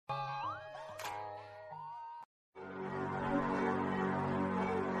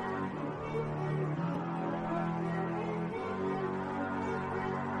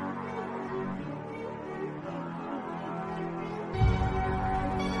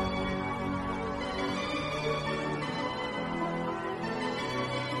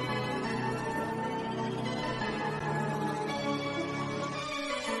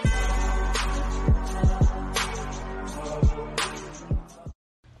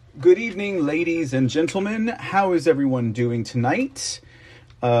Good evening, ladies and gentlemen. How is everyone doing tonight?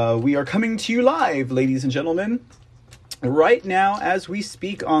 We are coming to you live, ladies and gentlemen, right now as we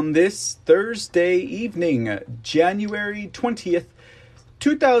speak on this Thursday evening, January 20th,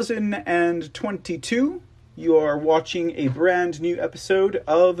 2022. You are watching a brand new episode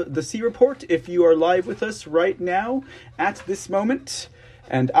of The C Report if you are live with us right now at this moment.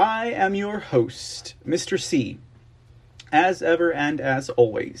 And I am your host, Mr. C, as ever and as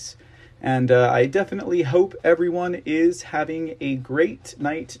always. And I definitely hope everyone is having a great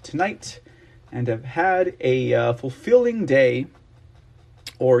night tonight and have had a fulfilling day,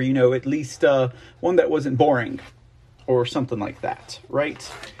 or, at least one that wasn't boring or something like that,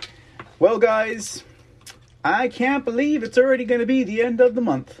 right? Well, guys, I can't believe it's already going to be the end of the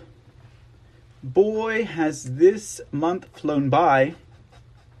month. Boy, has this month flown by.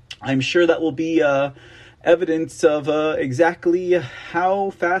 I'm sure that will be evidence of exactly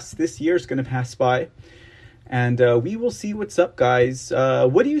how fast this year is going to pass by. And we will see what's up, guys.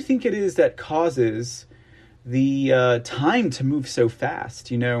 What do you think it is that causes the time to move so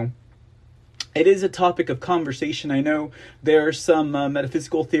fast? It is a topic of conversation. I know there are some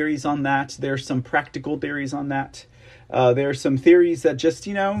metaphysical theories on that. There are some practical theories on that. There are some theories that just,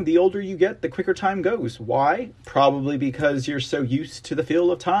 the older you get, the quicker time goes. Why? Probably because you're so used to the feel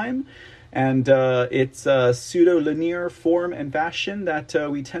of time. And it's a pseudo-linear form and fashion that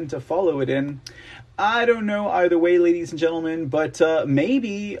we tend to follow it in. I don't know either way, ladies and gentlemen, but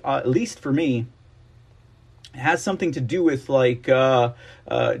maybe, at least for me, it has something to do with,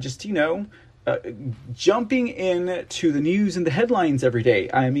 jumping into the news and the headlines every day.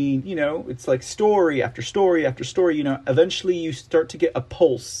 I mean, it's like story after story after story. Eventually you start to get a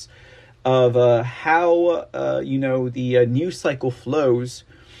pulse of how, the news cycle flows.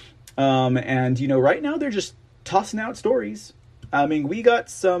 Right now they're just tossing out stories. I mean, we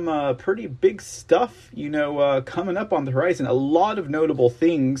got some pretty big stuff, coming up on the horizon. A lot of notable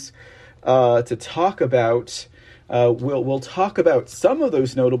things to talk about. We'll talk about some of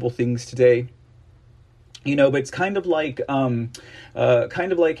those notable things today. But it's kind of like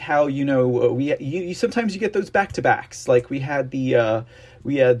how you sometimes you get those back-to-backs. Like we had the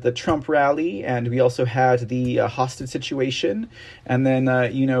Trump rally, and we also had the hostage situation, and then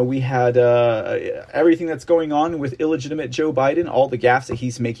we had everything that's going on with illegitimate Joe Biden, all the gaffes that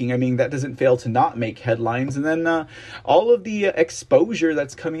he's making. I mean, that doesn't fail to not make headlines. And then all of the exposure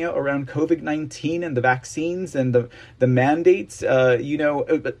that's coming out around COVID-19 and the vaccines and the mandates.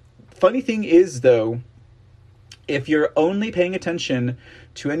 Funny thing is, though, if you're only paying attention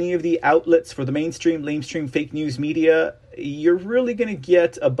to any of the outlets for the lamestream fake news media, you're really going to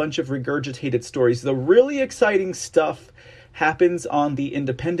get a bunch of regurgitated stories. The really exciting stuff happens on the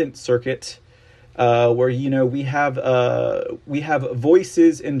independent circuit, where we have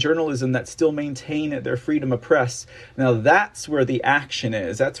voices in journalism that still maintain their freedom of press. Now that's where the action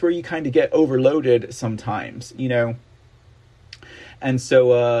is. That's where you kind of get overloaded sometimes, And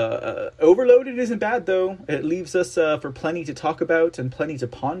so overloaded isn't bad, though. It leaves us for plenty to talk about and plenty to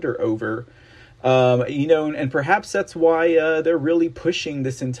ponder over. And perhaps that's why they're really pushing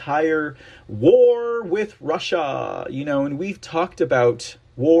this entire war with Russia. And we've talked about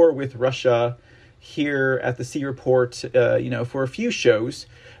war with Russia here at the C Report, for a few shows.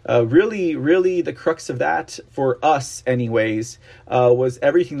 Really the crux of that, for us anyways, was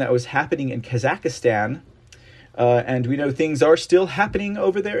everything that was happening in Kazakhstan. And we know things are still happening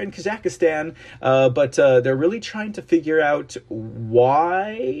over there in Kazakhstan, but they're really trying to figure out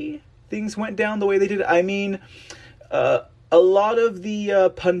why things went down the way they did. I mean, a lot of the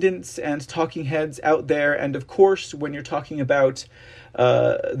pundits and talking heads out there, and of course, when you're talking about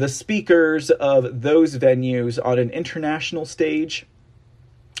the speakers of those venues on an international stage,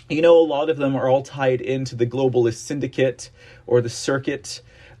 a lot of them are all tied into the globalist syndicate or the circuit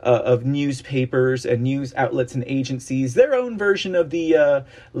of newspapers and news outlets and agencies, their own version of the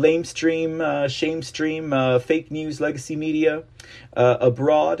lamestream, shamestream, fake news legacy media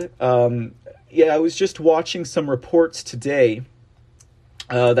abroad. I was just watching some reports today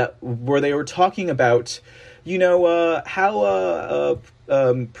where they were talking about, how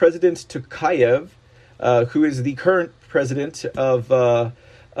President Tokayev, who is the current president of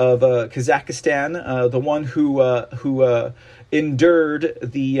Kazakhstan, the one who endured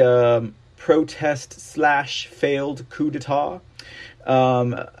the protest/failed coup d'etat,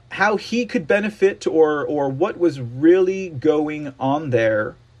 how he could benefit or what was really going on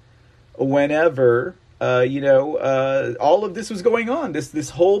there whenever all of this was going on, this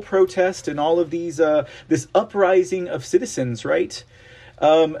whole protest and all of these this uprising of citizens, right?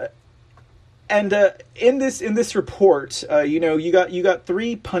 And in this report, you got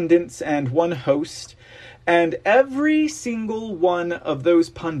three pundits and one host, and every single one of those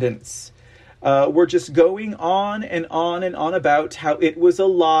pundits were just going on and on and on about how it was a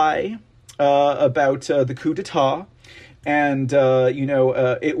lie about the coup d'etat, and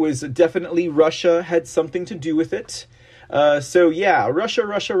it was definitely Russia had something to do with it. So yeah, Russia,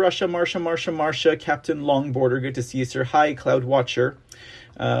 Marsha, Captain Longboarder, good to see you, sir. Hi, Cloud Watcher.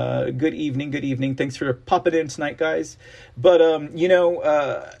 Good evening. Thanks for popping in tonight, guys. But,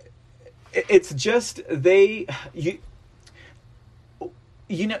 it's just you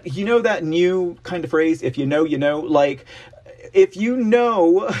know that new kind of phrase, if you know, like, if you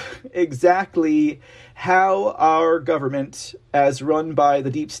know exactly how our government, as run by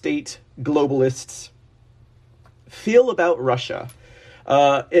the deep state globalists, feel about Russia,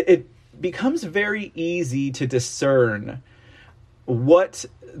 it becomes very easy to discern what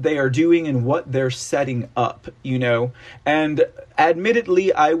they are doing and what they're setting up, and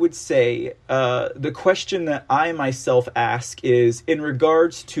admittedly, I would say the question that I myself ask is in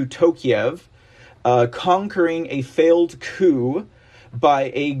regards to Tokayev conquering a failed coup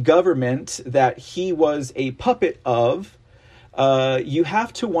by a government that he was a puppet of. You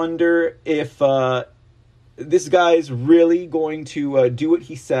have to wonder if this guy's really going to do what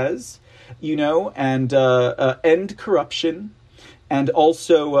he says, and end corruption, and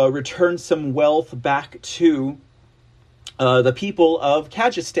also return some wealth back to the people of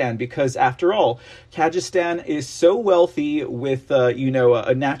Kyrgyzstan, because after all, Kyrgyzstan is so wealthy with,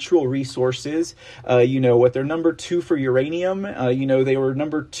 natural resources. They're number 2 for uranium. They were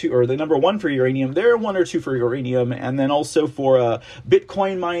number 2, or the number 1 for uranium. They're 1 or 2 for uranium. And then also for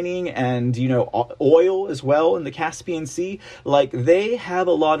Bitcoin mining and, oil as well in the Caspian Sea. Like, they have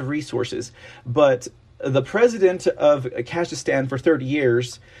a lot of resources. But the president of Kyrgyzstan for 30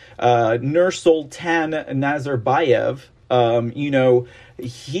 years, Nursultan Nazarbayev,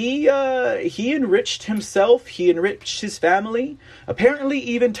 he enriched himself, he enriched his family. Apparently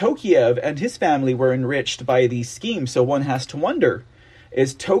even Tokayev and his family were enriched by these schemes. So one has to wonder,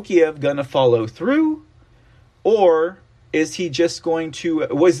 is Tokayev gonna follow through? Or is he just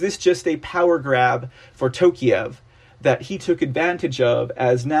was this just a power grab for Tokayev that he took advantage of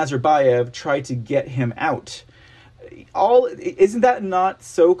as Nazarbayev tried to get him out? Isn't that not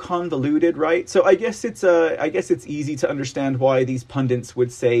so convoluted, right? So I guess it's easy to understand why these pundits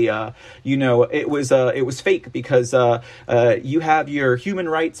would say, it was fake, because you have your human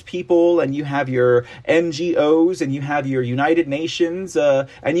rights people, and you have your NGOs, and you have your United Nations,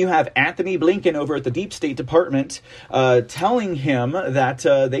 and you have Anthony Blinken over at the Deep State Department telling him that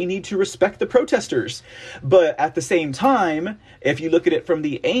they need to respect the protesters. But at the same time, if you look at it from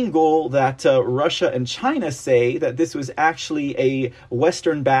the angle that Russia and China say that this was actually a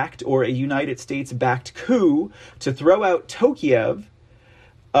Western-backed or a United States-backed coup to throw out Tokayev,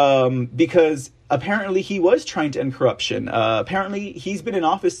 because apparently he was trying to end corruption. Apparently he's been in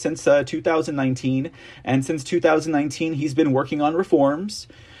office since 2019, and since 2019 he's been working on reforms.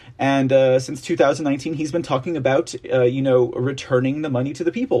 And since 2019 he's been talking about, returning the money to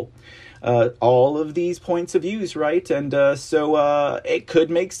the people. All of these points of views, right? And so it could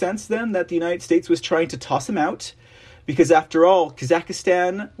make sense then that the United States was trying to toss him out, because after all,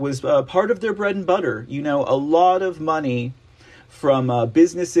 Kazakhstan was part of their bread and butter. A lot of money from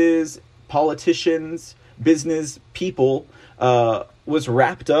businesses, politicians, business people was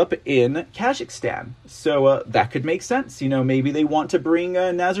wrapped up in Kazakhstan. So that could make sense. Maybe they want to bring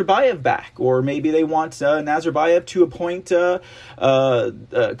Nazarbayev back, or maybe they want Nazarbayev to appoint Karim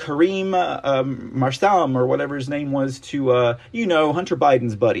Marsam, or whatever his name was, to Hunter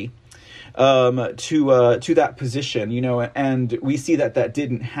Biden's buddy, to that position. And we see that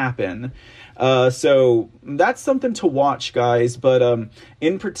didn't happen. So that's something to watch, guys. But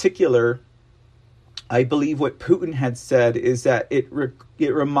in particular, I believe what Putin had said is that it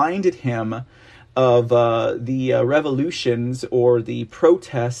reminded him of the revolutions or the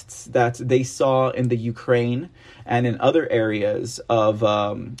protests that they saw in the Ukraine and in other areas of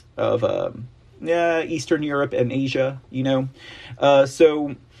Eastern Europe and Asia.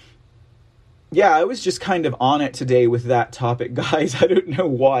 So yeah, I was just kind of on it today with that topic, guys. I don't know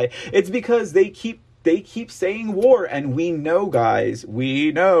why. It's because they keep saying war, and we know, guys,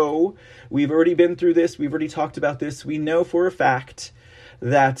 we've already been through this, we've already talked about this, we know for a fact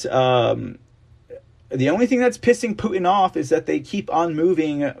that the only thing that's pissing Putin off is that they keep on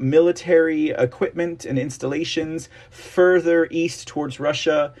moving military equipment and installations further east towards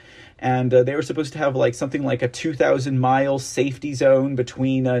Russia. And they were supposed to have something like a 2,000-mile safety zone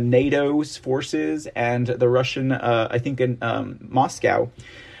between NATO's forces and the Russian, I think in Moscow.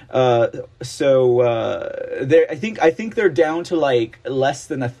 I think they're down to like less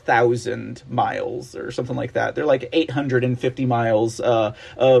than 1,000 miles or something like that. They're like 850 miles of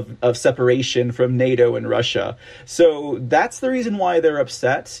separation from NATO and Russia. So that's the reason why they're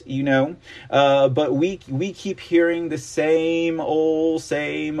upset, you know. But we keep hearing the same old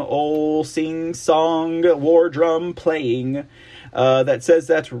sing-song war drum playing that says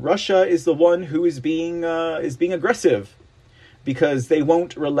that Russia is the one who is being aggressive, because they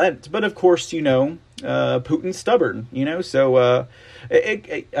won't relent. But of course, you know, Putin's stubborn, you know, so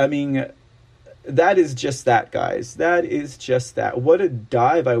I mean, that is just that, guys. That is just that. What a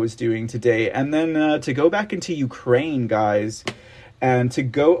dive I was doing today. And then to go back into Ukraine, guys, and to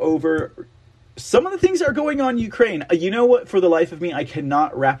go over some of the things that are going on in Ukraine. You know what? For the life of me, I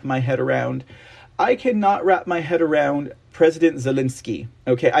cannot wrap my head around. President Zelensky.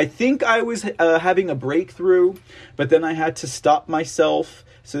 Okay, I think I was having a breakthrough, but then I had to stop myself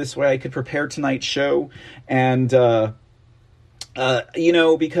so this way I could prepare tonight's show. And, you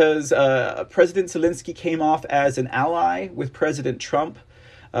know, because President Zelensky came off as an ally with President Trump.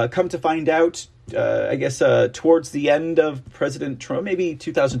 Come to find out, I guess towards the end of President Trump, maybe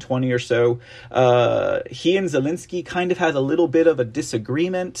 2020 or so, he and Zelensky kind of had a little bit of a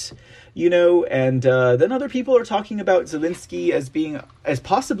disagreement, you know, and then other people are talking about Zelensky as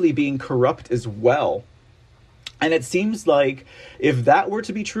possibly being corrupt as well. And it seems like if that were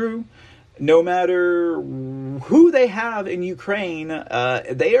to be true, no matter who they have in Ukraine,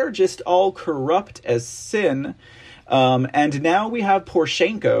 they are just all corrupt as sin. And now we have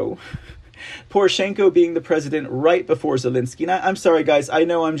Poroshenko being the president right before Zelensky. And I'm sorry, guys. I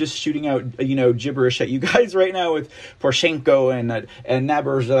know I'm just shooting out, you know, gibberish at you guys right now with Poroshenko and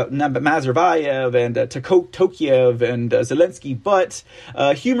Nazarbayev and Tokiev and Zelensky. But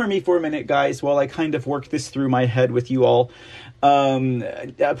humor me for a minute, guys, while I kind of work this through my head with you all.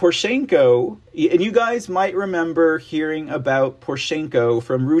 Poroshenko, and you guys might remember hearing about Poroshenko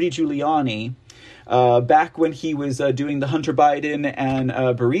from Rudy Giuliani. Back when he was doing the Hunter Biden and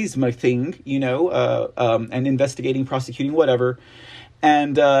Burisma thing, you know, and investigating, prosecuting, whatever.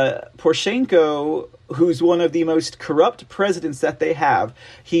 And Poroshenko, who's one of the most corrupt presidents that they have,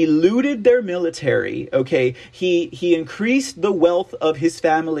 he looted their military, okay? He increased the wealth of his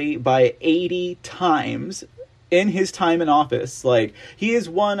family by 80 times in his time in office. Like, he is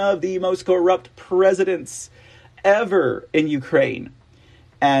one of the most corrupt presidents ever in Ukraine.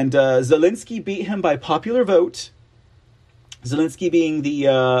 And Zelensky beat him by popular vote. Zelensky being the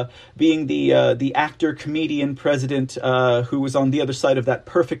actor, comedian, president who was on the other side of that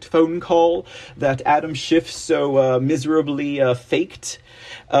perfect phone call that Adam Schiff so miserably faked.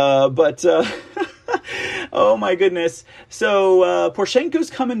 But oh my goodness. So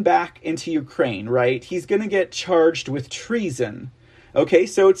Poroshenko's coming back into Ukraine, right? He's going to get charged with treason. Okay,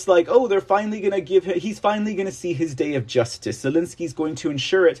 so it's like, oh, they're finally going to he's finally going to see his day of justice. Zelensky's going to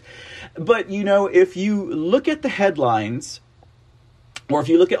ensure it. But, you know, if you look at the headlines, or if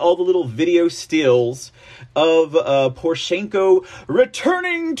you look at all the little video stills of Poroshenko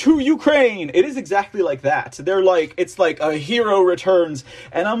returning to Ukraine, it is exactly like that. They're like, it's like a hero returns.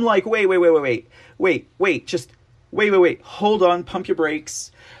 And I'm like, wait. Hold on, pump your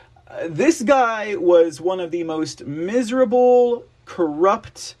brakes. This guy was one of the most miserable,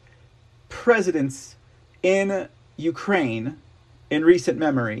 corrupt presidents in Ukraine in recent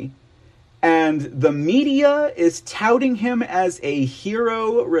memory, and the media is touting him as a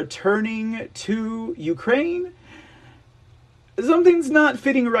hero returning to Ukraine. Something's not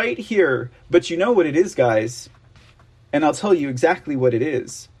fitting right here. But you know what it is, guys, and I'll tell you exactly what it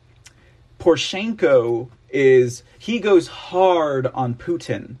is. Poroshenko he goes hard on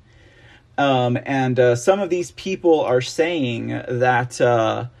Putin. And some of these people are saying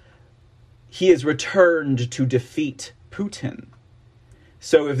that he has returned to defeat Putin.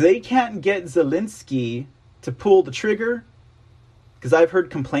 So if they can't get Zelensky to pull the trigger, because I've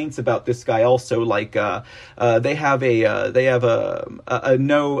heard complaints about this guy also, like they have a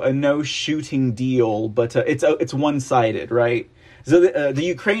no shooting deal, but it's one-sided, right? So the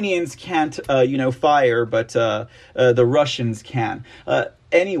Ukrainians can't fire, but the Russians can.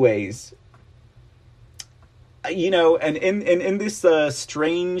 Anyways. You know, and in this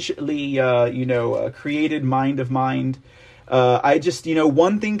strangely, created mind of mind, I just,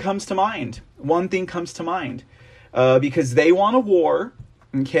 one thing comes to mind. Because they want a war,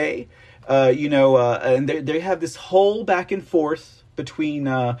 okay? And they have this whole back and forth between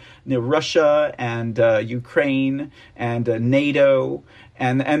Russia and Ukraine and NATO.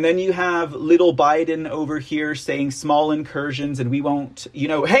 And then you have little Biden over here saying small incursions and we won't,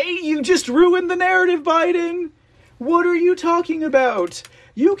 hey, you just ruined the narrative, Biden. What are you talking about?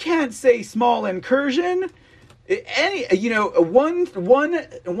 You can't say small incursion. One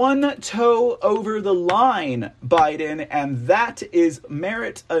toe over the line, Biden, and that is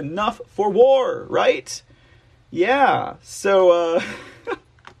merit enough for war, right? Yeah, so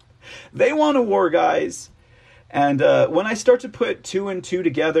they want a war, guys. And when I start to put two and two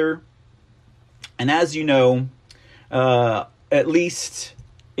together, and as you know, at least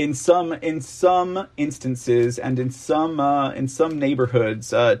in some instances and in some neighborhoods,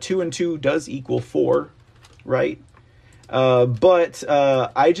 2 and 2 does equal 4, right? But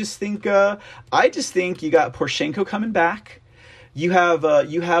I just think you got Poroshenko coming back. You have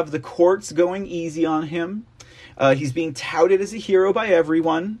the courts going easy on him. He's being touted as a hero by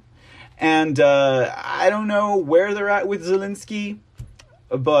everyone, and I don't know where they're at with Zelensky,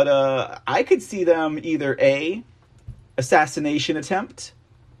 but I could see them either A, assassination attempt,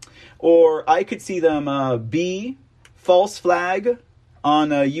 or I could see them B, false flag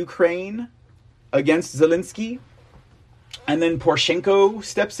on Ukraine against Zelensky, and then Poroshenko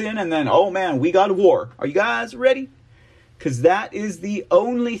steps in, and then, oh man, we got a war. Are you guys ready? Because that is the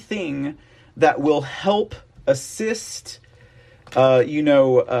only thing that will help assist,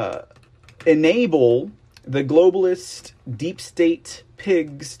 enable the globalist deep state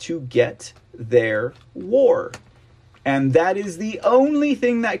pigs to get their war. And that is the only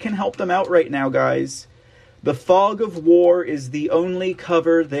thing that can help them out right now, guys. The fog of war is the only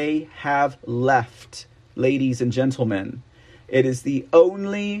cover they have left, ladies and gentlemen. It is the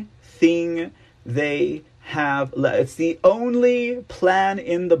only thing they have left. It's the only plan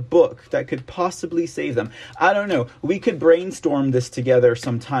in the book that could possibly save them. I don't know. We could brainstorm this together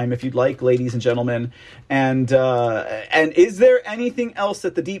sometime if you'd like, ladies and gentlemen. And is there anything else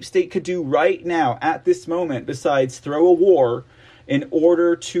that the deep state could do right now at this moment besides throw a war in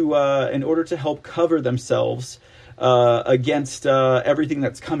order to help cover themselves against everything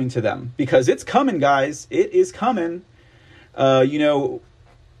that's coming to them? Because it's coming, guys. It is coming.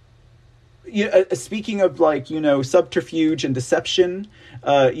 Speaking of subterfuge and deception,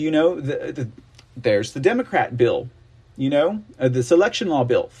 there's the Democrat bill, this election law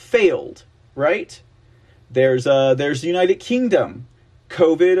bill failed, right? There's the United Kingdom,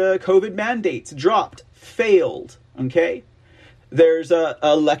 COVID mandates dropped, failed. Okay. There's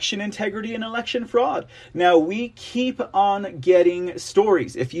election integrity and election fraud. Now we keep on getting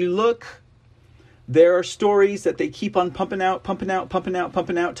stories. If you look, there are stories that they keep on pumping out,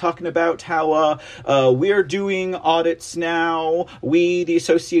 talking about how we're doing audits now, we, the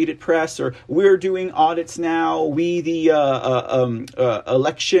Associated Press, or we're doing audits now, we, the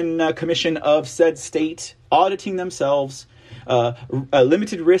election commission of said state, auditing themselves.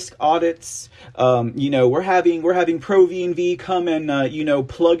 Limited risk audits. We're having Pro V&V come and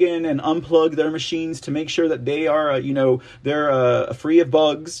plug in and unplug their machines to make sure that they are they're free of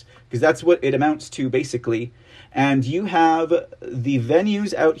bugs, because that's what it amounts to basically. And you have the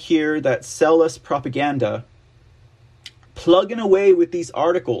venues out here that sell us propaganda plugging away with these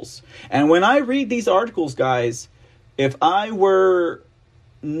articles. And when I read these articles, guys, if I were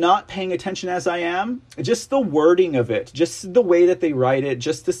not paying attention as I am, just the wording of it, just the way that they write it,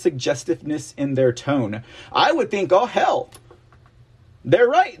 just the suggestiveness in their tone, I would think, oh hell, they're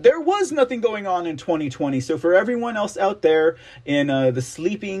right. There was nothing going on in 2020. So for everyone else out there in the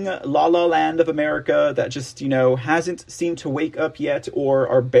sleeping la la land of America that just, hasn't seemed to wake up yet or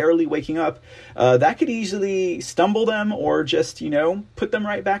are barely waking up, that could easily stumble them or just, put them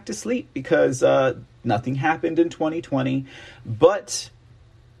right back to sleep, because nothing happened in 2020. But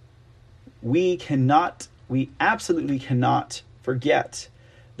we absolutely cannot forget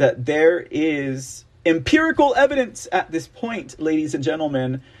that there is empirical evidence at this point, ladies and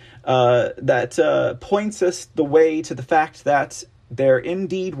gentlemen, that points us the way to the fact that there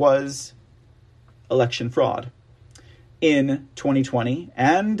indeed was election fraud in 2020.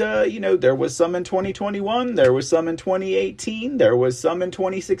 And, there was some in 2021, there was some in 2018, there was some in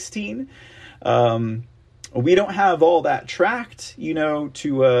 2016. We don't have all that tracked,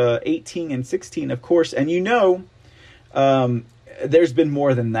 to 18 and 16, of course. And there's been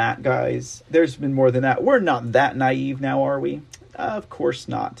more than that, guys. There's been more than that. We're not that naive now, are we? Of course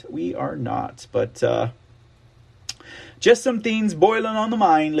not. We are not. But just some things boiling on the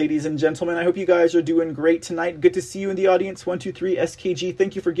mind, ladies and gentlemen. I hope you guys are doing great tonight. Good to see you in the audience. 123 SKG.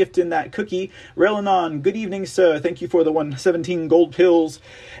 Thank you for gifting that cookie. Relanon, good evening, sir. Thank you for the 117 gold pills.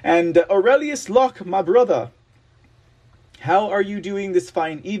 And Aurelius Locke, my brother, how are you doing this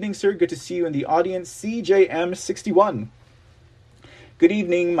fine evening, sir? Good to see you in the audience. CJM61. Good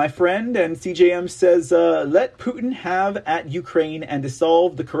evening, my friend. And CJM says, let Putin have at Ukraine and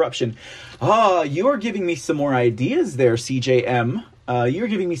dissolve the corruption. You're giving me some more ideas there, CJM. You're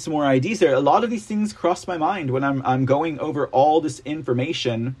giving me some more ideas there. A lot of these things cross my mind when I'm going over all this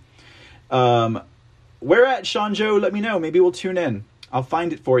information. Where at, Shanjo? Let me know. Maybe we'll tune in. I'll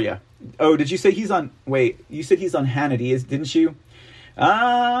find it for you. Oh, did you say he's on... Wait, you said he's on Hannity, didn't you?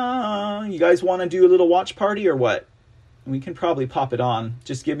 You guys want to do a little watch party or what? We can probably pop it on.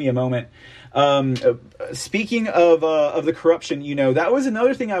 Just give me a moment. Speaking of the corruption, that was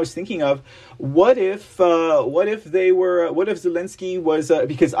another thing I was thinking of. What if Zelensky was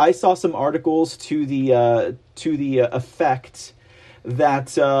because I saw some articles to the effect that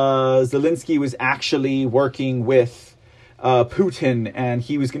Zelensky was actually working with Putin and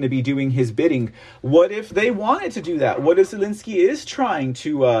he was going to be doing his bidding. What if they wanted to do that? What if Zelensky is trying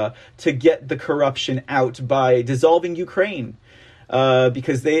to get the corruption out by dissolving Ukraine?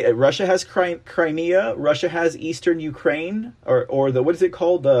 Because Russia has Crimea, Russia has Eastern Ukraine, or the, what is it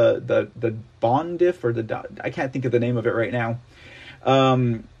called, the Bondif, or I can't think of the name of it right now.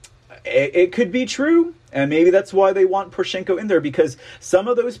 It could be true, and maybe that's why they want Poroshenko in there, because some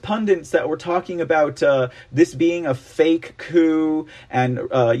of those pundits that were talking about this being a fake coup and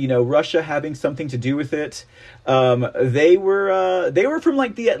Russia having something to do with it, they were from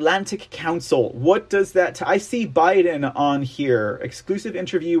like the Atlantic Council. What does that? I see Biden on here. Exclusive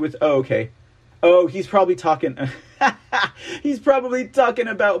interview with. Oh, okay. Oh, he's probably talking. He's probably talking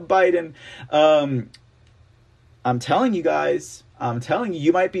about Biden. I'm telling you guys.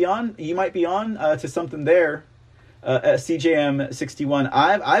 You might be on to something there. CJM 61.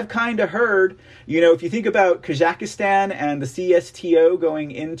 I've kind of heard, if you think about Kazakhstan and the CSTO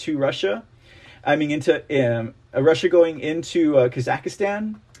going into Russia, into Russia going into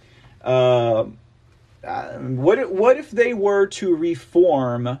Kazakhstan. What if they were to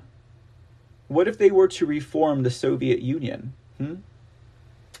reform? What if they were to reform the Soviet Union?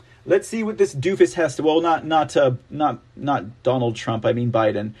 Let's see what this doofus has to. Well, not Donald Trump. I mean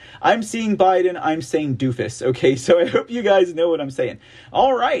Biden. I'm seeing Biden. I'm saying doofus. Okay, so I hope you guys know what I'm saying.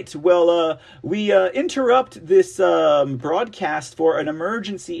 All right. Well, we interrupt this broadcast for an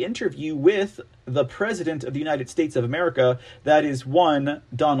emergency interview with the President of the United States of America. That is one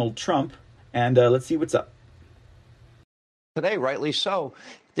Donald Trump. And let's see what's up. Today, rightly so.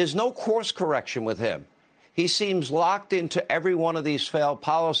 There's no course correction with him. He seems locked into every one of these failed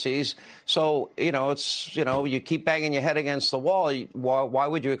policies. So, you keep banging your head against the wall. Why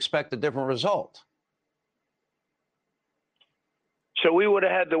would you expect a different result? So we would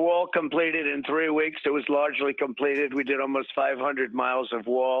have had the wall completed in 3 weeks. It was largely completed. We did almost 500 miles of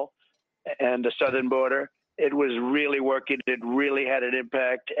wall and the southern border. It was really working. It really had an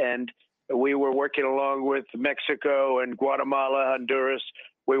impact. And we were working along with Mexico and Guatemala, Honduras.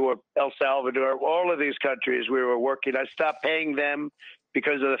 We were El Salvador, all of these countries we were working. I stopped paying them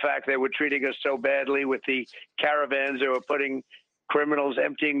because of the fact they were treating us so badly with the caravans. They were putting criminals,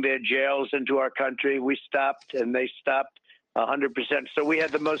 emptying their jails into our country. We stopped, and they stopped 100%. So we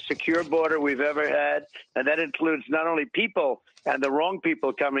had the most secure border we've ever had, and that includes not only people and the wrong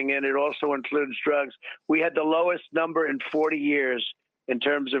people coming in, it also includes drugs. We had the lowest number in 40 years in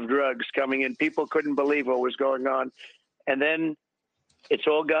terms of drugs coming in. People couldn't believe what was going on. And then it's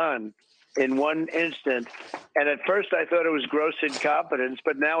all gone in one instant. And at first I thought it was gross incompetence,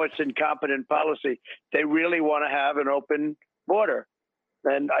 but now it's incompetent policy. They really want to have an open border.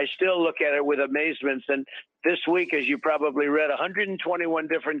 And I still look at it with amazement. And this week, as you probably read, 121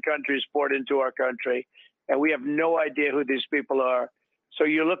 different countries poured into our country, and we have no idea who these people are. So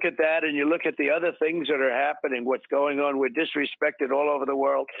you look at that and you look at the other things that are happening, what's going on. We're disrespected all over the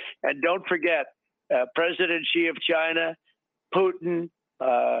world. And don't forget, President Xi of China, Putin,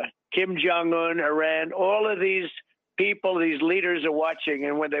 Kim Jong-un, Iran, all of these people, these leaders are watching.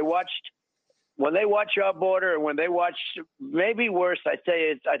 And when they watch our border, and when they watch, maybe worse, I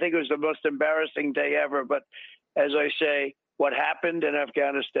think it was the most embarrassing day ever. But as I say, what happened in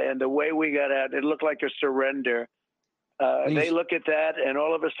Afghanistan, the way we got out, it looked like a surrender. They look at that, and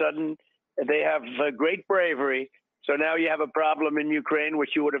all of a sudden, they have great bravery. So now you have a problem in Ukraine,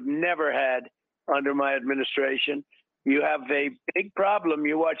 which you would have never had under my administration. You have a big problem.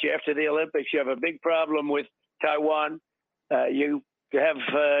 You watch after the Olympics, you have a big problem with Taiwan. You have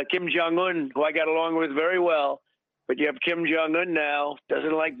Kim Jong-un, who I got along with very well, but you have Kim Jong-un now,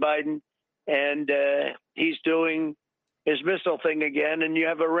 doesn't like Biden, and he's doing his missile thing again. And you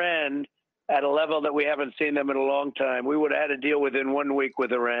have Iran at a level that we haven't seen them in a long time. We would have had a deal within 1 week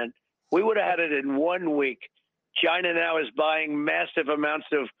with Iran. We would have had it in 1 week. China now is buying massive amounts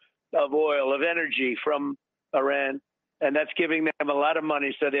of oil, of energy from Iran. and that's giving them a lot of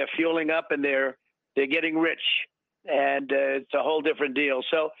money. So they're fueling up, and they're getting rich, and it's a whole different deal.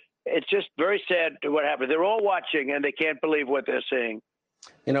 So it's just very sad what happened. They're all watching, and they can't believe what they're seeing.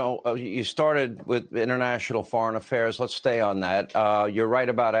 You know, you started with international foreign affairs. Let's stay on that. You're right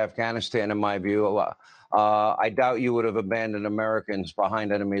about Afghanistan, in my view. I doubt you would have abandoned Americans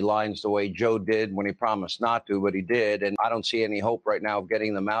behind enemy lines the way Joe did when he promised not to, but he did. And I don't see any hope right now of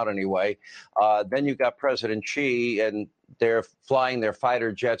getting them out anyway. Then you got President Xi, and they're flying their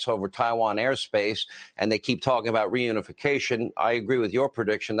fighter jets over Taiwan airspace, and they keep talking about reunification. I agree with your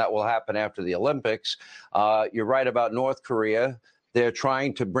prediction. That will happen after the Olympics. You're right about North Korea. They're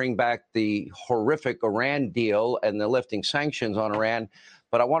trying to bring back the horrific Iran deal, and they're lifting sanctions on Iran.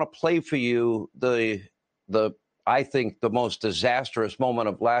 But I want to play for you I think the most disastrous moment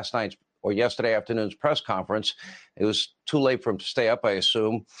of last night's or yesterday afternoon's press conference. It was too late for him to stay up, I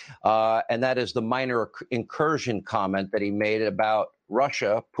assume. And that is the minor incursion comment that he made about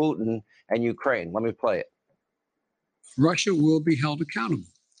Russia, Putin, and Ukraine. Let me play it. Russia will be held accountable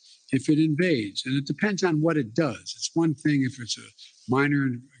if it invades. And it depends on what it does. It's one thing if it's a minor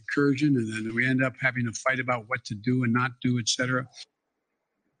incursion and then we end up having to fight about what to do and not do, et cetera.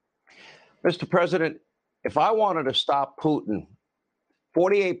 Mr. President, if I wanted to stop Putin,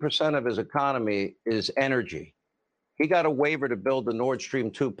 48% of his economy is energy. He got a waiver to build the Nord Stream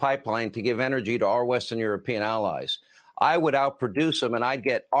 2 pipeline to give energy to our Western European allies. I would outproduce him, and I'd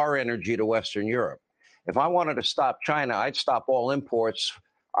get our energy to Western Europe. If I wanted to stop China, I'd stop all imports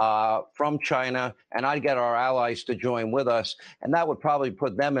from China, and I'd get our allies to join with us. And that would probably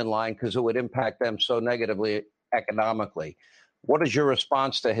put them in line because it would impact them so negatively economically. What is your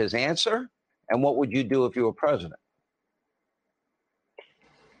response to his answer? And what would you do if you were president?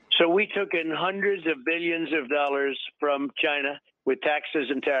 So we took in hundreds of billions of dollars from China with taxes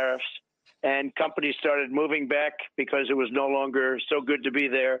and tariffs, and companies started moving back because it was no longer so good to be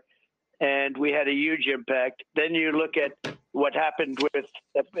there. And we had a huge impact. Then you look at what happened with,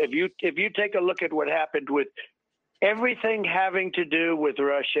 if you take a look at what happened with everything having to do with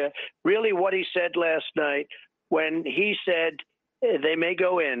Russia, really what he said last night when he said they may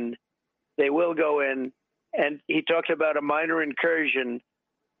go in, they will go in, and he talked about a minor incursion.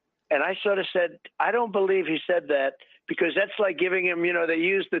 And I sort of said, I don't believe he said that, because that's like giving him, they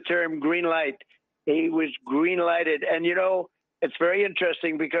use the term green light. He was green lighted. And, it's very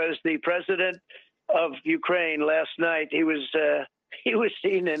interesting because the president of Ukraine last night, he was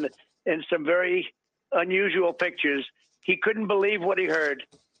seen in some very unusual pictures. He couldn't believe what he heard.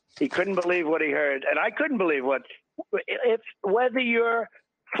 He couldn't believe what he heard. And I couldn't believe whether you're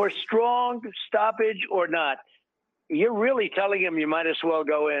for strong stoppage or not, you're really telling him you might as well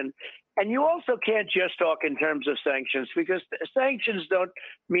go in. And you also can't just talk in terms of sanctions, because sanctions don't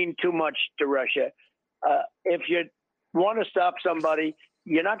mean too much to Russia. If you want to stop somebody,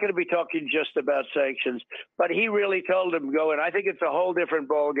 you're not going to be talking just about sanctions. But he really told him go in. I think it's a whole different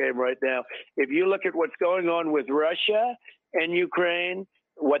ballgame right now. If you look at what's going on with Russia and Ukraine,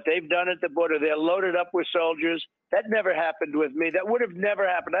 what they've done at the border, they're loaded up with soldiers. That never happened with me. That would have never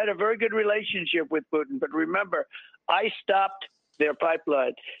happened. I had a very good relationship with Putin. But remember, I stopped their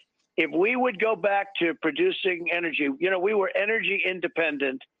pipeline. If we would go back to producing energy, we were energy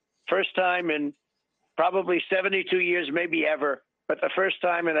independent, first time in probably 72 years, maybe ever, but the first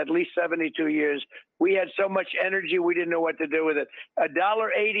time in at least 72 years. We had so much energy, we didn't know what to do with it.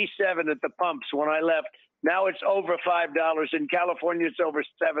 $1.87 at the pumps when I left. Now it's over $5. In California, it's over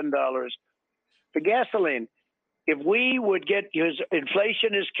 $7. The gasoline, if we would because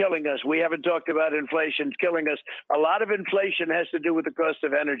inflation is killing us. We haven't talked about inflation. It's killing us. A lot of inflation has to do with the cost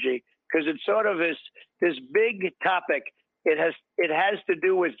of energy, because it's sort of this big topic. It has to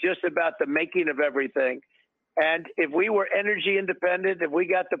do with just about the making of everything. And if we were energy independent, if we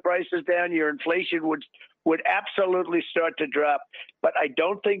got the prices down, your inflation would absolutely start to drop. But I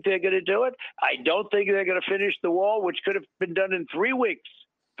don't think they're going to do it. I don't think they're going to finish the wall, which could have been done in 3 weeks.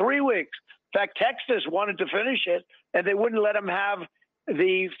 3 weeks. In fact, Texas wanted to finish it, and they wouldn't let them have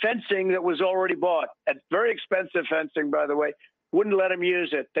the fencing that was already bought. At very expensive fencing, by the way. Wouldn't let them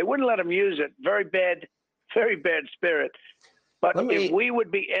use it. They wouldn't let them use it. Very bad spirit. But if we would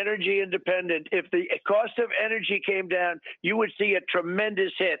be energy independent, if the cost of energy came down, you would see a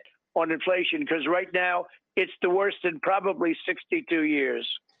tremendous hit on inflation, because right now it's the worst in probably 62 years.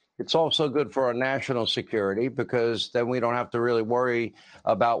 It's also good for our national security, because then we don't have to really worry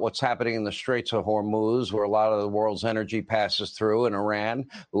about what's happening in the Straits of Hormuz, where a lot of the world's energy passes through, in Iran.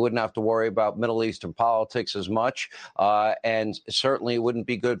 We wouldn't have to worry about Middle Eastern politics as much. And certainly it wouldn't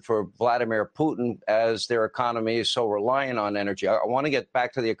be good for Vladimir Putin, as their economy is so reliant on energy. I want to get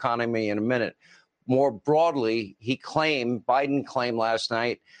back to the economy in a minute. more broadly, Biden claimed last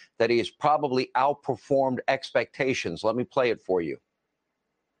night that he has probably outperformed expectations. Let me play it for you.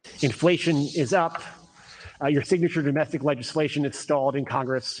 Inflation is up. Your signature domestic legislation is stalled in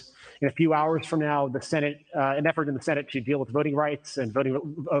Congress. In a few hours from now, the Senate, an effort in the Senate to deal with voting rights and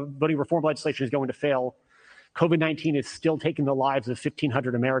voting reform legislation is going to fail. COVID-19 is still taking the lives of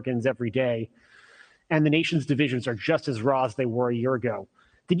 1,500 Americans every day, and the nation's divisions are just as raw as they were a year ago.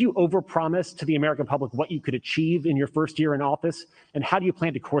 Did you overpromise to the American public what you could achieve in your first year in office, and how do you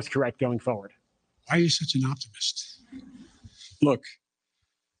plan to course correct going forward? Why are you such an optimist? Look,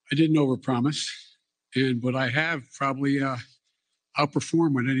 I didn't overpromise, but I have probably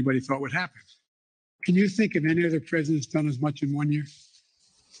outperformed what anybody thought would happen. Can you think of any other president's done as much in 1 year?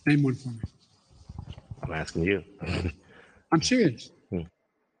 Name one for me. I'm asking you. I'm serious.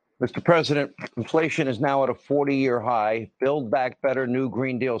 Mr. President, inflation is now at a 40-year high. Build Back Better, New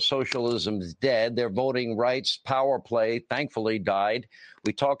Green Deal socialism's dead. Their voting rights power play, thankfully, died.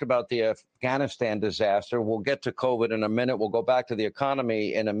 We talked about the Afghanistan disaster. We'll get to COVID in a minute. We'll go back to the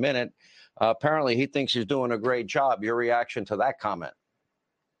economy in a minute. Apparently, he thinks he's doing a great job. Your reaction to that comment?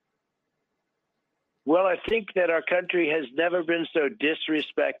 Well, I think that our country has never been so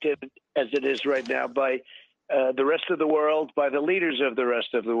disrespected as it is right now by the rest of the world, by the leaders of the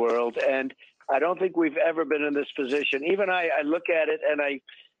rest of the world. And I don't think we've ever been in this position. Even I look at it and I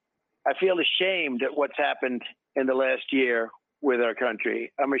feel ashamed at what's happened in the last year with our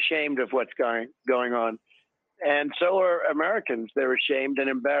country. I'm ashamed of what's going on. And so are Americans. They're ashamed and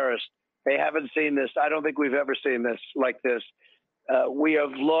embarrassed. They haven't seen this. I don't think we've ever seen this like this. We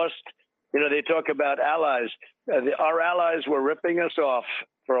have lost, they talk about allies. Our allies were ripping us off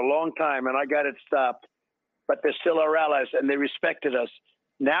for a long time, and I got it stopped. But they're still our allies, and they respected us.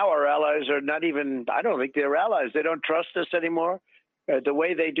 Now our allies are not even, I don't think they're allies. They don't trust us anymore. The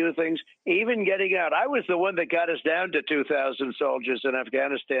way they do things, even getting out. I was the one that got us down to 2,000 soldiers in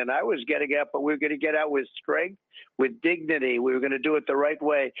Afghanistan. I was getting out, but we were going to get out with strength, with dignity. We were going to do it the right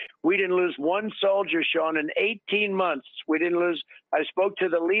way. We didn't lose one soldier, Sean, in 18 months. We didn't lose. I spoke to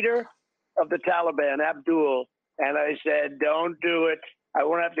the leader of the Taliban, Abdul, and I said, don't do it. I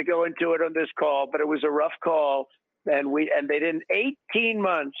won't have to go into it on this call, but it was a rough call. And they didn't, 18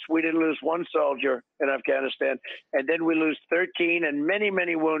 months, we didn't lose one soldier in Afghanistan. And then we lose 13 and many,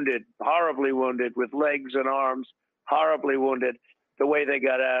 many wounded, horribly wounded with legs and arms, horribly wounded the way they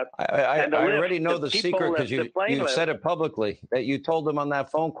got out. I already know the secret because you said it publicly, that you told them on that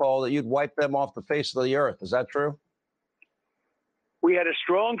phone call that you'd wipe them off the face of the earth. Is that true? We had a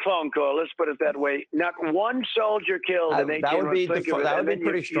strong phone call. Let's put it that way. Not one soldier killed in 18 months. That would be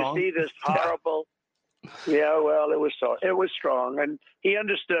pretty strong. You see this horrible. Yeah, well, it was strong, and he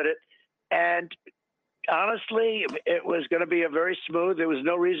understood it. And honestly, it was going to be a very smooth. There was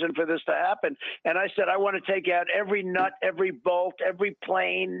no reason for this to happen. And I said, I want to take out every nut, every bolt, every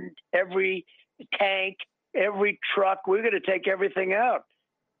plane, every tank, every truck. We're going to take everything out,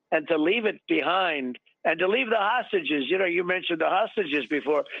 and to leave it behind. And to leave the hostages, you mentioned the hostages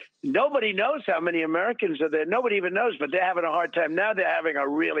before. Nobody knows how many Americans are there. Nobody even knows, but they're having a hard time. Now they're having a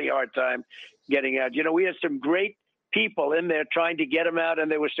really hard time getting out. We had some great people in there trying to get them out, and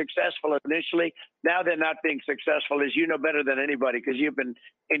they were successful initially. Now they're not being successful, as you know better than anybody, because you've been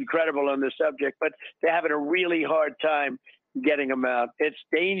incredible on this subject. But they're having a really hard time getting them out. It's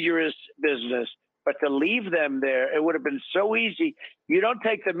dangerous business. But to leave them there, it would have been so easy. You don't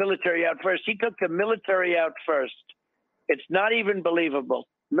take the military out first. He took the military out first. It's not even believable.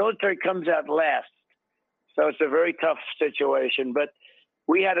 Military comes out last. So it's a very tough situation. But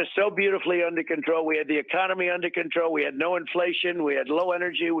we had it so beautifully under control. We had the economy under control. We had no inflation. We had low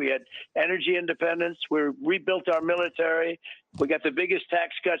energy. We had energy independence. We rebuilt our military. We got the biggest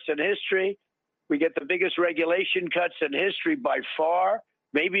tax cuts in history. We get the biggest regulation cuts in history by far.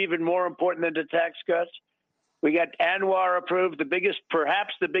 Maybe even more important than the tax cuts. We got Anwar approved,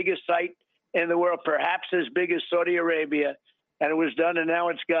 perhaps the biggest site in the world, perhaps as big as Saudi Arabia. And it was done, and now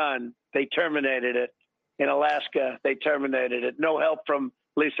it's gone. They terminated it. In Alaska, they terminated it. No help from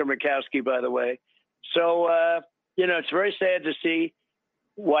Lisa Murkowski, by the way. So, it's very sad to see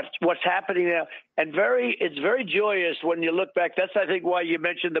what's happening now. And it's very joyous when you look back. That's, I think, why you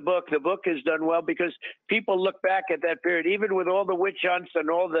mentioned the book. The book has done well because people look back at that period, even with all the witch hunts and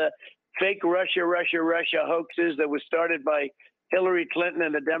all the fake Russia hoaxes that was started by Hillary Clinton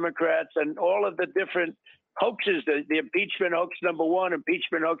and the Democrats and all of the different hoaxes, the impeachment hoax number 1,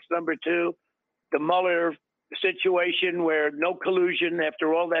 impeachment hoax number 2, the Mueller situation where no collusion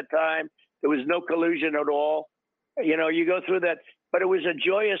after all that time. There was no collusion at all. You go through that. But it was a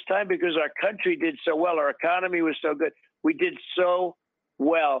joyous time because our country did so well. Our economy was so good. We did so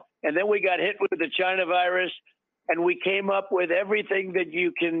well. And then we got hit with the China virus, and we came up with everything that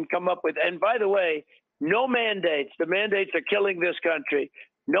you can come up with. And by the way, no mandates. The mandates are killing this country.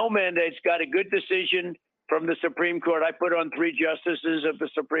 No mandates. Got a good decision from the Supreme Court. I put on 3 justices of the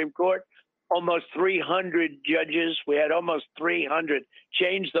Supreme Court, almost 300 judges. We had almost 300.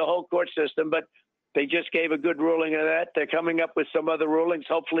 Changed the whole court system, but they just gave a good ruling of that. They're coming up with some other rulings.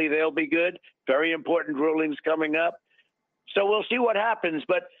 Hopefully they'll be good. Very important rulings coming up. So we'll see what happens.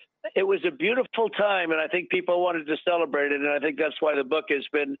 But it was a beautiful time, and I think people wanted to celebrate it, and I think that's why the book has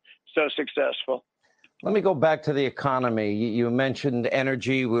been so successful. Let me go back to the economy. You mentioned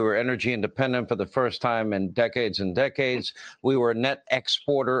energy. We were energy independent for the first time in decades and decades. We were a net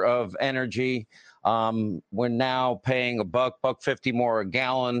exporter of energy. We're now paying $1.50 more a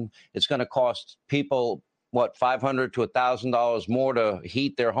gallon. It's going to cost people, $500 to $1,000 more to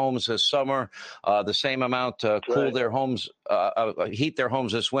heat their homes this summer. The same amount to cool their homes, heat their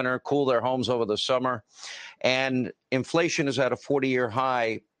homes this winter, cool their homes over the summer. And inflation is at a 40-year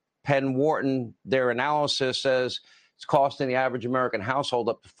high. Penn Wharton, their analysis says it's costing the average American household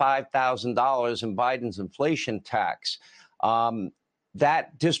up to $5,000 in Biden's inflation tax.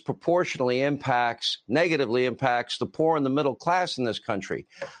 That disproportionately negatively impacts the poor and the middle class in this country.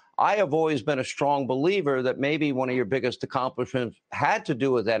 I have always been a strong believer that maybe one of your biggest accomplishments had to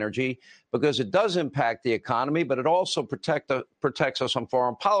do with energy, because it does impact the economy, but it also protects us on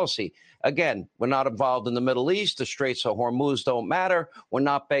foreign policy. Again, we're not involved in the Middle East. The Straits of Hormuz don't matter. We're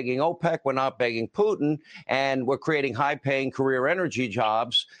not begging OPEC. We're not begging Putin. And we're creating high-paying career energy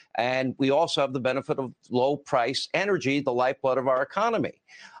jobs. And we also have the benefit of low-price energy, the lifeblood of our economy.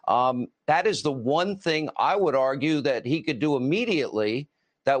 That is the one thing I would argue that he could do immediately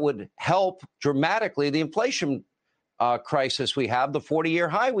that would help dramatically the inflation crisis we have, the 40-year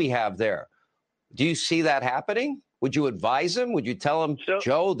high we have there. Do you see that happening? Would you advise him? Would you tell him,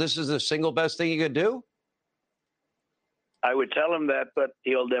 Joe, this is the single best thing you could do? I would tell him that, but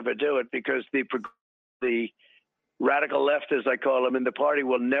he'll never do it, because the radical left, as I call them, in the party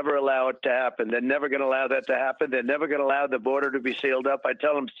will never allow it to happen. They're never going to allow that to happen. They're never going to allow the border to be sealed up. I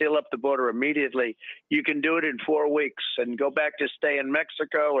tell them, seal up the border immediately. You can do it in 4 weeks and go back to stay in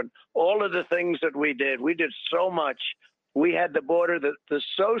Mexico and all of the things that we did. We did so much. We had the border that's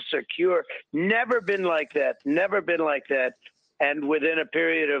so secure. Never been like that. Never been like that. And within a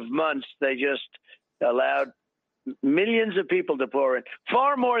period of months, they just allowed millions of people to pour in,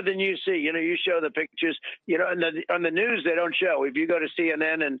 far more than you see. You know, you show the pictures, you know, and on the news, they don't show. If you go to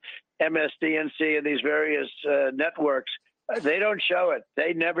CNN and MSDNC and these various networks, they don't show it.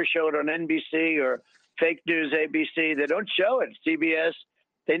 They never show it on NBC or fake news ABC. They don't show it. CBS,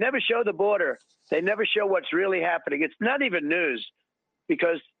 they never show the border. They never show what's really happening. It's not even news,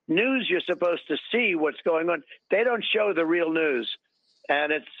 because news, you're supposed to see what's going on. They don't show the real news.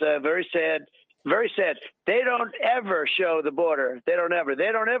 And it's very sad. Very sad. They don't ever show the border. They don't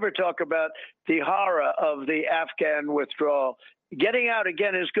ever talk about the horror of the Afghan withdrawal. Getting out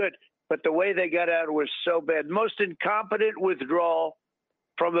again is good, but the way they got out was so bad. Most incompetent withdrawal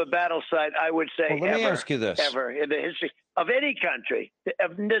from a battle site, I would say, let me ask you this. Ever in the history of any country.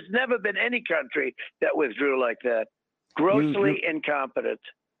 There's never been any country that withdrew like that. Grossly incompetent.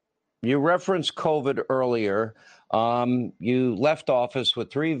 You referenced COVID earlier. You left office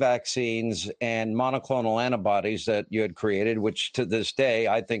with 3 vaccines and monoclonal antibodies that you had created, which to this day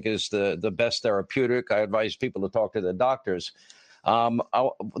I think is the best therapeutic. I advise people to talk to their doctors. The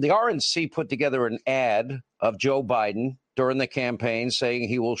RNC put together an ad of Joe Biden during the campaign saying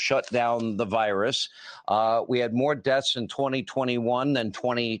he will shut down the virus. We had more deaths in 2021 than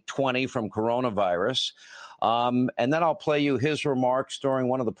 2020 from coronavirus. And then I'll play you his remarks during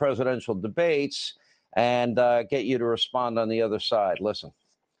one of the presidential debates and get you to respond on the other side. Listen.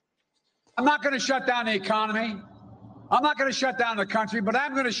 I'm not going to shut down the economy. I'm not going to shut down the country, but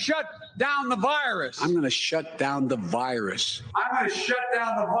I'm going to shut down the virus. I'm going to shut down the virus. I'm going to shut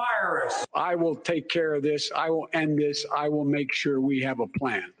down the virus. I will take care of this. I will end this. I will make sure we have a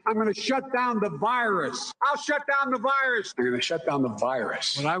plan. I'm going to shut down the virus. I'll shut down the virus. I'm going to shut down the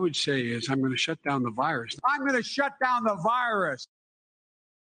virus. What I would say is I'm going to shut down the virus. I'm going to shut down the virus.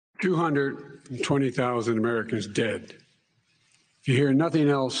 220,000 Americans dead. If you hear nothing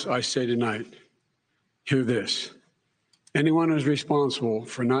else I say tonight, hear this. Anyone who's responsible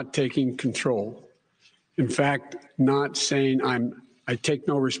for not taking control, in fact, not saying I take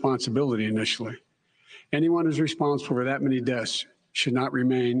no responsibility initially, anyone who's responsible for that many deaths should not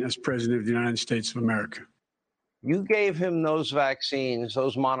remain as president of the United States of America. You gave him those vaccines,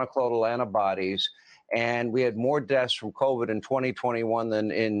 those monoclonal antibodies, and we had more deaths from COVID in 2021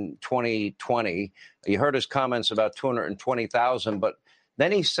 than in 2020. You heard his comments about 220,000, but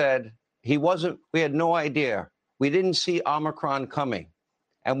Then he said we had no idea. We didn't see Omicron coming.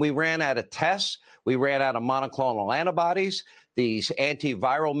 And we ran out of tests. We ran out of monoclonal antibodies. These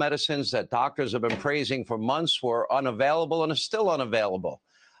antiviral medicines that doctors have been praising for months were unavailable and are still unavailable.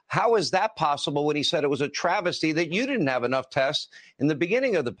 How is that possible when he said it was a travesty that you didn't have enough tests in the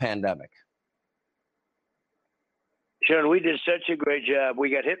beginning of the pandemic? Sean, we did such a great job. We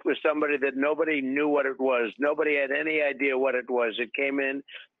got hit with somebody that nobody knew what it was. Nobody had any idea what it was. It came in,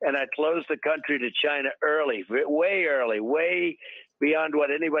 and I closed the country to China early, way beyond what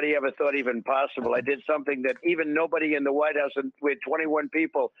anybody ever thought even possible. I did something that even nobody in the White House, and we had 21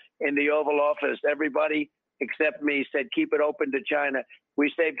 people in the Oval Office, everybody except me said, keep it open to China.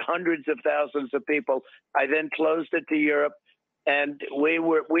 We saved hundreds of thousands of people. I then closed it to Europe, and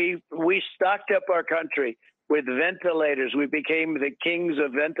we stocked up our country with ventilators. We became the kings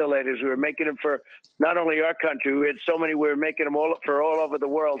of ventilators. We were making them for not only our country, we had so many, we were making them all over the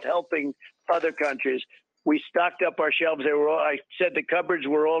world, helping other countries. We stocked up our shelves. I said the cupboards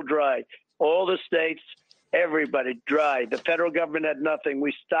were all dry. All the states, everybody dry. The federal government had nothing.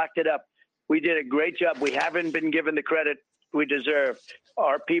 We stocked it up. We did a great job. We haven't been given the credit we deserve.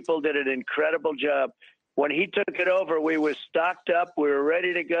 Our people did an incredible job. When he took it over, we were stocked up. We were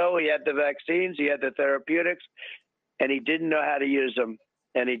ready to go. He had the vaccines. He had the therapeutics. And he didn't know how to use them.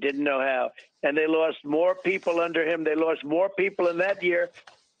 And he didn't know how. And they lost more people under him. They lost more people in that year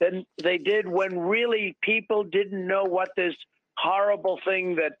than they did when really people didn't know what this horrible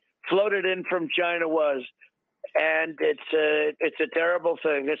thing that floated in from China was. And it's a terrible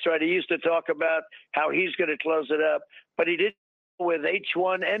thing. That's right. He used to talk about how he's going to close it up. But he did with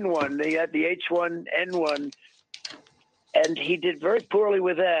H1N1. He had the H1N1, and he did very poorly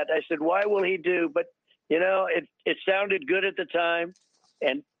with that. I said, why will he do? But, it sounded good at the time.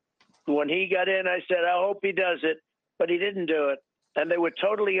 And when he got in, I said, I hope he does it. But he didn't do it. And they were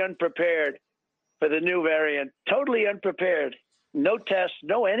totally unprepared for the new variant, totally unprepared. No tests,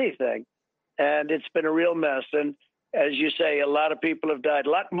 no anything. And it's been a real mess. And as you say, a lot of people have died, a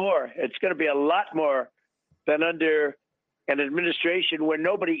lot more. It's going to be a lot more than under an administration where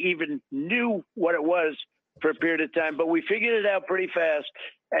nobody even knew what it was for a period of time. But we figured it out pretty fast.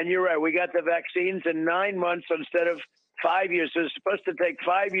 And you're right. We got the vaccines in 9 months instead of 5 years. So it's supposed to take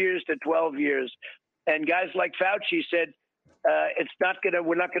 5 years to 12 years. And guys like Fauci said,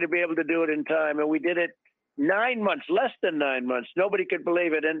 we're not going to be able to do it in time. And we did it 9 months, less than 9 months. Nobody could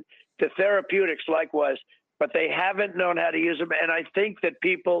believe it. And the therapeutics likewise, but they haven't known how to use them. And I think that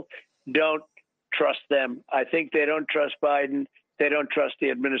people don't trust them. I think they don't trust Biden. They don't trust the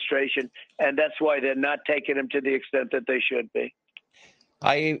administration. And that's why they're not taking him to the extent that they should be.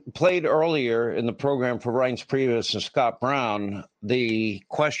 I played earlier in the program for Reince Priebus and Scott Brown the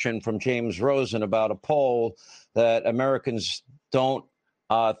question from James Rosen about a poll that Americans don't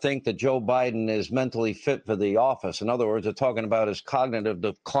think that Joe Biden is mentally fit for the office. In other words, they're talking about his cognitive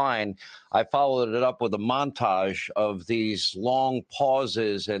decline. I followed it up with a montage of these long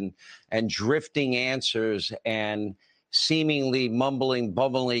pauses and drifting answers and seemingly mumbling,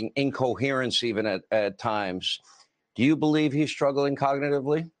 bubbling incoherence even at times. Do you believe he's struggling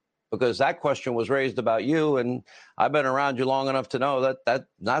cognitively? Because that question was raised about you, and I've been around you long enough to know that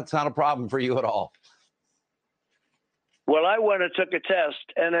that's not a problem for you at all. Well, I went and took a test,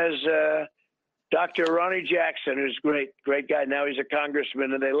 and as Dr. Ronnie Jackson, who's a great guy, now he's a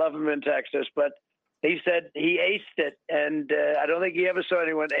congressman, and they love him in Texas, but he said he aced it, and I don't think he ever saw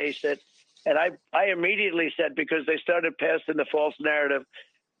anyone ace it. And I immediately said, because they started passing the false narrative,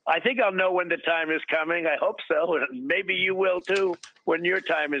 I think I'll know when the time is coming. I hope so. Maybe you will, too, when your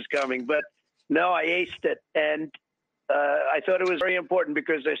time is coming. But no, I aced it. And I thought it was very important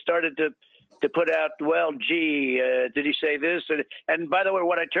because they started to put out, well, gee, did he say this? And by the way,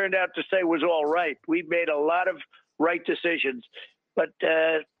 what I turned out to say was all right. We made a lot of right decisions. But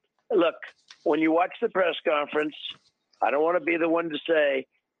look, when you watch the press conference, I don't want to be the one to say,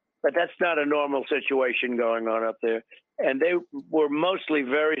 but that's not a normal situation going on up there. And they were mostly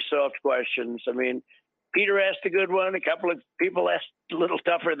very soft questions. I mean, Peter asked a good one. A couple of people asked a little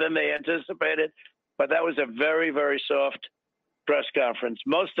tougher than they anticipated. But that was a very, very soft press conference.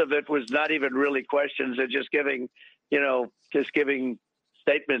 Most of it was not even really questions. They're just giving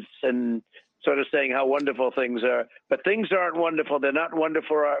statements and sort of saying how wonderful things are. But things aren't wonderful. They're not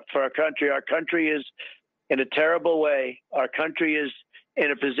wonderful for our country. Our country is in a terrible way. Our country is in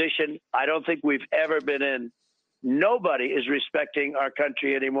a position I don't think we've ever been in. Nobody is respecting our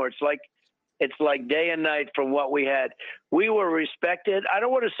country anymore. It's like day and night from what we had. We were respected. I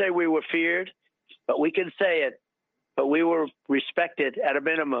don't want to say we were feared, but we can say it. But we were respected at a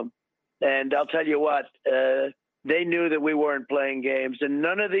minimum. And I'll tell you what, they knew that we weren't playing games, and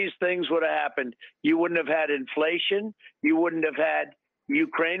none of these things would have happened. You wouldn't have had inflation. You wouldn't have had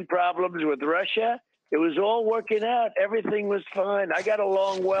Ukraine problems with Russia. It was all working out. Everything was fine. I got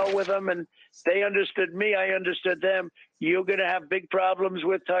along well with them, and they understood me. I understood them. You're going to have big problems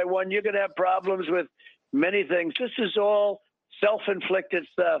with Taiwan. You're going to have problems with many things. This is all self-inflicted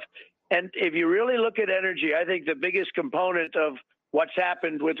stuff. And if you really look at energy, I think the biggest component of what's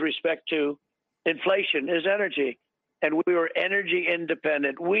happened with respect to inflation is energy. And we were energy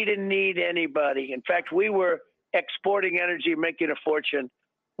independent. We didn't need anybody. In fact, we were exporting energy, making a fortune.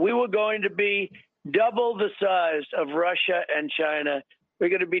 We were going to be double the size of Russia and China. We're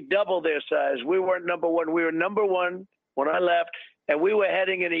going to be double their size. We weren't number one. We were number one when I left, and we were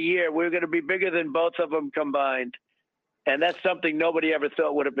heading in a year. We were going to be bigger than both of them combined. And that's something nobody ever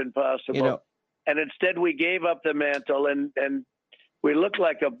thought would have been possible. You know, and instead, we gave up the mantle, and we looked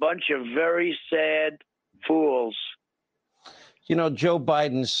like a bunch of very sad fools. You know, Joe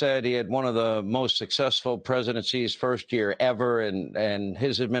Biden said he had one of the most successful presidencies first year ever, and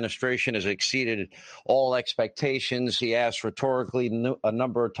his administration has exceeded all expectations. He asked rhetorically a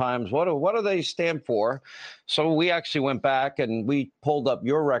number of times, what do they stand for? So we actually went back and we pulled up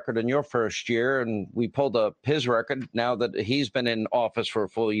your record in your first year, and we pulled up his record now that he's been in office for a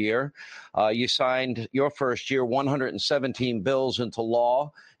full year. You signed your first year 117 bills into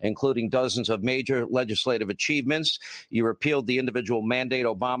law, including dozens of major legislative achievements. You repealed the individual mandate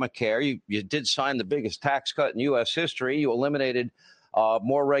Obamacare. You did sign the biggest tax cut in U.S. history. You eliminated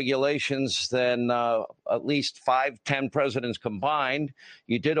more regulations than at least 10 presidents combined.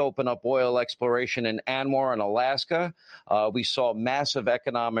 You did open up oil exploration in ANWR in Alaska. We saw massive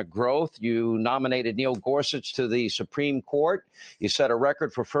economic growth. You nominated Neil Gorsuch to the Supreme Court. You set a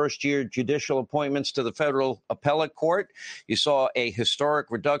record for first-year judicial appointments to the federal appellate court. You saw a historic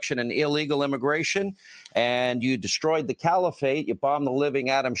reduction in illegal immigration, and you destroyed the caliphate. You bombed the living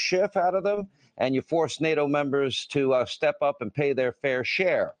Adam Schiff out of them, and you forced NATO members to step up and pay their fair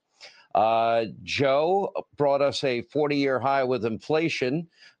share. Joe brought us a 40-year high with inflation.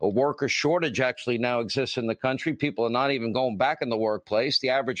 A worker shortage actually now exists in the country. People are not even going back in the workplace. The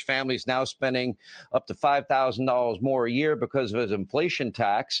average family is now spending up to $5,000 more a year because of his inflation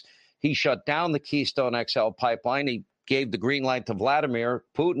tax. He shut down the Keystone XL pipeline. He gave the green light to Vladimir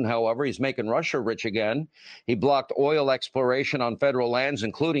Putin. However, he's making Russia rich again. He blocked oil exploration on federal lands,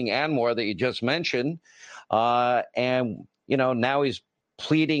 including ANWR that you just mentioned. And, you know, now he's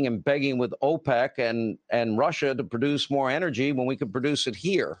pleading and begging with OPEC and Russia to produce more energy when we can produce it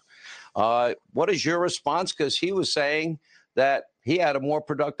here. What is your response? Because he was saying that he had a more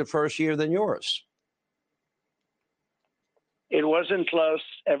productive first year than yours. It wasn't close.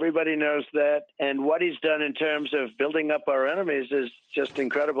 Everybody knows that. And what he's done in terms of building up our enemies is just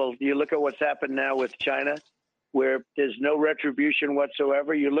incredible. You look at what's happened now with China, where there's no retribution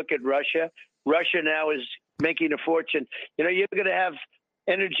whatsoever. You look at Russia. Russia now is making a fortune. You know, you're going to have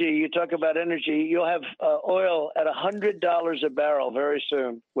energy. You talk about energy. You'll have oil at $100 a barrel very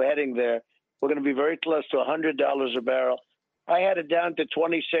soon. We're heading there. We're going to be very close to $100 a barrel. I had it down to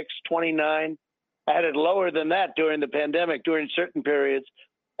 26, 29. I had it lower than that during the pandemic, during certain periods.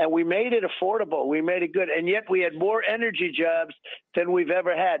 And we made it affordable. We made it good. And yet we had more energy jobs than we've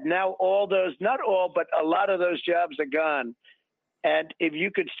ever had. Now all those, not all, but a lot of those jobs are gone. And if you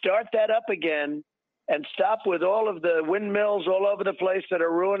could start that up again and stop with all of the windmills all over the place that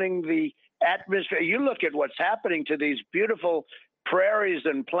are ruining the atmosphere. You look at what's happening to these beautiful prairies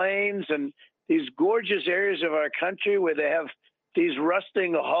and plains and these gorgeous areas of our country where they have these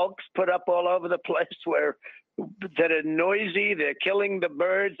rusting hulks put up all over the place that are noisy. They're killing the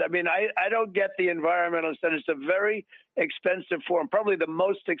birds. I mean, I don't get the environmentalist, and it's a very expensive form, probably the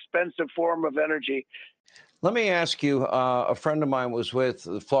most expensive form of energy. Let me ask you, a friend of mine was with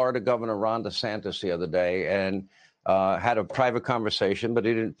Florida Governor Ron DeSantis the other day and had a private conversation, but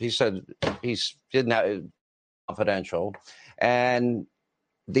he said he didn't have it confidential. And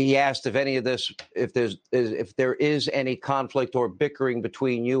he asked if any of this, if there is any conflict or bickering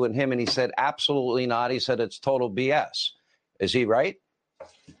between you and him, and he said absolutely not. He said it's total BS. Is he right?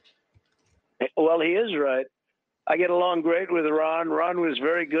 Well, he is right. I get along great with Ron. Ron was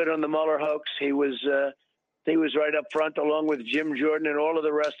very good on the Mueller hoax. He was right up front, along with Jim Jordan and all of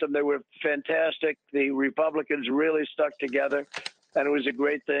the rest of them. They were fantastic. The Republicans really stuck together, and it was a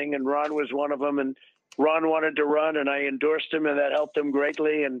great thing. And Ron was one of them. And Ron wanted to run, and I endorsed him, and that helped him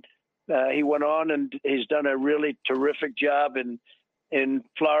greatly. And he went on, and he's done a really terrific job in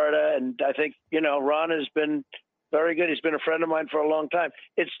Florida. And I think, you know, Ron has been very good. He's been a friend of mine for a long time.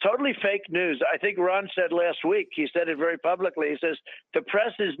 It's totally fake news. I think Ron said last week, he said it very publicly. He says, the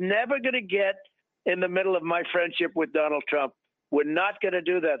press is never going to get in the middle of my friendship with Donald Trump. We're not going to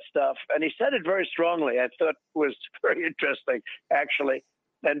do that stuff. And he said it very strongly. I thought was very interesting, actually,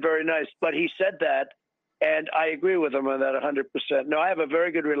 and very nice. But he said that, and I agree with him on that 100%. No, I have a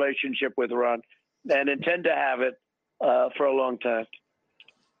very good relationship with Ron and intend to have it for a long time.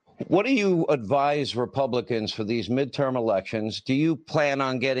 What do you advise Republicans for these midterm elections? Do you plan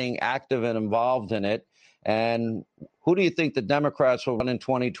on getting active and involved in it? And who do you think the Democrats will run in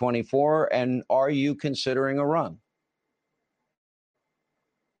 2024? And are you considering a run?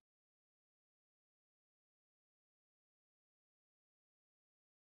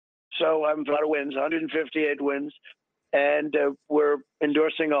 So I'm a lot of wins, 158 wins, and we're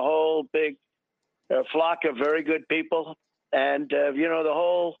endorsing a whole big flock of very good people. And, the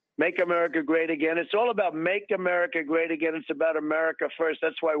whole Make America Great Again, it's all about Make America Great Again. It's about America first.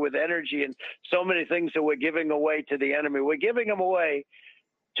 That's why with energy and so many things that we're giving away to the enemy, we're giving them away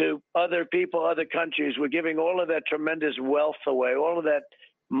to other people, other countries. We're giving all of that tremendous wealth away, all of that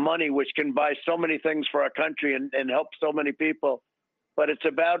money, which can buy so many things for our country and help so many people. But it's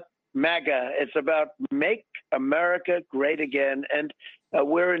about MAGA. It's about Make America Great Again. And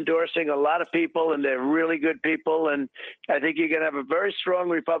we're endorsing a lot of people, and they're really good people. And I think you're going to have a very strong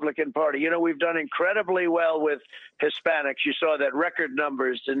Republican Party. We've done incredibly well with Hispanics. You saw that record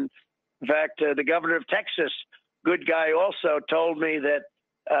numbers. And in fact, the governor of Texas, good guy, also told me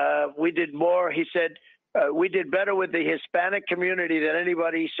that we did more. He said we did better with the Hispanic community than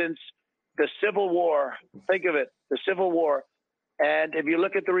anybody since the Civil War. Think of it, the Civil War. And if you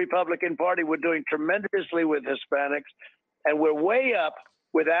look at the Republican Party, we're doing tremendously with Hispanics, and we're way up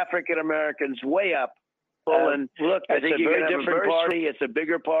with African Americans, way up. And look, I think you're going to have a different party. It's a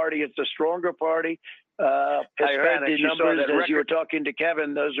bigger party. It's a stronger party. I heard the numbers as you were talking to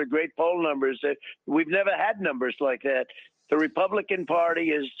Kevin. Those are great poll numbers. We've never had numbers like that. The Republican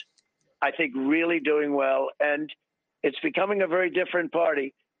Party is, I think, really doing well, and it's becoming a very different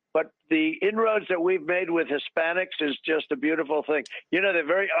party. But the inroads that we've made with Hispanics is just a beautiful thing. They're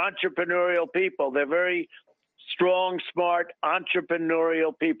very entrepreneurial people. They're very strong, smart,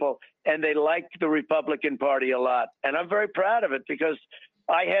 entrepreneurial people, and they like the Republican Party a lot. And I'm very proud of it because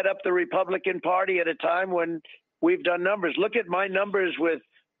I head up the Republican Party at a time when we've done numbers. Look at my numbers with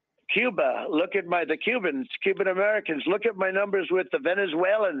Cuba. Look at the Cubans, Cuban Americans. Look at my numbers with the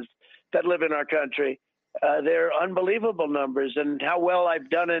Venezuelans that live in our country. They're unbelievable numbers, and how well I've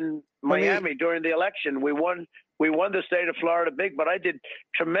done in Miami during the election. We won the state of Florida big, but I did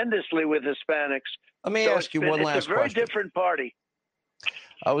tremendously with Hispanics. Let me ask you one last question. It's a very different party.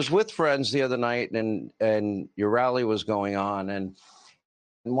 I was with friends the other night, and your rally was going on, and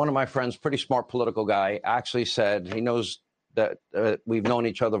one of my friends, pretty smart political guy, actually said, he knows that we've known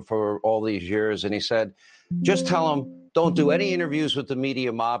each other for all these years, and he said, just tell him, don't do any interviews with the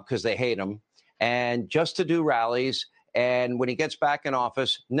media mob because they hate him. And just to do rallies, and when he gets back in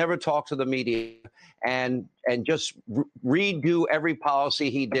office, never talk to the media, and just redo every policy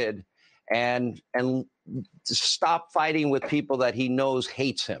he did, and stop fighting with people that he knows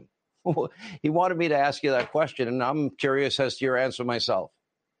hates him. He wanted me to ask you that question, and I'm curious as to your answer myself.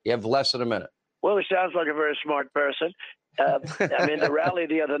 You have less than a minute. Well, he sounds like a very smart person. The rally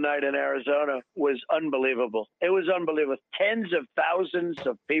the other night in Arizona was unbelievable. It was unbelievable. Tens of thousands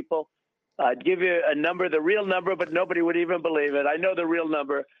of people. I'd give you a number, the real number, but nobody would even believe it. I know the real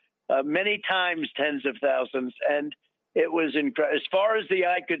number, many times tens of thousands. And it was incredible. As far as the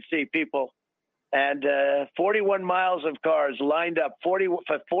eye could see, people. And 41 miles of cars lined up,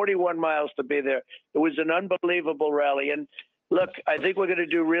 41 miles to be there. It was an unbelievable rally. And look, I think we're going to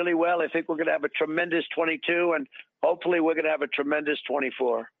do really well. I think we're going to have a tremendous 22, and hopefully we're going to have a tremendous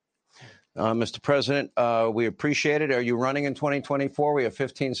 24. Mr. President, we appreciate it. Are you running in 2024? We have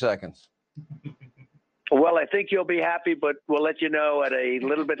 15 seconds. Well, I think you'll be happy, but we'll let you know at a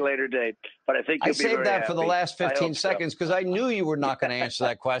little bit later date. But I think you'll be very happy. I saved that for the last 15 seconds because I knew you were not going to answer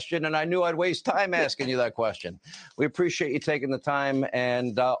that question, and I knew I'd waste time asking you that question. We appreciate you taking the time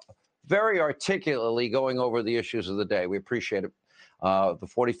and very articulately going over the issues of the day. We appreciate it. The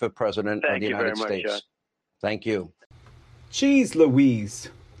 45th President of the United States. John. Thank you. Jeez Louise.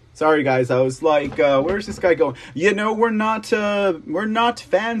 Sorry, guys. I was like, where's this guy going? We're not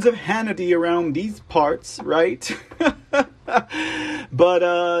fans of Hannity around these parts, right?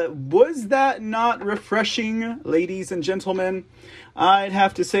 But was that not refreshing, ladies and gentlemen? I'd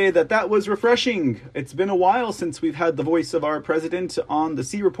have to say that was refreshing. It's been a while since we've had the voice of our president on the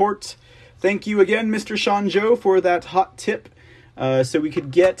C Report. Thank you again, Mr. Shanjo, for that hot tip, so we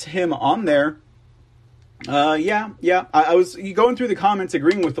could get him on there. Yeah. I was going through the comments,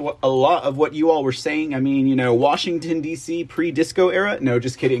 agreeing with a lot of what you all were saying. I mean, Washington D.C. pre-disco era. No,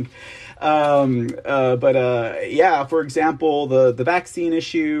 just kidding. Yeah. For example, the vaccine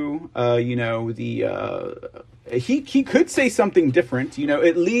issue. He could say something different.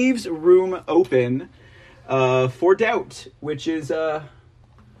 It leaves room open for doubt, which is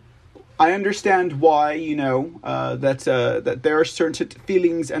I understand why. That there are certain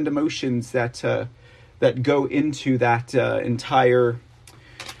feelings and emotions that go into that entire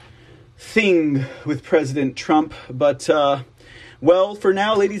thing with President Trump. But, well, for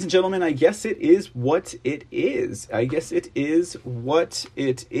now, ladies and gentlemen, I guess it is what it is.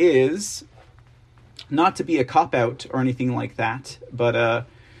 Not to be a cop-out or anything like that. But,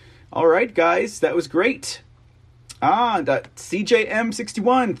 all right, guys, that was great. That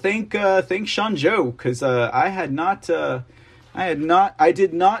CJM61, thank Sean Joe, because I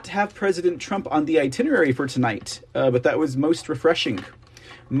did not have President Trump on the itinerary for tonight, but that was most refreshing.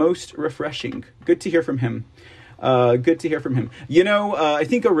 Good to hear from him. I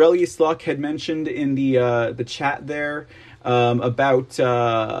think Aurelius Locke had mentioned in the chat there about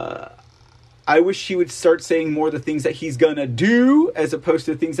I wish he would start saying more the things that he's gonna do as opposed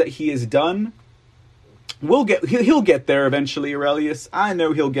to the things that he has done. He'll get there eventually, Aurelius. I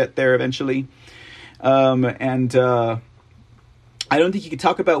know he'll get there eventually. I don't think he could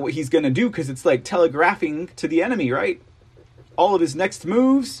talk about what he's going to do because it's like telegraphing to the enemy, right? All of his next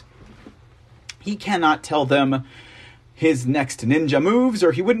moves, he cannot tell them his next ninja moves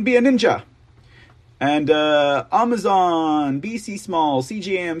or he wouldn't be a ninja. And Amazon, BC Small,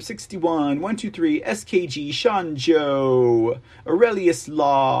 CJM 61, 123, SKG, Shanjo, Aurelius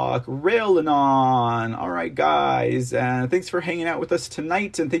Locke, Railanon. All right, guys. Thanks for hanging out with us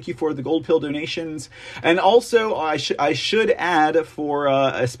tonight, and thank you for the gold pill donations. And also, I should add, for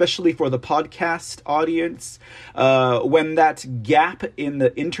especially for the podcast audience, when that gap in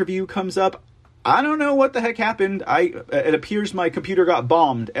the interview comes up, I don't know what the heck happened. It appears my computer got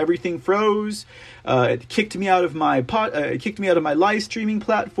bombed. Everything froze. It kicked me out of my live streaming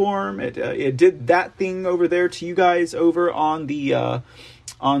platform. It did that thing over there to you guys over on the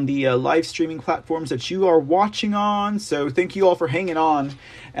live streaming platforms that you are watching on. So thank you all for hanging on,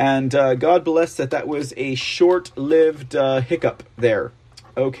 and God bless that was a short-lived hiccup there.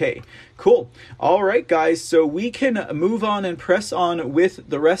 Okay, cool. All right, guys, so we can move on and press on with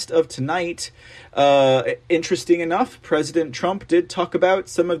the rest of tonight. Interesting enough, President Trump did talk about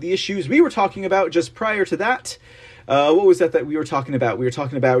some of the issues we were talking about just prior to that. What was that we were talking about? We were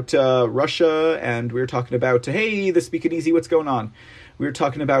talking about Russia, and we were talking about, hey, the Speaking Easy, what's going on? We were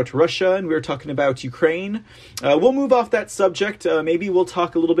talking about Russia, and we were talking about Ukraine. We'll move off that subject. Maybe we'll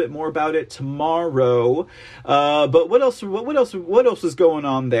talk a little bit more about it tomorrow. But what else was going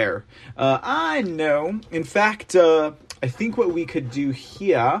on there? I know. In fact, I think what we could do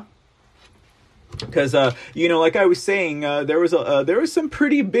here, because like I was saying, there was some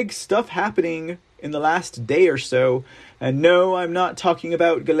pretty big stuff happening in the last day or so. And no, I'm not talking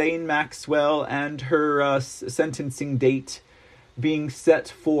about Ghislaine Maxwell and her sentencing date being set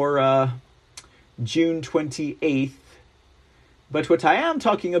for June 28th. But what I am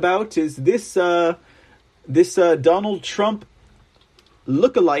talking about is this Donald Trump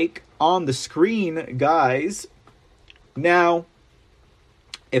lookalike on the screen, guys. Now,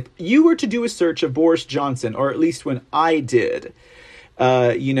 if you were to do a search of Boris Johnson, or at least when I did,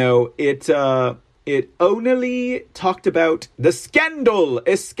 it only talked about the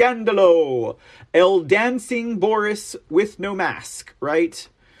escandalo, el dancing Boris with no mask, right?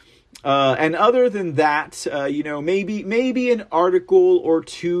 And other than that, maybe an article or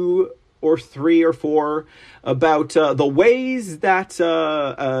two or three or four about the ways that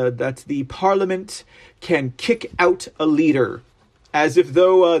the parliament can kick out a leader, as if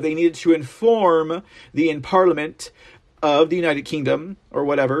though they needed to inform the parliament of the United Kingdom or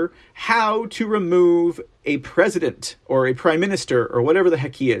whatever how to remove a president or a prime minister or whatever the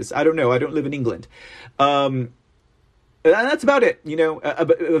heck he is. I don't know. I don't live in England. And that's about it.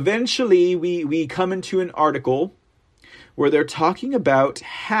 But eventually we come into an article where they're talking about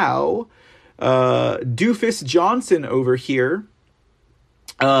how Doofus Johnson over here,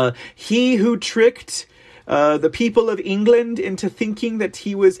 he who tricked the people of England into thinking that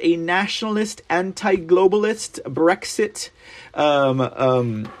he was a nationalist, anti-globalist, Brexit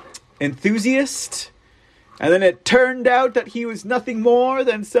enthusiast. And then it turned out that he was nothing more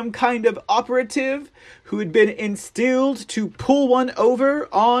than some kind of operative who had been instilled to pull one over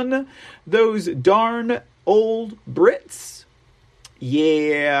on those darn old Brits.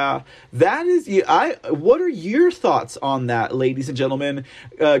 Yeah, that is. What are your thoughts on that, ladies and gentlemen?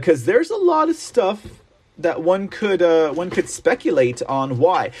 Because there's a lot of stuff that one could speculate on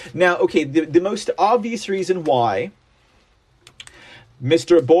why. Now, okay, the most obvious reason why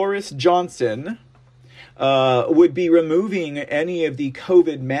Mr. Boris Johnson would be removing any of the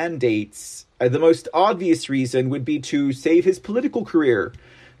COVID mandates, the most obvious reason would be to save his political career,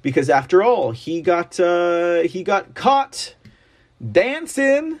 because after all, he got caught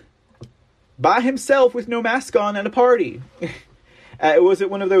dancing by himself with no mask on at a party. Was it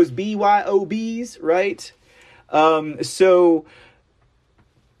one of those BYOBs, right? So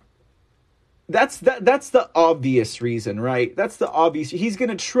that's the obvious reason, right? That's the obvious. He's going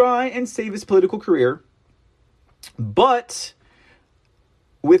to try and save his political career. But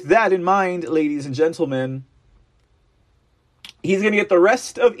with that in mind, ladies and gentlemen, he's going to get the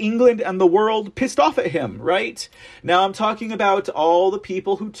rest of England and the world pissed off at him, right? Now, I'm talking about all the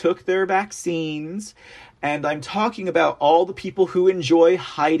people who took their vaccines, and I'm talking about all the people who enjoy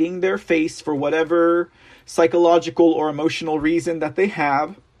hiding their face for whatever psychological or emotional reason that they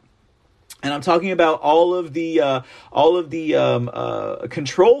have. And I'm talking about all of the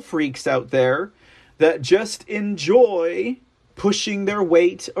control freaks out there that just enjoy pushing their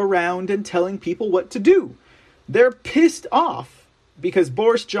weight around and telling people what to do. They're pissed off because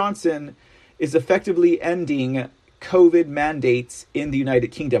Boris Johnson is effectively ending COVID mandates in the United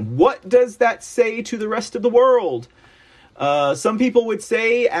Kingdom. What does that say to the rest of the world? Some people would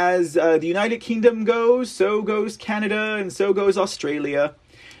say, as the United Kingdom goes, so goes Canada and so goes Australia.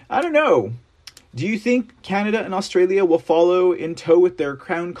 I don't know. Do you think Canada and Australia will follow in tow with their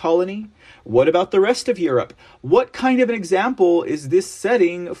crown colony? What about the rest of Europe? What kind of an example is this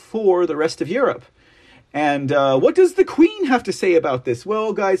setting for the rest of Europe? And what does the Queen have to say about this?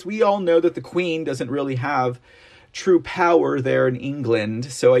 Well, guys, we all know that the Queen doesn't really have true power there in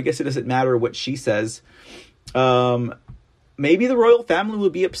England, so I guess it doesn't matter what she says. Maybe the royal family will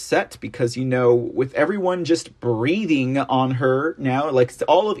be upset because, you know, with everyone just breathing on her now, like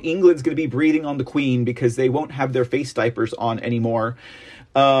all of England's going to be breathing on the Queen because they won't have their face diapers on anymore.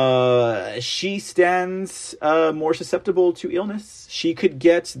 She stands more susceptible to illness. She could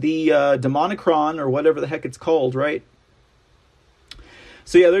get the Demonicron or whatever the heck it's called, right?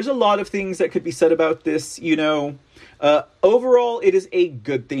 So yeah, there's a lot of things that could be said about this, you know. Overall, it is a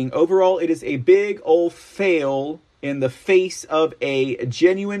good thing. Overall, it is a big old fail in the face of a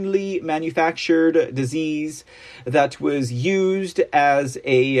genuinely manufactured disease that was used as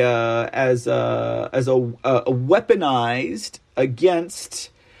a weaponized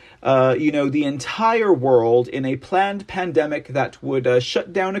against the entire world in a planned pandemic that would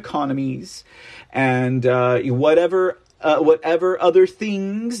shut down economies and whatever other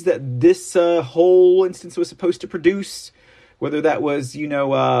things that this whole instance was supposed to produce, whether that was,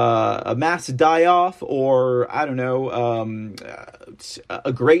 a mass die-off or, I don't know,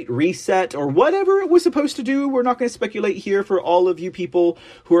 a great reset or whatever it was supposed to do. We're not going to speculate here for all of you people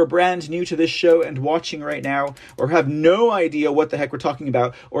who are brand new to this show and watching right now or have no idea what the heck we're talking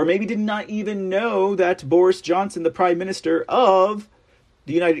about, or maybe did not even know that Boris Johnson, the Prime Minister of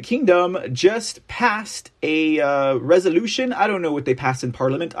the United Kingdom, just passed a resolution. I don't know what they passed in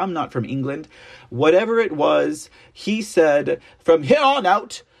Parliament. I'm not from England. Whatever it was, he said, from here on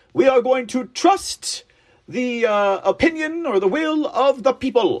out, we are going to trust the opinion or the will of the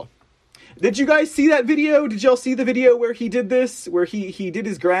people. Did you guys see that video? Did y'all see the video where he did this? Where he did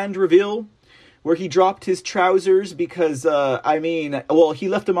his grand reveal? Where he dropped his trousers because, he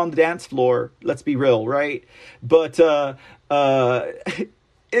left them on the dance floor. Let's be real, right? But,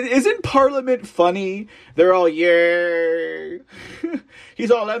 isn't Parliament funny? They're all, yay.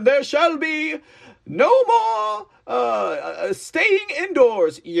 He's all, and there shall be no more staying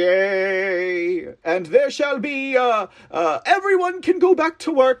indoors, yay. And there shall be, everyone can go back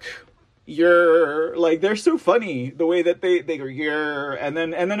to work. Yeah, like they're so funny the way that they go yeah, and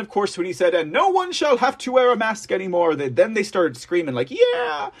then of course when he said and no one shall have to wear a mask anymore, then they started screaming like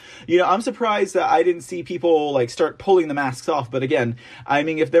yeah. I'm surprised that I didn't see people like start pulling the masks off. But again, I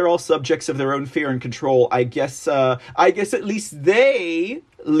mean, if they're all subjects of their own fear and control, I guess at least they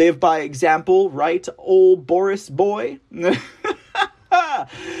live by example, right, old Boris boy?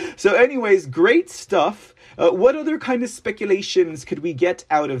 So anyways, great stuff. What other kind of speculations could we get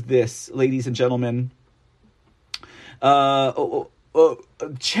out of this, ladies and gentlemen?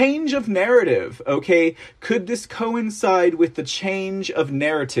 Change of narrative, okay? Could this coincide with the change of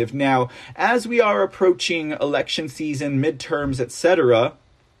narrative? Now, as we are approaching election season, midterms, etc.,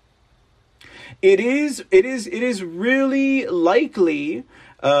 it is really likely,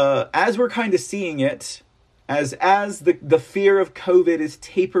 as we're kind of seeing it, as the fear of COVID is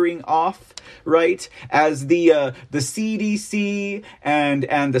tapering off, right? As the CDC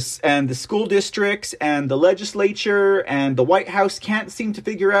and the school districts and the legislature and the White House can't seem to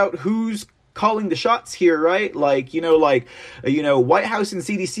figure out who's calling the shots here, right? White House and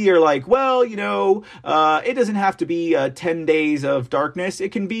CDC are like, well, it doesn't have to be 10 days of darkness.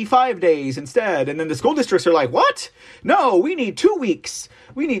 It can be 5 days instead. And then the school districts are like, what? No, we need 2 weeks.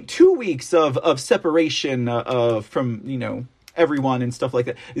 We need 2 weeks of separation from, everyone and stuff like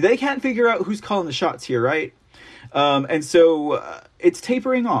that. They can't figure out who's calling the shots here, right? And so it's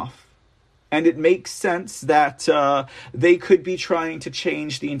tapering off. And it makes sense that they could be trying to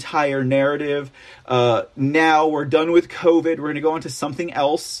change the entire narrative. Now we're done with COVID. We're going to go on to something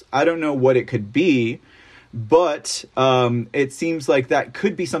else. I don't know what it could be, but it seems like that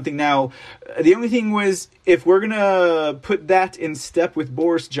could be something. Now, the only thing was, if we're going to put that in step with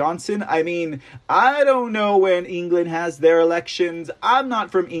Boris Johnson, I mean, I don't know when England has their elections. I'm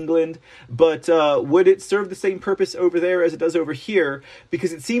not from England, but would it serve the same purpose over there as it does over here?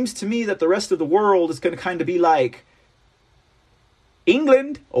 Because it seems to me that the rest of the world is going to kind of be like,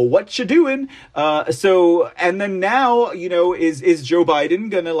 England, or what you doing? And then now, is Joe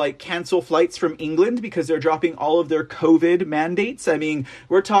Biden gonna cancel flights from England because they're dropping all of their COVID mandates? I mean,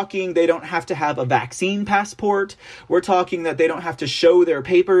 we're talking they don't have to have a vaccine passport. We're talking that they don't have to show their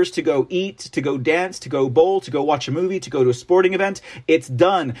papers to go eat, to go dance, to go bowl, to go watch a movie, to go to a sporting event. It's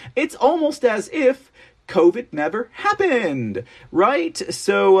done. It's almost as if COVID never happened, right?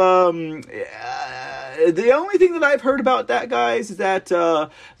 So, the only thing that I've heard about that, guys, is that the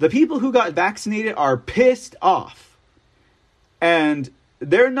people who got vaccinated are pissed off. And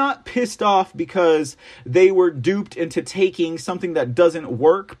they're not pissed off because they were duped into taking something that doesn't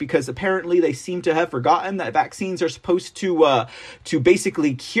work, because apparently they seem to have forgotten that vaccines are supposed to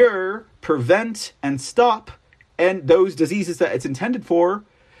basically cure, prevent, and stop and those diseases that it's intended for.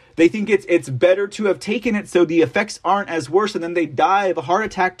 They think it's better to have taken it so the effects aren't as worse, and then they die of a heart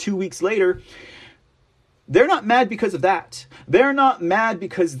attack 2 weeks later. They're not mad because of that. They're not mad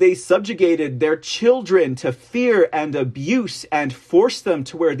because they subjugated their children to fear and abuse and forced them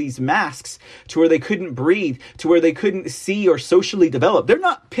to wear these masks to where they couldn't breathe, to where they couldn't see or socially develop. They're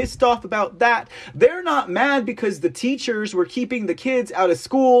not pissed off about that. They're not mad because the teachers were keeping the kids out of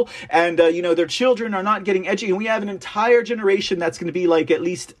school and, their children are not getting educated. And we have an entire generation that's going to be at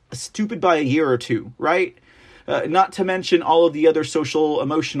least stupid by a year or two, right? Not to mention all of the other social,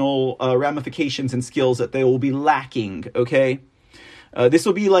 emotional ramifications and skills that they will be lacking, okay? This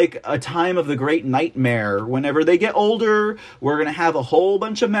will be like a time of the great nightmare. Whenever they get older, we're going to have a whole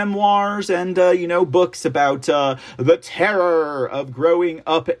bunch of memoirs and, books about the terror of growing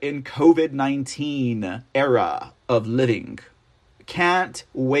up in COVID-19 era of living. Can't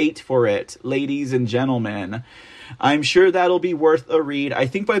wait for it, ladies and gentlemen. I'm sure that'll be worth a read. I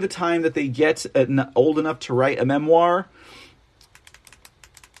think by the time that they get old enough to write a memoir,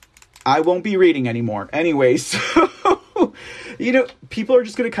 I won't be reading anymore. Anyways, so, people are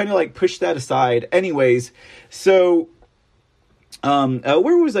just going to kind of push that aside. Anyways, so,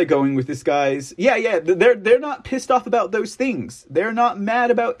 where was I going with this, guys? Yeah, they're not pissed off about those things. They're not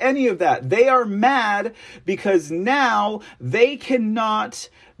mad about any of that. They are mad because now they cannot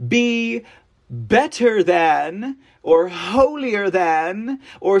be better than or holier than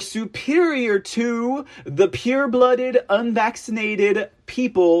or superior to the pure-blooded, unvaccinated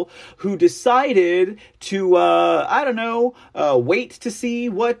people who decided to, wait to see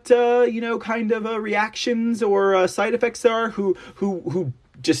what, kind of reactions or side effects are, who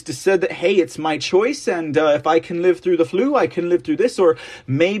just said that, hey, it's my choice, and if I can live through the flu, I can live through this. Or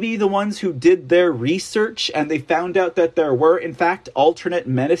maybe the ones who did their research and they found out that there were, in fact, alternate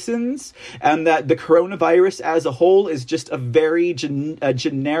medicines, and that the coronavirus as a whole is just a very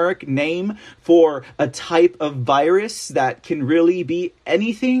generic name for a type of virus that can really be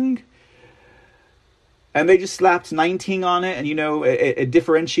anything. And they just slapped 19 on it and, it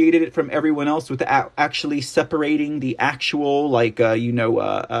differentiated it from everyone else without actually separating the actual,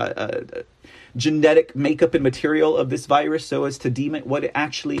 genetic makeup and material of this virus so as to deem it what it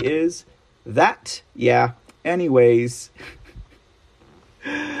actually is. Yeah. Anyways.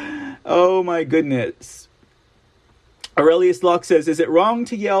 Oh, my goodness. Aurelius Locke says, is it wrong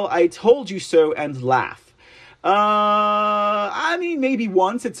to yell, "I told you so," and laugh? I mean, maybe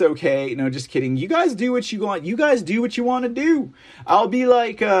once it's okay. No, just kidding. You guys do what you want. You guys do what you want to do. I'll be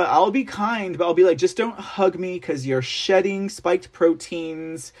I'll be kind, but I'll be just don't hug me because you're shedding spiked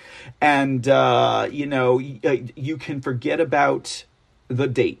proteins and, you can forget about the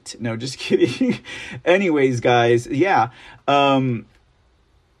date. No, just kidding. Anyways, guys. Yeah.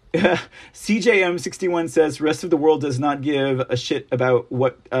 CJM61 says, rest of the world does not give a shit about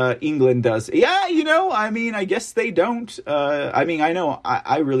what England does. Yeah, I guess they don't. I know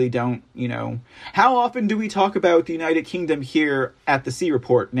I really don't, How often do we talk about the United Kingdom here at the C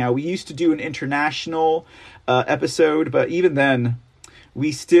Report? Now, we used to do an international episode, but even then,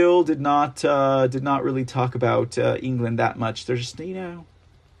 we still did not really talk about England that much. There's just,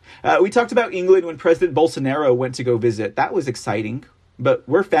 we talked about England when President Bolsonaro went to go visit. That was exciting. But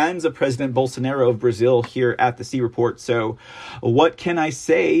we're fans of President Bolsonaro of Brazil here at the C Report. So what can I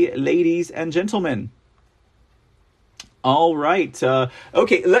say, ladies and gentlemen? All right.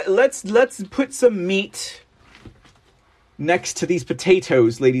 Okay, let's put some meat next to these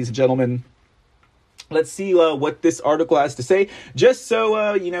potatoes, ladies and gentlemen. Let's see what this article has to say. Just so,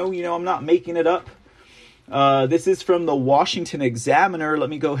 I'm not making it up. This is from the Washington Examiner. Let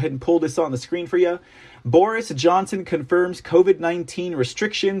me go ahead and pull this on the screen for you. Boris Johnson confirms COVID-19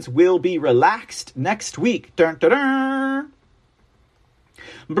 restrictions will be relaxed next week. Dun, dun, dun.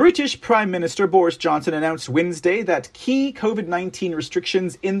 British Prime Minister Boris Johnson announced Wednesday that key COVID-19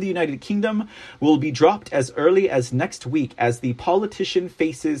 restrictions in the United Kingdom will be dropped as early as next week as the politician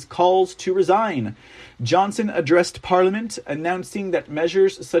faces calls to resign. Johnson addressed Parliament, announcing that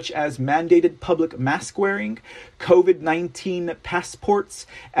measures such as mandated public mask wearing, COVID-19 passports,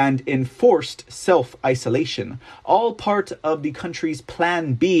 and enforced self-isolation, all part of the country's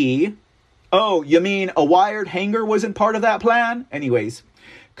Plan B. Oh, you mean a wired hanger wasn't part of that plan? Anyways,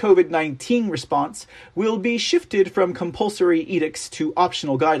 COVID-19 response will be shifted from compulsory edicts to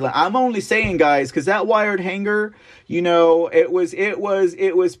optional guidelines. I'm only saying, guys, because that wired hanger, it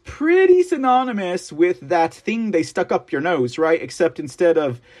was pretty synonymous with that thing they stuck up your nose, right? Except instead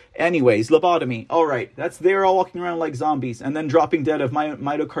of, anyways, lobotomy. All right, they're all walking around like zombies and then dropping dead of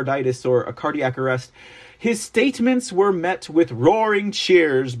myocarditis or a cardiac arrest. His statements were met with roaring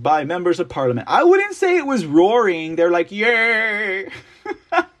cheers by members of Parliament. I wouldn't say it was roaring. They're like, yay!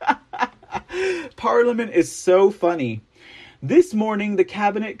 Parliament is so funny. This morning, the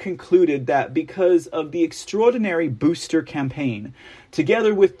cabinet concluded that because of the extraordinary booster campaign,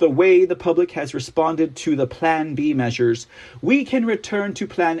 together with the way the public has responded to the Plan B measures, we can return to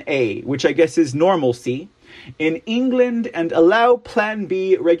Plan A, which I guess is normalcy, in England and allow Plan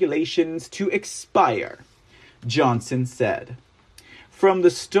B regulations to expire, Johnson said. From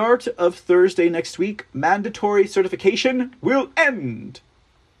the start of Thursday next week, mandatory certification will end.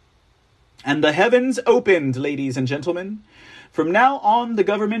 And the heavens opened, ladies and gentlemen. From now on, the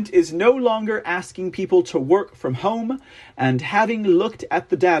government is no longer asking people to work from home, and having looked at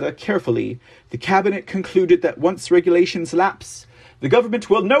the data carefully, the cabinet concluded that once regulations lapse, the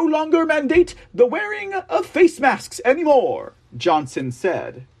government will no longer mandate the wearing of face masks anymore, Johnson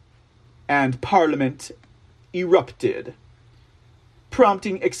said. And Parliament erupted,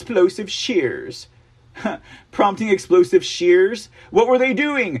 prompting explosive cheers. Prompting explosive shears? What were they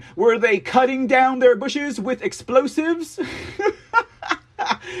doing? Were they cutting down their bushes with explosives?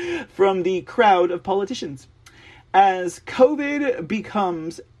 From the crowd of politicians. As COVID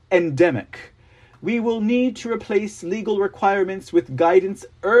becomes endemic, we will need to replace legal requirements with guidance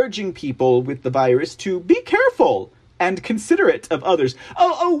urging people with the virus to be careful and considerate of others.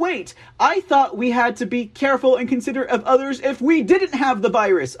 Oh, wait. I thought we had to be careful and considerate of others if we didn't have the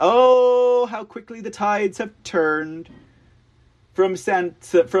virus. Oh, how quickly the tides have turned. From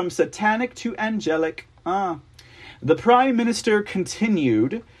satanic to angelic. The Prime Minister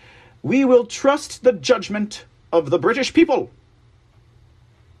continued, we will trust the judgment of the British people.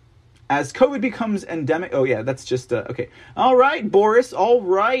 As COVID becomes endemic. Oh, yeah, that's just, okay. All right, Boris. All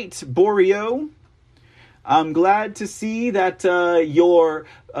right, Borio. I'm glad to see that your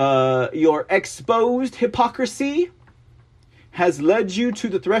exposed hypocrisy has led you to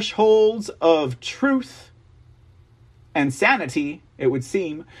the thresholds of truth and sanity, it would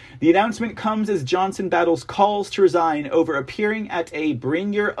seem. The announcement comes as Johnson battles calls to resign over appearing at a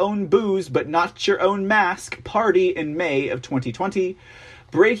bring your own booze but not your own mask party in May of 2020.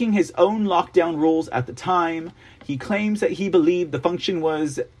 Breaking his own lockdown rules at the time, he claims that he believed the function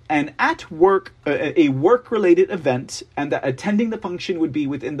was a work-related event and that attending the function would be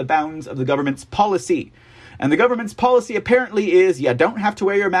within the bounds of the government's policy. And the government's policy apparently is you don't have to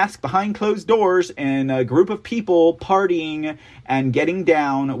wear your mask behind closed doors in a group of people partying and getting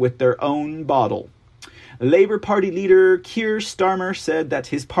down with their own bottle. Labour Party leader Keir Starmer said that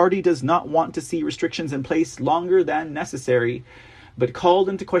his party does not want to see restrictions in place longer than necessary, but called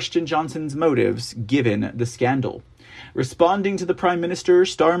into question Johnson's motives given the scandal. Responding to the Prime Minister,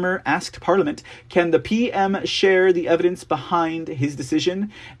 Starmer asked Parliament, can the PM share the evidence behind his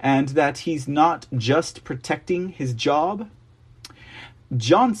decision and that he's not just protecting his job?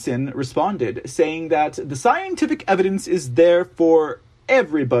 Johnson responded, saying that the scientific evidence is there for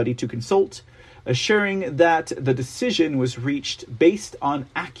everybody to consult, assuring that the decision was reached based on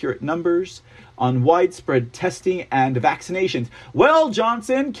accurate numbers, on widespread testing and vaccinations. Well,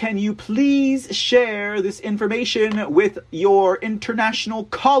 Johnson, can you please share this information with your international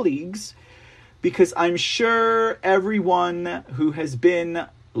colleagues? Because I'm sure everyone who has been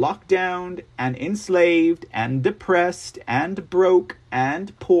locked down and enslaved and depressed and broke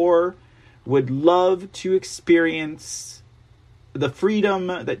and poor would love to experience the freedom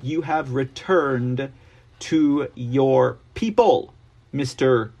that you have returned to your people,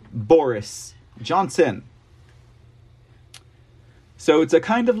 Mr. Boris Johnson. So it's a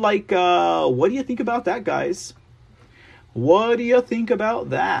kind of like, what do you think about that, guys? What do you think about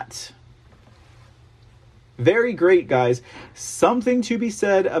that? Very great, guys. Something to be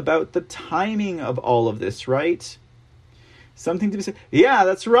said about the timing of all of this, right? Something to be said. Yeah,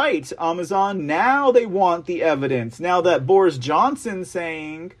 that's right, Amazon. Now they want the evidence. Now that Boris Johnson's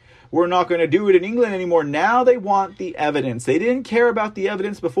saying we're not going to do it in England anymore, now they want the evidence. They didn't care about the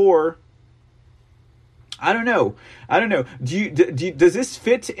evidence before. I don't know. Does this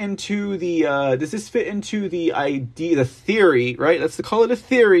fit into the idea, the theory, right? Let's call it a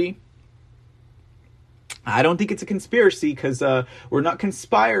theory. I don't think it's a conspiracy because we're not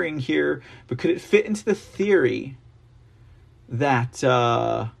conspiring here, but could it fit into the theory that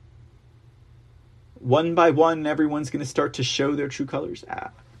one by one everyone's going to start to show their true colors?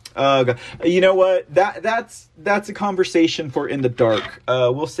 You know what? That's a conversation for In the Dark.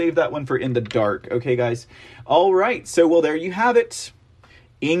 We'll save that one for In the Dark. Okay, guys? All right. So, well, there you have it.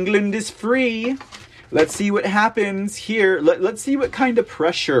 England is free. Let's see what happens here. Let's see what kind of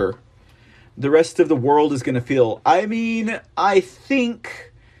pressure the rest of the world is going to feel. I mean, I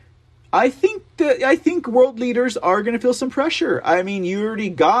think world leaders are going to feel some pressure. I mean, you already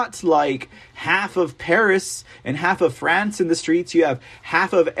got like half of Paris and half of France in the streets. You have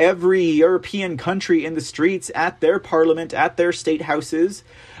half of every European country in the streets at their parliament, at their state houses,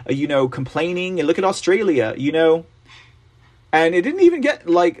 complaining. And look at Australia, And it didn't even get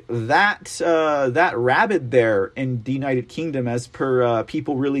like that rabid there in the United Kingdom, as per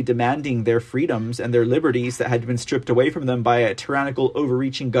people really demanding their freedoms and their liberties that had been stripped away from them by a tyrannical,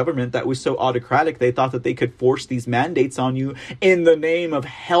 overreaching government that was so autocratic they thought that they could force these mandates on you in the name of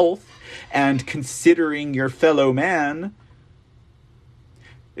health and considering your fellow man.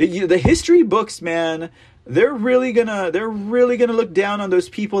 The history books, man, they're really gonna look down on those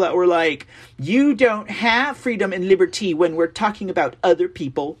people that were like, you don't have freedom and liberty when we're talking about other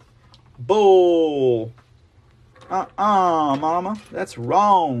people. Bull. Mama, that's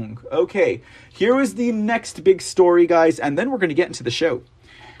wrong. Okay, here is the next big story, guys, and then we're gonna get into the show.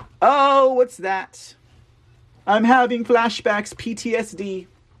 Oh, what's that? I'm having flashbacks, PTSD.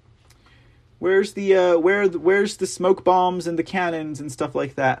 Where's the smoke bombs and the cannons and stuff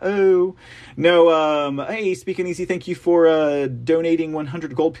like that? Oh, no, hey, Speaking Easy, thank you for donating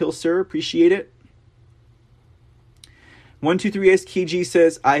 100 gold pills, sir. Appreciate it. 123SKG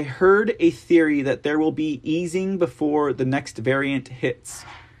says, I heard a theory that there will be easing before the next variant hits.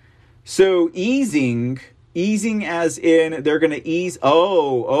 So easing as in they're going to ease.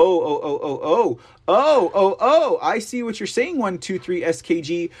 I see what you're saying,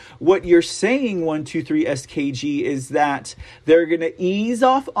 123SKG. What you're saying, 123SKG, is that they're going to ease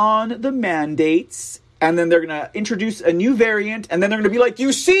off on the mandates, and then they're going to introduce a new variant, and then they're going to be like,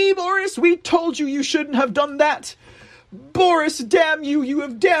 you see, Boris, we told you shouldn't have done that. Boris, damn you, you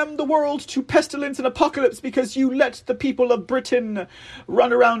have damned the world to pestilence and apocalypse because you let the people of Britain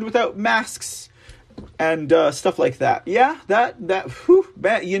run around without masks. And stuff like that. Yeah,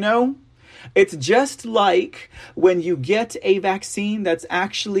 it's just like when you get a vaccine that's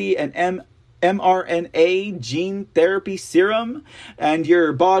actually an mRNA gene therapy serum, and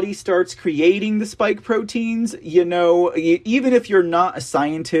your body starts creating the spike proteins. Even if you're not a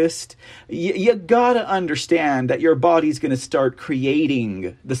scientist, you gotta understand that your body's gonna start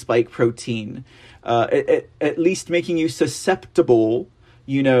creating the spike protein, at least making you susceptible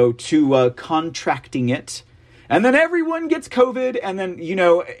to contracting it. And then everyone gets COVID. And then,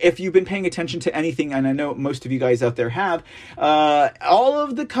 if you've been paying attention to anything, and I know most of you guys out there have, all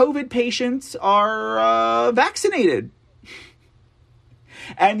of the COVID patients are vaccinated.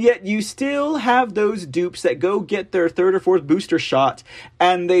 And yet you still have those dupes that go get their third or fourth booster shot.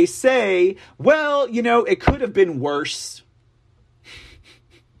 And they say, well, it could have been worse.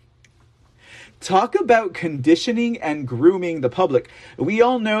 Talk about conditioning and grooming the public. We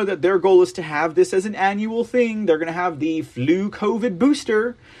all know that their goal is to have this as an annual thing. They're going to have the flu COVID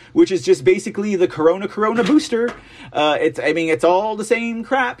booster, which is just basically the corona booster. It's all the same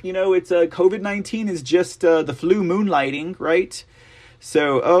crap. It's COVID-19 is just the flu moonlighting, right?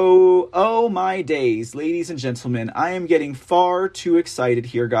 So, oh my days, ladies and gentlemen, I am getting far too excited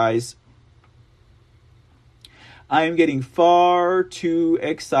here, guys. I am getting far too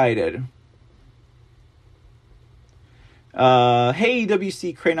excited. Hey,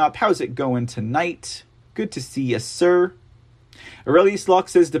 WC Cranop, how's it going tonight? Good to see you, sir. Aurelius Locke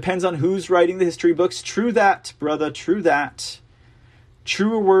says, depends on who's writing the history books. True that, brother, true that.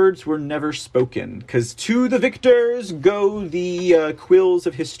 Truer words were never spoken, because to the victors go the quills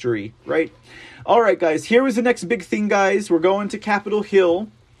of history, right? All right, guys, here was the next big thing, guys. We're going to Capitol Hill,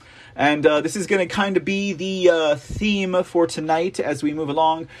 and this is going to kind of be the theme for tonight as we move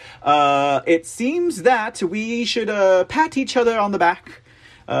along. It seems that we should pat each other on the back,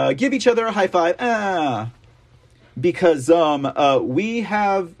 give each other a high five, because we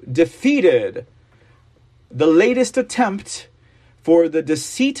have defeated the latest attempt for the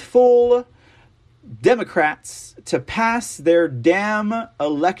deceitful Democrats to pass their damn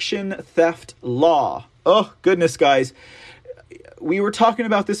election theft law. Oh, goodness, guys. We were talking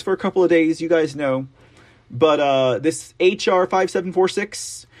about this for a couple of days, you guys know. But this HR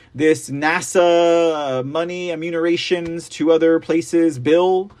 5746, this NASA money remunerations to other places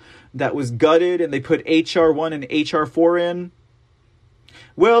bill that was gutted, and they put HR 1 and HR 4 in.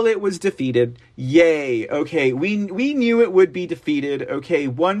 Well, it was defeated. Yay. Okay, we knew it would be defeated. Okay,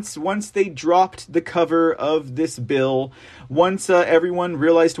 once they dropped the cover of this bill, once everyone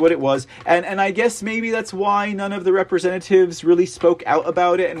realized what it was, and I guess maybe that's why none of the representatives really spoke out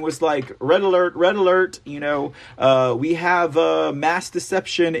about it and was like, red alert, we have mass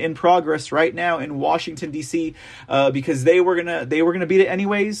deception in progress right now in Washington, D.C., because they were gonna beat it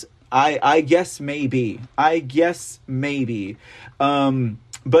anyways. I guess maybe.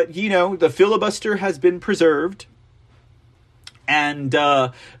 But, the filibuster has been preserved, and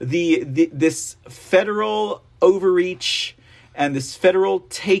this federal overreach and this federal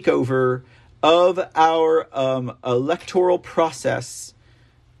takeover of our electoral process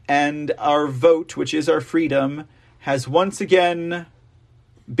and our vote, which is our freedom, has once again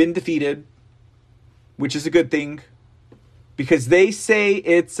been defeated, which is a good thing. Because they say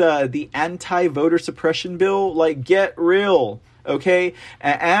it's the anti-voter suppression bill. Like, get real, okay?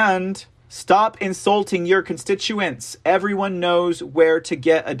 And stop insulting your constituents. Everyone knows where to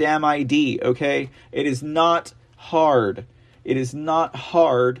get a damn ID, okay? It is not hard. It is not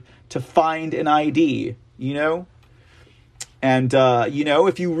hard to find an ID, And,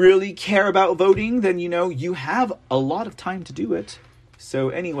 if you really care about voting, then, you have a lot of time to do it. So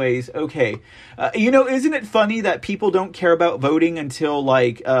anyways, okay. Isn't it funny that people don't care about voting until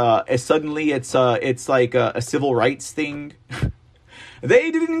suddenly it's like a civil rights thing?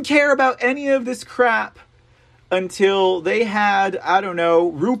 They didn't care about any of this crap until they had, I don't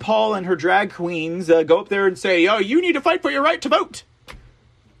know, RuPaul and her drag queens go up there and say, oh, you need to fight for your right to vote.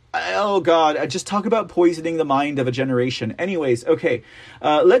 Oh, God, just talk about poisoning the mind of a generation. Anyways, okay,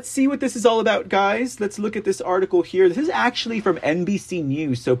 let's see what this is all about, guys. Let's look at this article here. This is actually from NBC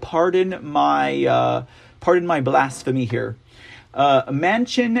News, so pardon my blasphemy here.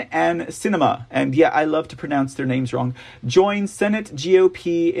 Manchin and Sinema, and yeah, I love to pronounce their names wrong, join Senate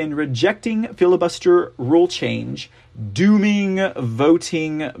GOP in rejecting filibuster rule change, dooming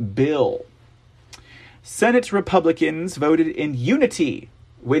voting bill. Senate Republicans voted in unity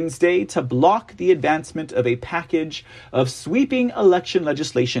Wednesday to block the advancement of a package of sweeping election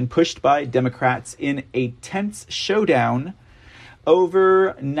legislation pushed by Democrats in a tense showdown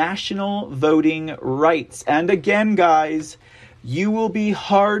over national voting rights. And again, guys, you will be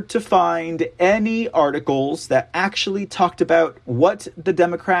hard to find any articles that actually talked about what the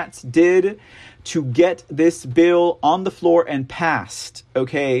Democrats did to get this bill on the floor and passed,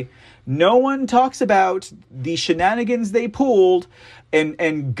 okay? No one talks about the shenanigans they pulled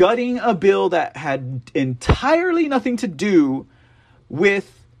and gutting a bill that had entirely nothing to do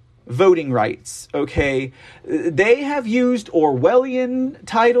with voting rights, okay? They have used Orwellian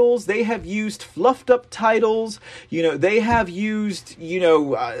titles. They have used fluffed up titles. They have used,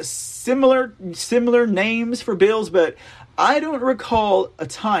 similar names for bills, but I don't recall a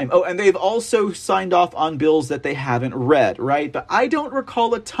time. Oh, and they've also signed off on bills that they haven't read, right? But I don't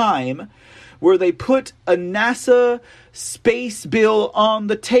recall a time where they put a NASA space bill on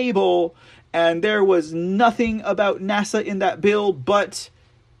the table and there was nothing about NASA in that bill but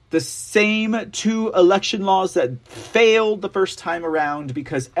the same two election laws that failed the first time around,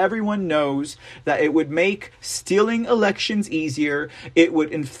 because everyone knows that it would make stealing elections easier. It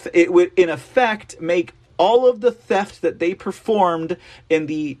would in effect make all of the theft that they performed in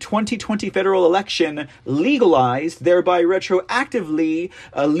the 2020 federal election legalized, thereby retroactively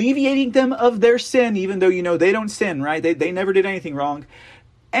alleviating them of their sin, even though, they don't sin, right? They never did anything wrong.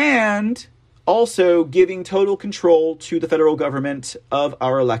 And also giving total control to the federal government of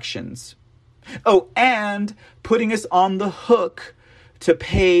our elections. Oh, and putting us on the hook to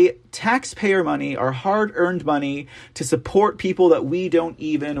pay taxpayer money, our hard-earned money, to support people that we don't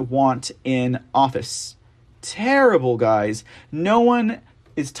even want in office. Terrible, guys. No one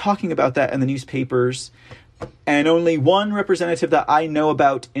is talking about that in the newspapers, and only one representative that I know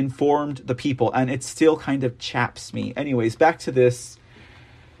about informed the people, and it still kind of chaps me. Anyways, back to this.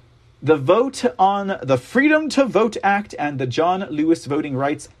 The vote on the Freedom to Vote Act and the John Lewis Voting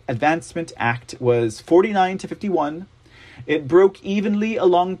Rights Advancement Act was 49-51. It broke evenly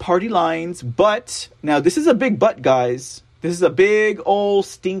along party lines, but, now this is a big but, guys. This is a big old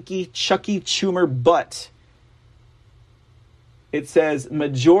stinky Chucky Schumer but. It says,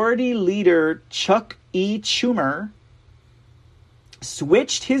 Majority Leader Chuck E. Schumer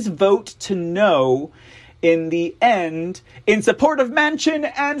switched his vote to no in the end, in support of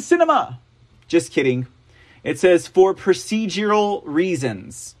Manchin and Sinema. Just kidding. It says, for procedural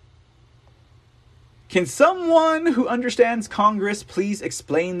reasons. Can someone who understands Congress please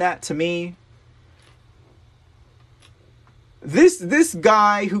explain that to me? This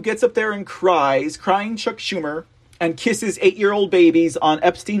guy who gets up there and cries, crying Chuck Schumer, and kisses 8-year-old babies on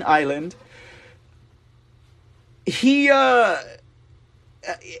Epstein Island, he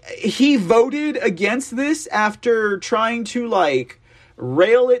voted against this after trying to,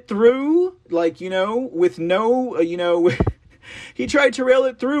 rail it through, with no, he tried to rail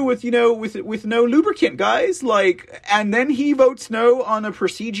it through with no lubricant, guys, and then he votes no on a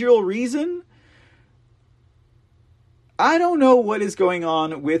procedural reason. I don't know what is going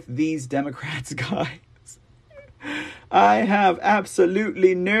on with these Democrats, guys. I have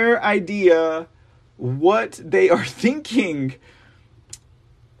absolutely no idea what they are thinking.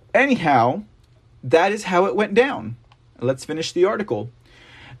 Anyhow, that is how it went down. Let's finish the article.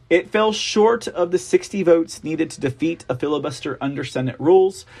 It fell short of the 60 votes needed to defeat a filibuster under Senate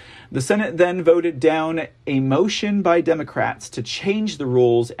rules. The Senate then voted down a motion by Democrats to change the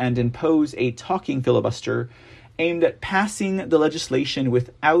rules and impose a talking filibuster aimed at passing the legislation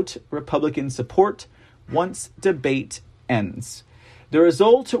without Republican support once debate ends. The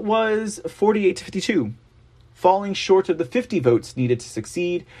result was 48-52. Falling short of the 50 votes needed to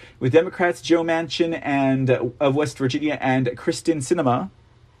succeed, with Democrats Joe Manchin of West Virginia and Kristen Sinema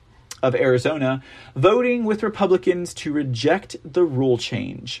of Arizona voting with Republicans to reject the rule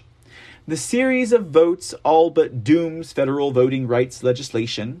change. The series of votes all but dooms federal voting rights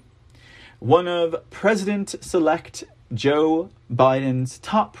legislation, one of President-elect Joe Biden's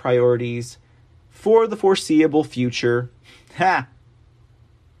top priorities for the foreseeable future.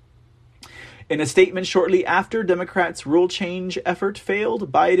 In a statement shortly after Democrats' rule change effort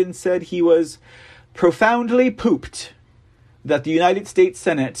failed, Biden said he was profoundly pooped that the United States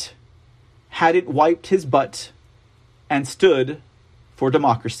Senate hadn't wiped his butt and stood for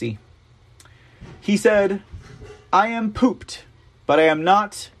democracy. He said, I am pooped, but I am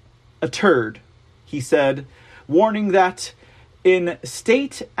not a turd, he said, warning that in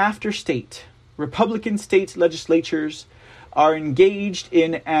state after state, Republican state legislatures are engaged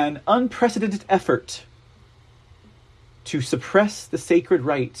in an unprecedented effort to suppress the sacred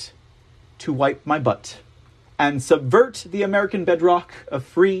right to wipe my butt and subvert the American bedrock of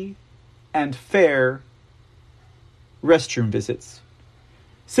free and fair restroom visits.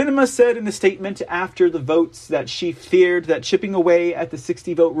 Sinema said in a statement after the votes that she feared that chipping away at the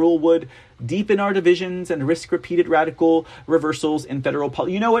 60-vote rule would deepen our divisions and risk repeated radical reversals in federal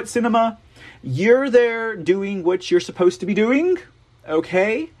policy. You know what, Sinema? You're there doing what you're supposed to be doing,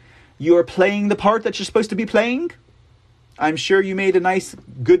 okay? You're playing the part that you're supposed to be playing. I'm sure you made a nice,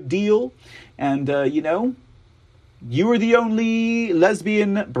 good deal. And, you were the only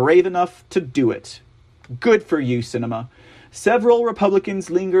lesbian brave enough to do it. Good for you, Sinema. Several Republicans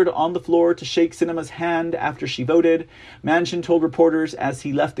lingered on the floor to shake Sinema's hand after she voted. Manchin told reporters as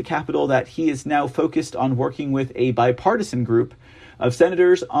he left the Capitol that he is now focused on working with a bipartisan group of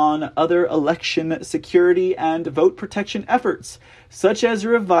senators on other election security and vote protection efforts, such as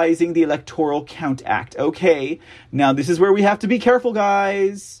revising the Electoral Count Act. Okay, now this is where we have to be careful,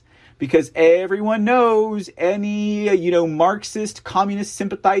 guys, because everyone knows any, Marxist, communist,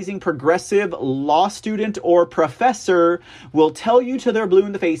 sympathizing, progressive law student or professor will tell you till they're blue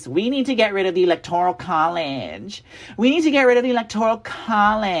in the face, we need to get rid of the Electoral College. We need to get rid of the Electoral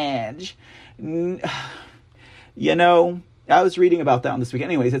College. I was reading about that on this week.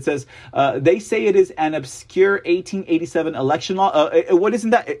 Anyways, it says, they say it is an obscure 1887 election law. What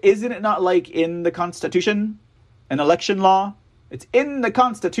isn't that? Isn't it not like in the Constitution? An election law? It's in the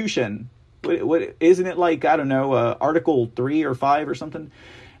Constitution. What isn't it like, I don't know, Article 3 or 5 or something?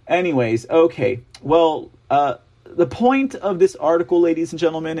 Anyways, okay. Well, the point of this article, ladies and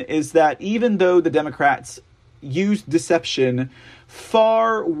gentlemen, is that even though the Democrats used deception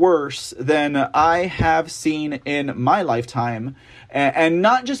far worse than I have seen in my lifetime, and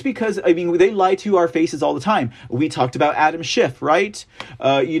not just because, they lie to our faces all the time. We talked about Adam Schiff, right?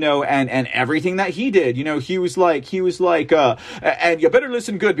 And everything that he did, he was like, and you better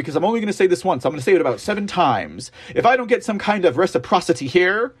listen good because I'm only going to say this once. I'm going to say it about 7 times. If I don't get some kind of reciprocity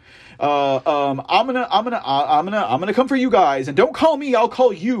here, I'm gonna come for you guys, and don't call me, I'll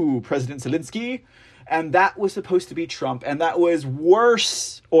call you, President Zelensky. And that was supposed to be Trump. And that was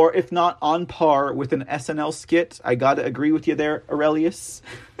worse, or if not on par, with an SNL skit. I gotta agree with you there, Aurelius.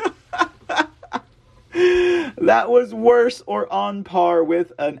 That was worse or on par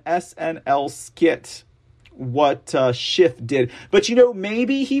with an SNL skit, what Schiff did. But,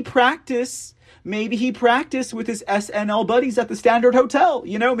 maybe he practiced with his SNL buddies at the Standard Hotel.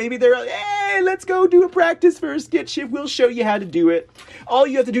 Maybe they're like, hey, let's go do a practice for a skit shift. We'll show you how to do it. All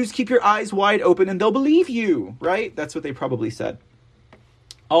you have to do is keep your eyes wide open and they'll believe you, right? That's what they probably said.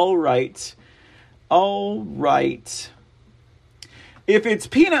 All right. If it's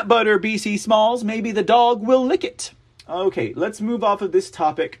peanut butter, BC Smalls, maybe the dog will lick it. Okay, let's move off of this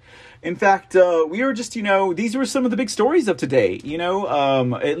topic. In fact, we were just, these were some of the big stories of today,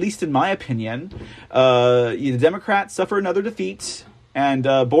 at least in my opinion. The Democrats suffer another defeat, and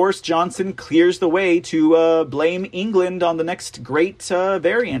Boris Johnson clears the way to blame England on the next great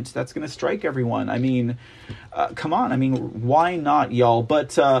variant that's going to strike everyone. Come on. Why not, y'all?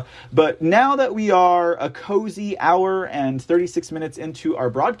 But now that we are a cozy hour and 36 minutes into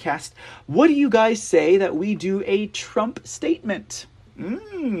our broadcast, what do you guys say that we do a Trump statement?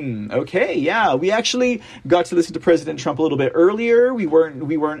 Okay, yeah. We actually got to listen to President Trump a little bit earlier. We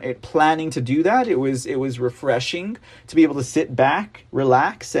weren't planning to do that. It was refreshing to be able to sit back,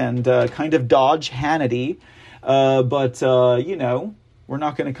 relax, and kind of dodge Hannity. But we're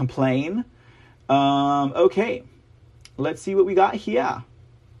not going to complain. Okay, let's see what we got here.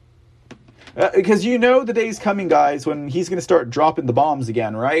 Because the day's coming, guys, when he's going to start dropping the bombs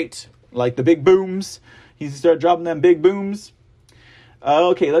again, right? Like the big booms. He's going to start dropping them big booms.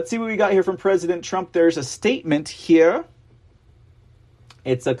 Okay, let's see what we got here from President Trump. There's a statement here.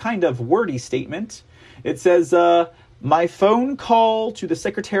 It's a kind of wordy statement. It says, my phone call to the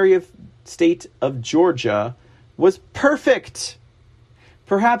Secretary of State of Georgia was perfect.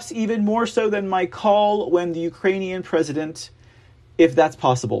 Perhaps even more so than my call when the Ukrainian president, if that's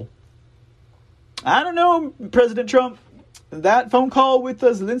possible. I don't know, President Trump. That phone call with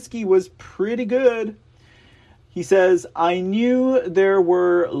Zelensky was pretty good. He says, I knew there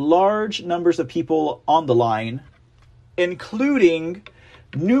were large numbers of people on the line, including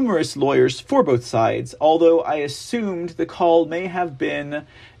numerous lawyers for both sides, although I assumed the call may have been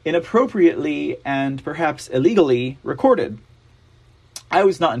inappropriately and perhaps illegally recorded. I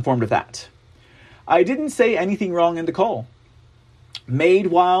was not informed of that. I didn't say anything wrong in the call. Made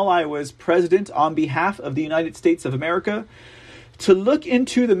while I was president on behalf of the United States of America, to look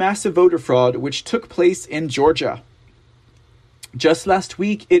into the massive voter fraud which took place in Georgia. Just last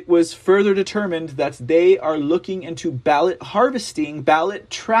week, it was further determined that they are looking into ballot harvesting,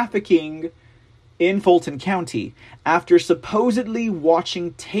 ballot trafficking in Fulton County, after supposedly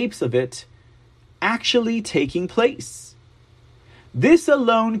watching tapes of it actually taking place. This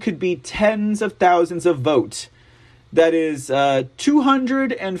alone could be tens of thousands of votes. That is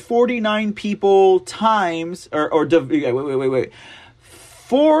 249 people times, wait.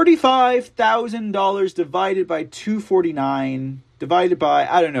 $45,000 divided by 249, divided by,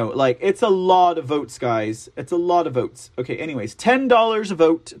 I don't know, like, it's a lot of votes, guys. It's a lot of votes. Okay, anyways, $10 a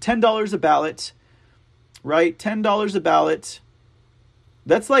vote, $10 a ballot, right? $10 a ballot.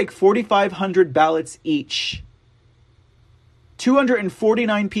 That's like 4,500 ballots each.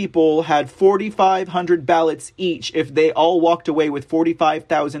 249 people had 4,500 ballots each if they all walked away with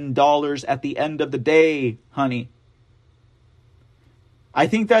 $45,000 at the end of the day, honey. I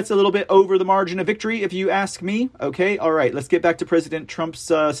think that's a little bit over the margin of victory, if you ask me. Okay, all right, let's get back to President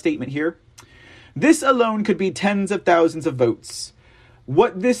Trump's statement here. This alone could be tens of thousands of votes.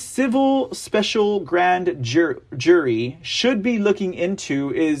 What this civil special grand jury should be looking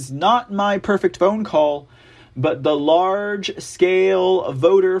into is not my perfect phone call, but the large-scale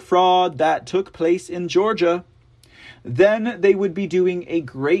voter fraud that took place in Georgia. Then they would be doing a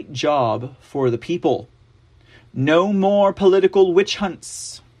great job for the people. No more political witch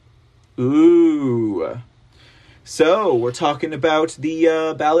hunts. Ooh. So, we're talking about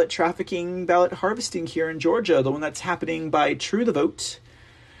the ballot trafficking, ballot harvesting here in Georgia, the one that's happening by True the Vote.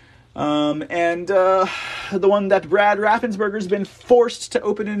 And the one that Brad Raffensperger's been forced to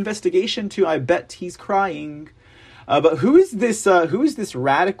open an investigation to. I bet he's crying. But who is this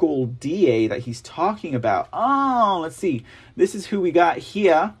radical DA that he's talking about? Oh, let's see. This is who we got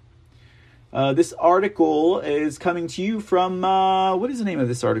here. This article is coming to you from what is the name of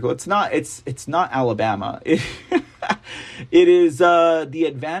this article? It's not Alabama. It is the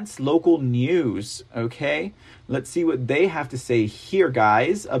Advanced Local News. Okay, let's see what they have to say here,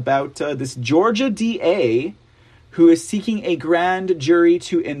 guys, about this Georgia DA who is seeking a grand jury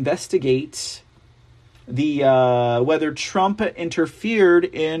to investigate the whether Trump interfered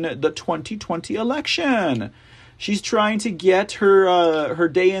in the 2020 election. She's trying to get her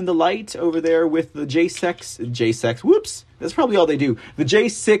day in the light over there with the J6. Whoops, that's probably all they do. The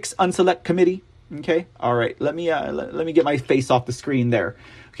J6 Unselect Committee. Okay, all right. Let me get my face off the screen there.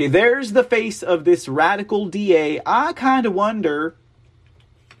 Okay, there's the face of this radical DA. I kind of wonder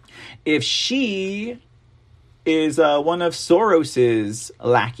if she is one of Soros's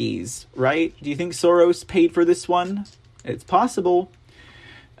lackeys, right? Do you think Soros paid for this one? It's possible.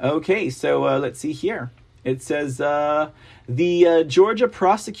 Okay, so let's see here. It says, the Georgia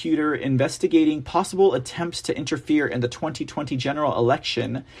prosecutor investigating possible attempts to interfere in the 2020 general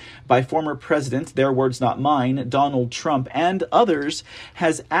election by former President, their words not mine, Donald Trump, and others,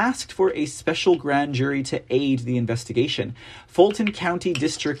 has asked for a special grand jury to aid the investigation. Fulton County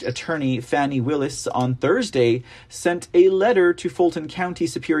District Attorney Fannie Willis on Thursday sent a letter to Fulton County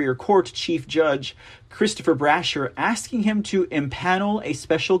Superior Court Chief Judge Christopher Brasher asking him to impanel a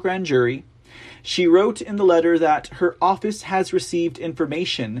special grand jury. She wrote in the letter that her office has received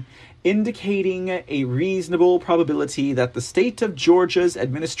information indicating a reasonable probability that the state of Georgia's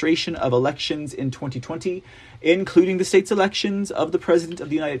administration of elections in 2020, including the state's elections of the President of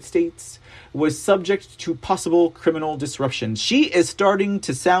the United States, was subject to possible criminal disruption. She is starting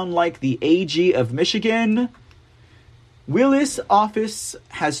to sound like the AG of Michigan. Willis' office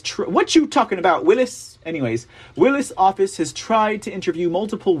has... What you talking about, Willis? Anyways, Willis' office has tried to interview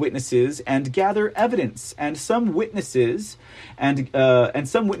multiple witnesses and gather evidence, and some witnesses and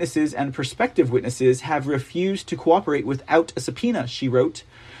prospective witnesses have refused to cooperate without a subpoena, she wrote.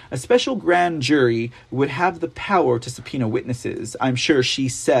 A special grand jury would have the power to subpoena witnesses, I'm sure she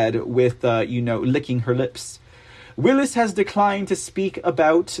said with, licking her lips. Willis has declined to speak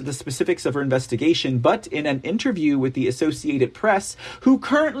about the specifics of her investigation, but in an interview with the Associated Press, who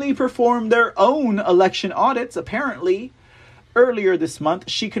currently perform their own election audits, apparently, earlier this month,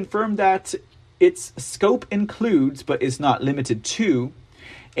 she confirmed that its scope includes, but is not limited to,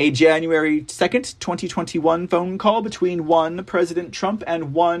 a January 2nd, 2021 phone call between one President Trump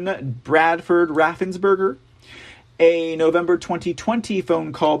and one Bradford Raffensperger, a November 2020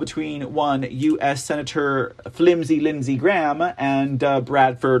 phone call between one U.S. Senator Flimsy Lindsey Graham and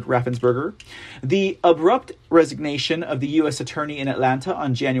Bradford Raffensperger, the abrupt resignation of the U.S. Attorney in Atlanta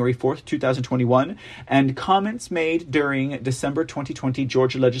on January 4th, 2021, and comments made during December 2020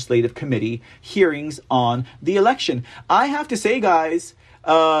 Georgia Legislative Committee hearings on the election. I have to say, guys,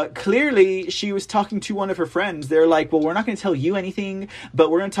 clearly she was talking to one of her friends. They're like, well, we're not going to tell you anything,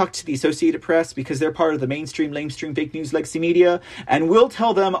 but we're going to talk to the Associated Press because they're part of the mainstream, lamestream, fake news, legacy media, and we'll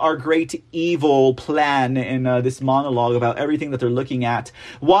tell them our great evil plan in this monologue about everything that they're looking at.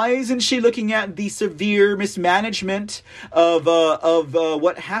 Why isn't she looking at the severe mismanagement of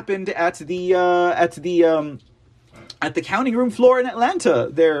what happened at the counting room floor in Atlanta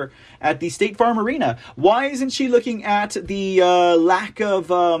there at the State Farm Arena? Why isn't she looking at the lack of,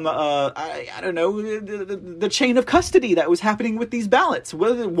 the chain of custody that was happening with these ballots?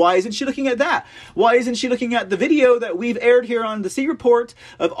 Why isn't she looking at that? Why isn't she looking at the video that we've aired here on the C Report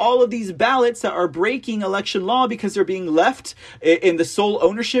of all of these ballots that are breaking election law because they're being left in the sole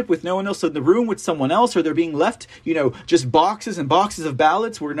ownership with no one else in the room with someone else, or they're being left, just boxes and boxes of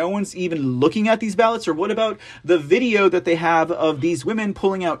ballots where no one's even looking at these ballots? Or what about the video that they have of these women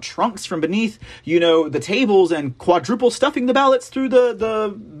pulling out trunks from beneath, the tables and quadruple stuffing the ballots through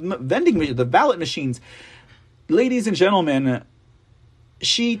the ballot machines? Ladies and gentlemen,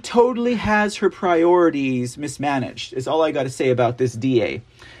 she totally has her priorities mismanaged, is all I got to say about this DA.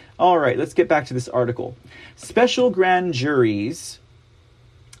 All right, let's get back to this article. Special grand juries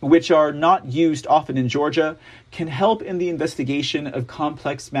which are not used often in Georgia, can help in the investigation of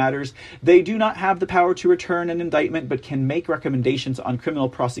complex matters. They do not have the power to return an indictment, but can make recommendations on criminal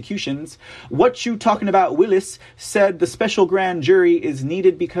prosecutions. What you talking about, Willis, said the special grand jury is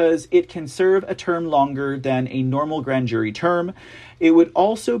needed because it can serve a term longer than a normal grand jury term. It would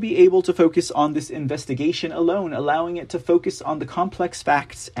also be able to focus on this investigation alone, allowing it to focus on the complex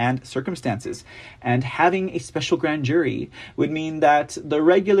facts and circumstances. And having a special grand jury would mean that the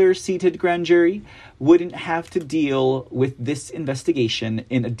regular seated grand jury wouldn't have to deal with this investigation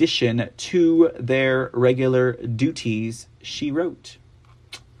in addition to their regular duties, she wrote.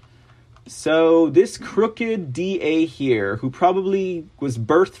 So this crooked DA here, who probably was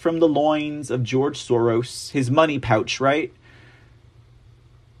birthed from the loins of George Soros, his money pouch, right?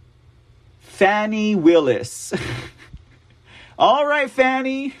 Fannie Willis. All right,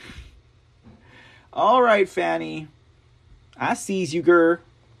 Fannie. All right, Fannie. I sees you, girl.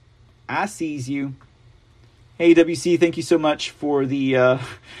 I sees you. Hey, WC, thank you so much for the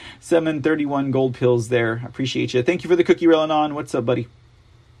 731 gold pills there. I appreciate you. Thank you for the cookie Relanon. What's up, buddy?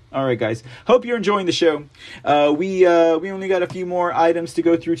 All right, guys. Hope you're enjoying the show. We only got a few more items to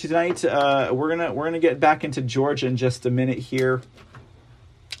go through tonight. We're gonna get back into Georgia in just a minute here.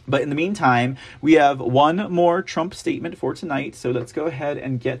 But in the meantime, we have one more Trump statement for tonight. So let's go ahead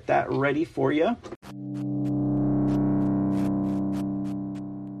and get that ready for you.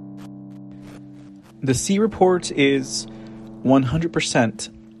 The C Report is 100%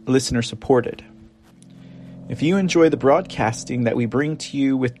 listener supported. If you enjoy the broadcasting that we bring to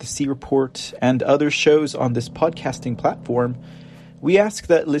you with the C Report and other shows on this podcasting platform, we ask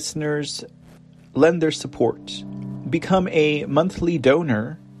that listeners lend their support. Become a monthly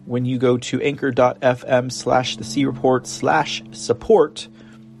donor when you go to anchor.fm/thecreport/support,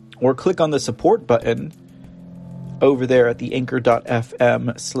 or click on the support button over there at the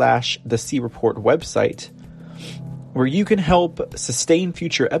anchor.fm/thecreport website, where you can help sustain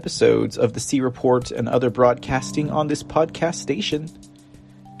future episodes of the C Report and other broadcasting on this podcast station.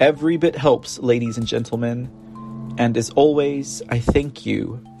 Every bit helps, ladies and gentlemen, and as always, I thank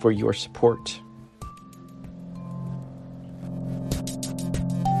you for your support.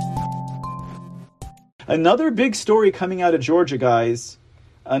 Another big story coming out of Georgia, guys.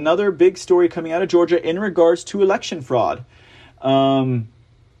 Another big story coming out of Georgia in regards to election fraud.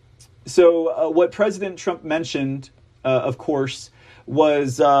 So what President Trump mentioned, of course,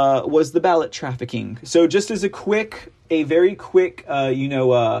 was the ballot trafficking. So just as a very quick,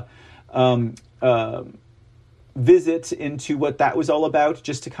 visit into what that was all about,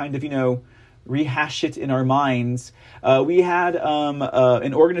 just to kind of, rehash it in our minds. We had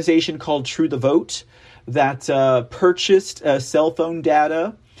an organization called True the Vote that purchased cell phone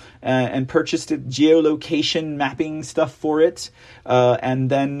data and purchased geolocation mapping stuff for it, and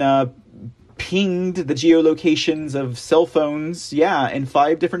then pinged the geolocations of cell phones, in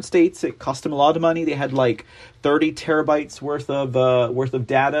 5 different states. It cost them a lot of money. They had like 30 terabytes worth of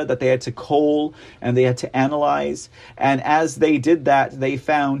data that they had to cull and they had to analyze. And as they did that, they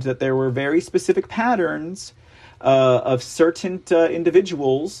found that there were very specific patterns of certain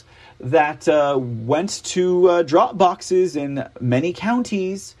individuals that went to drop boxes in many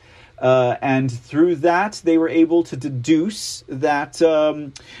counties, and through that they were able to deduce that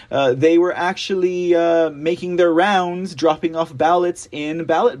they were actually making their rounds, dropping off ballots in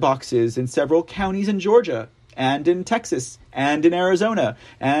ballot boxes in several counties in Georgia and in Texas and in Arizona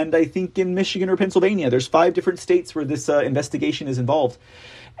and I think in Michigan or Pennsylvania. There's 5 different states where this investigation is involved.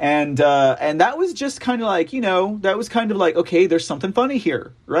 And that was just kind of like, okay, there's something funny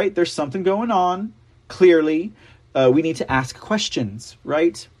here, right? There's something going on. Clearly, we need to ask questions,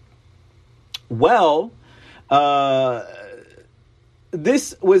 right? Well,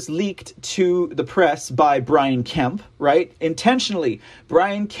 this was leaked to the press by Brian Kemp, right? Intentionally.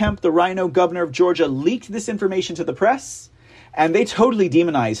 Brian Kemp, the Rhino governor of Georgia, leaked this information to the press, and they totally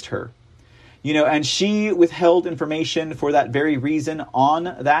demonized her. And she withheld information for that very reason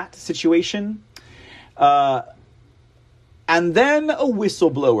on that situation. And then a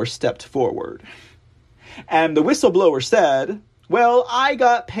whistleblower stepped forward. And the whistleblower said, well, I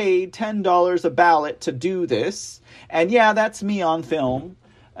got paid $10 a ballot to do this. And yeah, that's me on film.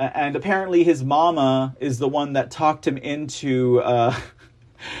 And apparently his mama is the one that talked him into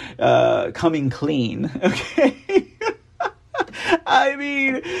coming clean. Okay. I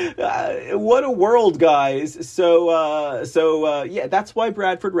mean, what a world, guys. So, that's why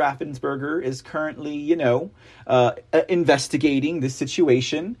Bradford Raffensperger is currently, investigating this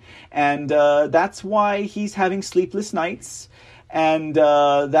situation. And that's why he's having sleepless nights. And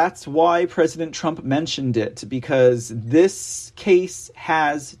that's why President Trump mentioned it, because this case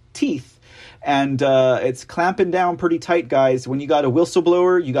has teeth. And it's clamping down pretty tight, guys. When you got a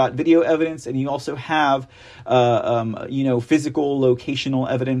whistleblower, you got video evidence, and you also have, physical, locational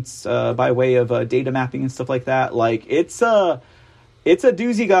evidence by way of data mapping and stuff like that. Like, it's a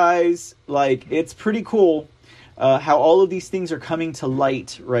doozy, guys. Like, it's pretty cool how all of these things are coming to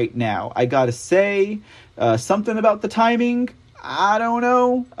light right now. I gotta say, something about the timing. I don't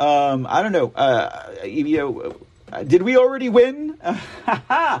know. Did we already win?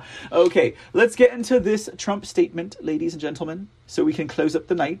 Okay, let's get into this Trump statement, ladies and gentlemen, so we can close up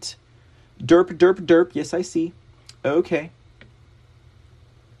the night. Derp, derp, derp. Yes, I see. Okay.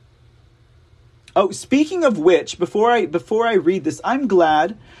 Oh, speaking of which, before I read this, I'm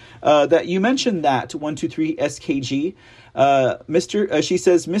glad that you mentioned that 123 SKG. She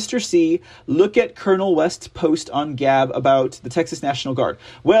says, Mr. C, look at Colonel West's post on Gab about the Texas National Guard.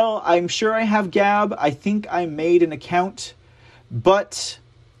 Well, I'm sure I have Gab. I think I made an account, but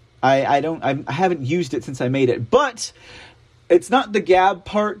I haven't used it since I made it. But it's not the Gab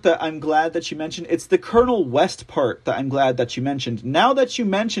part that I'm glad that you mentioned. It's the Colonel West part that I'm glad that you mentioned. Now that you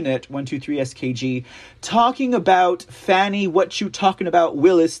mention it, 123 SKG, talking about Fannie, what you talking about,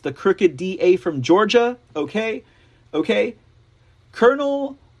 Willis, the crooked DA from Georgia, okay?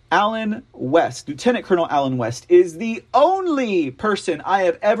 Colonel Allen West, Lieutenant Colonel Allen West, is the only person I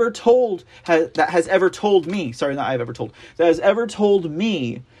have ever told, that has ever told me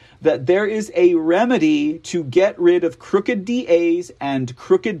that there is a remedy to get rid of crooked DAs and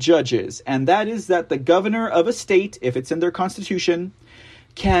crooked judges. And that is that the governor of a state, if it's in their constitution,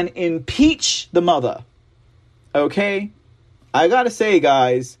 can impeach the mother. Okay? I gotta say,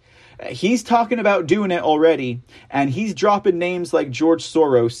 guys, he's talking about doing it already, and he's dropping names like George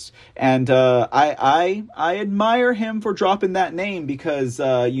Soros, and I admire him for dropping that name, because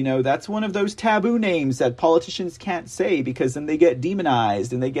that's one of those taboo names that politicians can't say, because then they get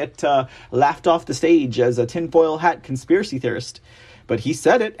demonized and they get laughed off the stage as a tinfoil hat conspiracy theorist. But he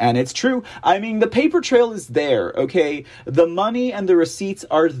said it, and it's true. I mean, the paper trail is there, okay? The money and the receipts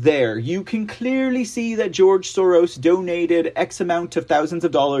are there. You can clearly see that George Soros donated X amount of thousands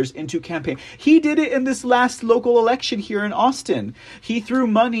of dollars into campaign. He did it in this last local election here in Austin. He threw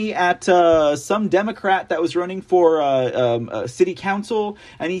money at some Democrat that was running for city council,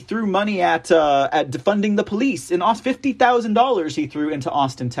 and he threw money at defunding the police. In Austin, $50,000 he threw into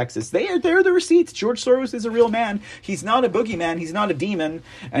Austin, Texas. They're the receipts. George Soros is a real man. He's not a boogeyman. He's not a demon,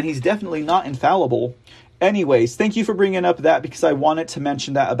 and he's definitely not infallible. Anyways, thank you for bringing up that, because I wanted to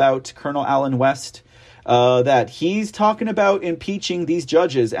mention that about Colonel Allen West, that he's talking about impeaching these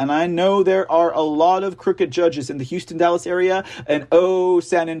judges. And I know there are a lot of crooked judges in the Houston, Dallas area, and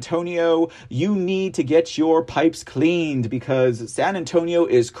San Antonio, you need to get your pipes cleaned, because San Antonio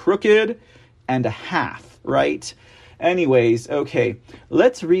is crooked and a half, right? Anyways, okay,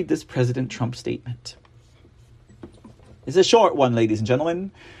 let's read this President Trump statement. It's a short one, ladies and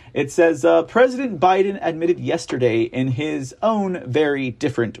gentlemen. It says, President Biden admitted yesterday in his own very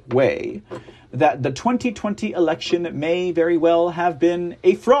different way that the 2020 election may very well have been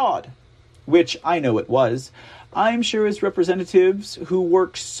a fraud, which I know it was. I'm sure his representatives, who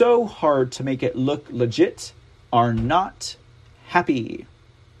work so hard to make it look legit, are not happy.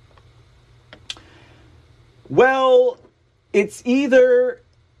 Well, it's either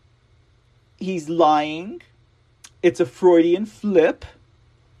he's lying, it's a Freudian flip,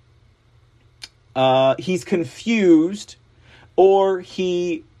 he's confused, or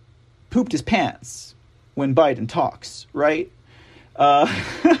he pooped his pants when Biden talks, right?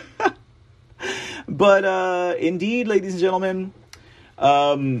 But indeed, ladies and gentlemen,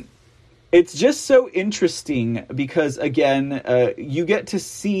 it's just so interesting because, again, you get to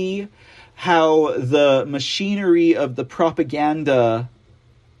see how the machinery of the propaganda,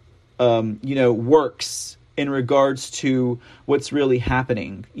 works in regards to what's really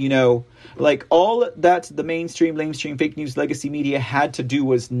happening. Like all that the mainstream, lamestream, fake news, legacy media had to do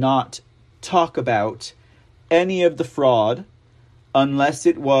was not talk about any of the fraud unless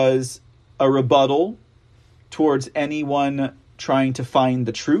it was a rebuttal towards anyone trying to find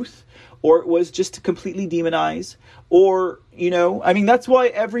the truth, or it was just to completely demonize, or, that's why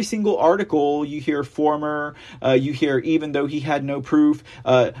every single article you hear you hear, even though he had no proof,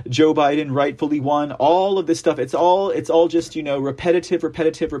 Joe Biden rightfully won, all of this stuff. It's all just, repetitive.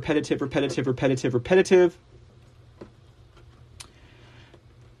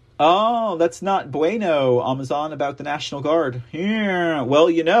 Oh, that's not bueno, Amazon, about the National Guard. Yeah. Well,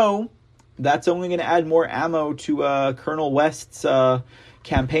 that's only going to add more ammo to Colonel West's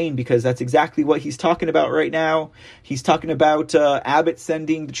campaign, because that's exactly what he's talking about right now. He's talking about Abbott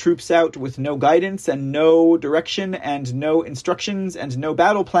sending the troops out with no guidance and no direction and no instructions and no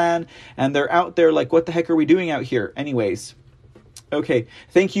battle plan, and they're out there like, what the heck are we doing out here? Anyways, okay,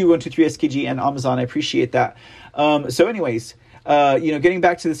 thank you 123SKG and Amazon, I appreciate that. So anyways, getting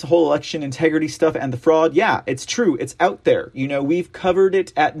back to this whole election integrity stuff and the fraud, yeah, it's true, it's out there. We've covered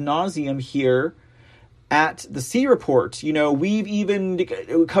it ad nauseum here at the C Report. We've even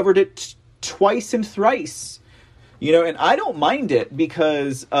covered it twice and thrice. And I don't mind it,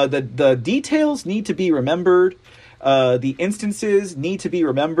 because the details need to be remembered. The instances need to be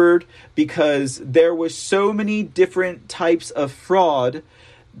remembered, because there was so many different types of fraud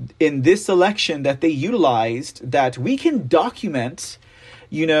in this election that they utilized, that we can document,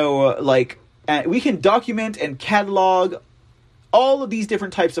 we can document and catalog all of these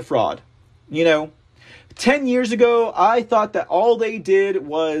different types of fraud. 10 years ago, I thought that all they did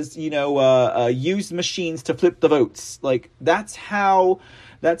was, use machines to flip the votes. Like, that's how,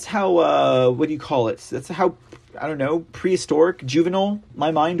 what do you call it? That's how, I don't know, prehistoric, juvenile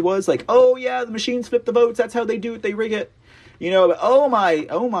my mind was. Like, oh yeah, the machines flip the votes. That's how they do it. They rig it. But oh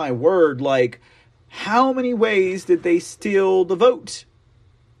my word. Like, how many ways did they steal the vote?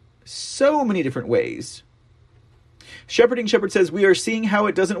 So many different ways. Shepherding Shepherd says, we are seeing how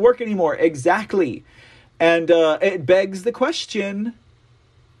it doesn't work anymore. Exactly. And it begs the question,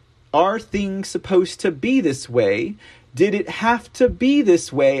 are things supposed to be this way? Did it have to be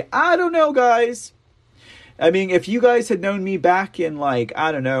this way? I don't know, guys. I mean, if you guys had known me back in,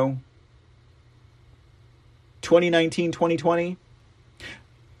 2019, 2020,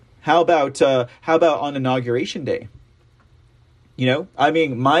 how about on Inauguration Day? I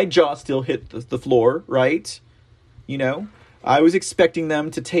mean, my jaw still hit the floor, right? I was expecting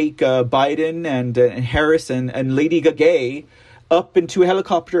them to take Biden and Harris and Lady Gaga up into a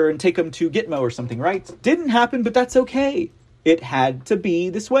helicopter and take them to Gitmo or something, right? Didn't happen, but that's okay. It had to be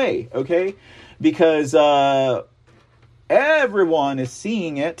this way, okay? Because everyone is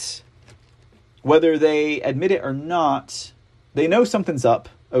seeing it, whether they admit it or not. They know something's up,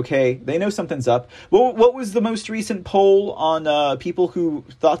 okay? They know something's up. Well, what was the most recent poll on people who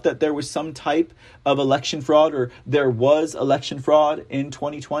thought that there was some type of election fraud, or there was election fraud in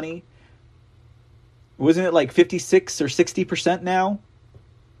 2020? Wasn't it like 56 or 60% now?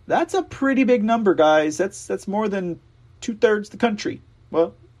 That's a pretty big number, guys. That's more than 2/3 the country.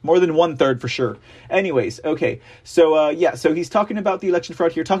 Well, more than 1/3 for sure. Anyways, okay. So, so he's talking about the election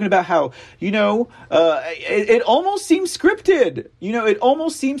fraud here, talking about how, it almost seems scripted. It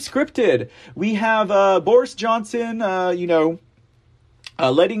almost seems scripted. We have Boris Johnson,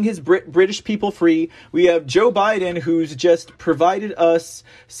 letting his British people free. We have Joe Biden, who's just provided us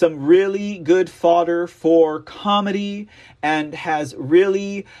some really good fodder for comedy and has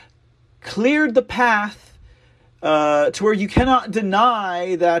really cleared the path to where you cannot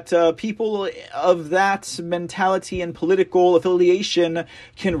deny that people of that mentality and political affiliation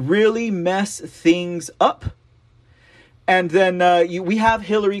can really mess things up. And then we have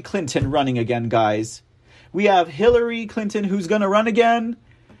Hillary Clinton running again, guys. We have Hillary Clinton who's going to run again.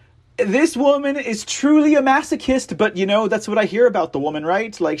 This woman is truly a masochist, but, that's what I hear about the woman,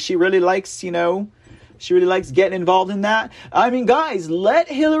 right? Like, she really likes, she really likes getting involved in that. I mean, guys, let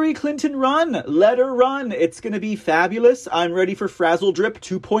Hillary Clinton run. Let her run. It's going to be fabulous. I'm ready for Frazzle Drip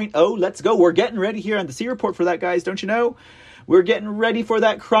 2.0. Let's go. We're getting ready here on the C Report for that, guys. Don't you know? We're getting ready for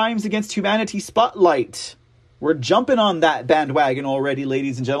that Crimes Against Humanity spotlight. We're jumping on that bandwagon already,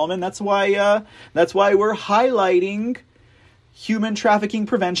 ladies and gentlemen. That's why we're highlighting Human Trafficking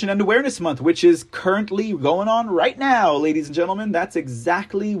Prevention and Awareness Month, which is currently going on right now, ladies and gentlemen. That's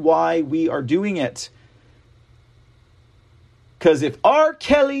exactly why we are doing it. Because if R.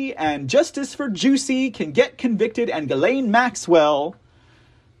 Kelly and Justice for Juicy can get convicted and Ghislaine Maxwell,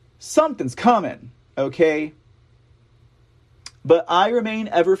 something's coming, okay? But I remain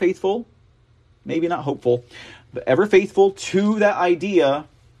ever faithful, maybe not hopeful, but ever faithful to that idea.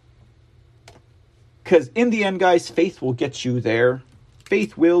 Because in the end, guys, faith will get you there.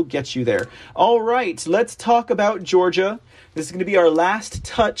 Faith will get you there. All right, let's talk about Georgia. This is going to be our last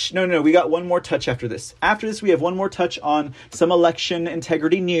touch. No, we got one more touch after this. After this, we have one more touch on some election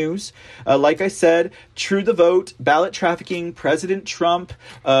integrity news. Like I said, True the Vote, ballot trafficking, President Trump,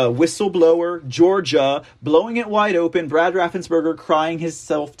 whistleblower, Georgia, blowing it wide open, Brad Raffensperger crying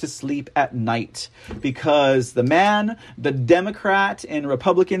himself to sleep at night. Because the man, the Democrat in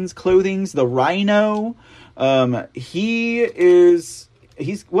Republicans' clothings, the rhino,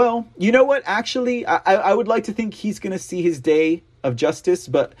 He's, well, you know what? Actually, I would like to think he's going to see his day of justice.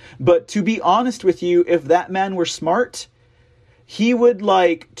 But to be honest with you, if that man were smart, he would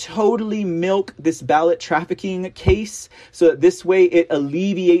like totally milk this ballot trafficking case so that this way it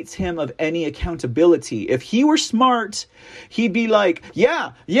alleviates him of any accountability. If he were smart, he'd be like,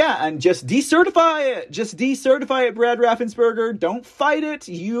 yeah, and just decertify it. Just decertify it, Brad Raffensperger. Don't fight it.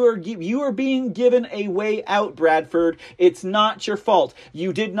 You are being given a way out, Bradford. It's not your fault.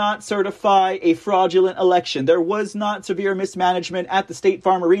 You did not certify a fraudulent election. There was not severe mismanagement at the State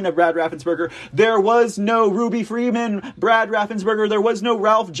Farm Arena, Brad Raffensperger. There was no Ruby Freeman, Brad Raffensperger. There was no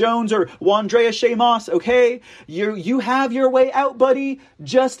Ralph Jones or Wandrea Shea Moss, okay? You have your way out, buddy.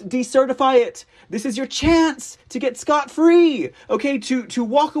 Just decertify it. This is your chance to get scot-free, okay? To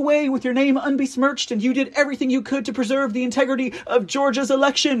walk away with your name unbesmirched, and you did everything you could to preserve the integrity of Georgia's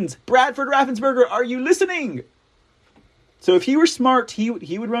elections. Bradford Raffensperger, are you listening? So if he were smart, he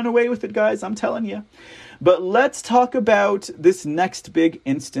would run away with it, guys. I'm telling you. But let's talk about this next big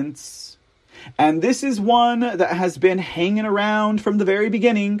instance. And this is one that has been hanging around from the very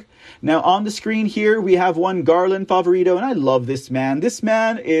beginning. Now, on the screen here, we have one Garland Favorito, and I love this man. This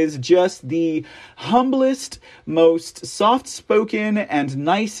man is just the humblest, most soft-spoken, and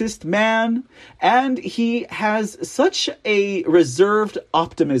nicest man. And he has such a reserved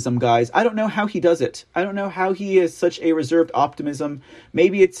optimism, guys. I don't know how he does it. I don't know how he has such a reserved optimism.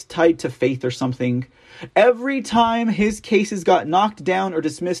 Maybe it's tied to faith or something. Every time his cases got knocked down or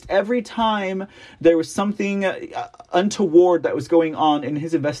dismissed, every time there was something untoward that was going on in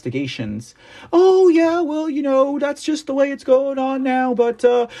his investigations. Oh, yeah, well, that's just the way it's going on now. But,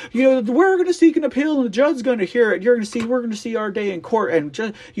 we're going to seek an appeal and the judge's going to hear it. We're going to see our day in court.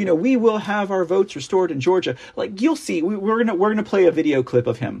 And, we will have our votes restored in Georgia. Like, you'll see. We're going to play a video clip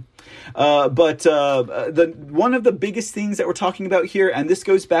of him. But one of the biggest things that we're talking about here, and this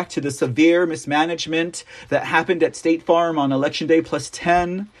goes back to the severe mismanagement that happened at State Farm on Election Day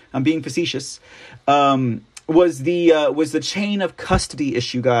 +10. I'm being facetious. Was the chain of custody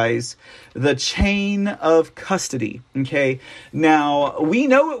issue, guys. The chain of custody. Okay. Now, we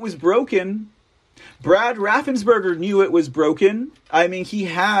know it was broken. Brad Raffensperger knew it was broken. I mean, he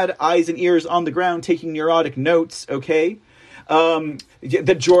had eyes and ears on the ground taking neurotic notes. Okay.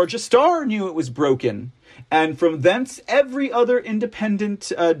 The Georgia Star knew it was broken. And from thence, every other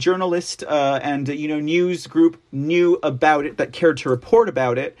independent journalist and news group knew about it that cared to report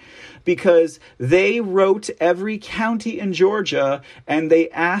about it, because they wrote every county in Georgia and they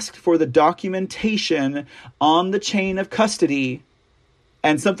asked for the documentation on the chain of custody.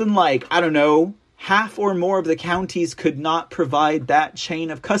 And something like, I don't know, half or more of the counties could not provide that chain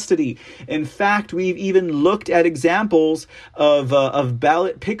of custody. In fact, we've even looked at examples of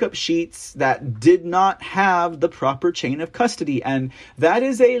ballot pickup sheets that did not have the proper chain of custody, and that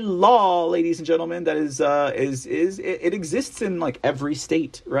is a law, ladies and gentlemen. That is it exists in like every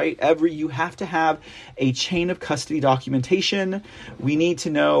state, right? You have to have a chain of custody documentation. We need to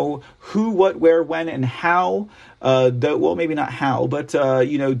know who, what, where, when, and how. Maybe not how, but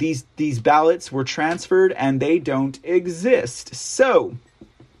these ballots were transferred and they don't exist. So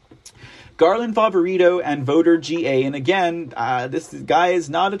Garland Favorito and voter GA, and again, this guy is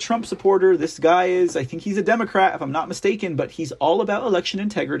not a Trump supporter. This guy is, I think he's a Democrat, if I'm not mistaken, but he's all about election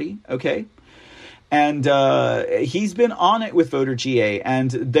integrity. Okay. And he's been on it with voter GA, and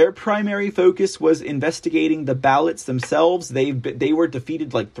their primary focus was investigating the ballots themselves. They were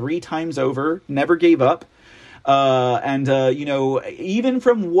defeated like 3 times over, never gave up. Even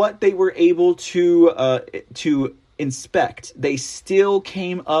from what they were able to inspect, they still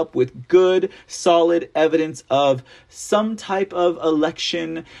came up with good, solid evidence of some type of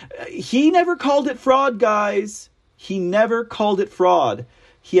election. He never called it fraud, guys. He never called it fraud.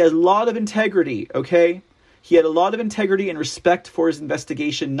 He had a lot of integrity, okay? He had a lot of integrity and respect for his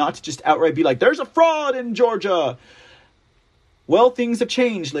investigation, not to just outright be like, there's a fraud in Georgia. Well, things have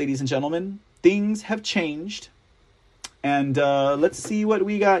changed, ladies and gentlemen. Things have changed. And let's see what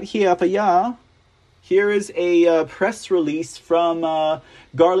we got here for ya. Here is a press release from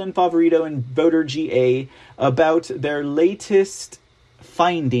Garland Favorito and voter GA about their latest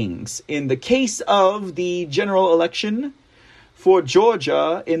findings in the case of the general election for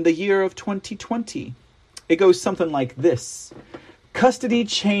Georgia in the year of 2020. It goes something like this. Custody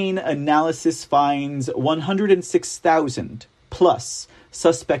chain analysis finds 106,000 plus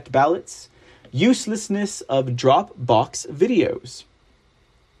suspect ballots. Uselessness of drop box videos.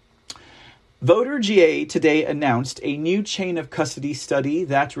 Voter GA today announced a new chain of custody study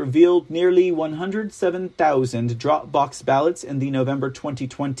that revealed nearly 107,000 drop box ballots in the November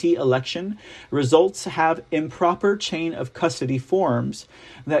 2020 election. Results have improper chain of custody forms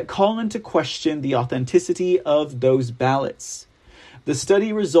that call into question the authenticity of those ballots. The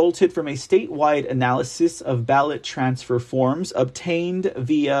study resulted from a statewide analysis of ballot transfer forms obtained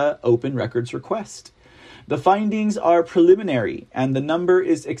via open records request. The findings are preliminary, and the number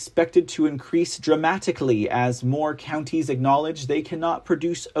is expected to increase dramatically as more counties acknowledge they cannot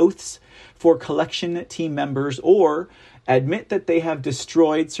produce oaths for collection team members or admit that they have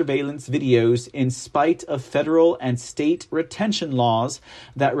destroyed surveillance videos in spite of federal and state retention laws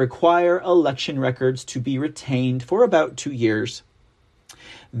that require election records to be retained for about 2 years.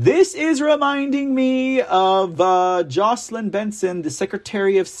 This is reminding me of Jocelyn Benson, the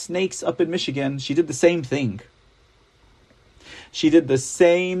Secretary of Snakes up in Michigan. She did the same thing.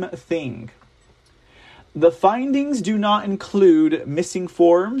 The findings do not include missing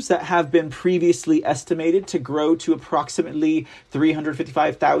forms that have been previously estimated to grow to approximately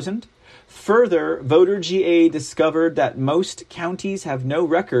 355,000. Further, VoterGA discovered that most counties have no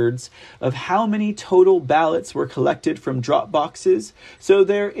records of how many total ballots were collected from drop boxes, so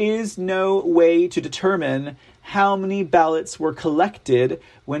there is no way to determine how many ballots were collected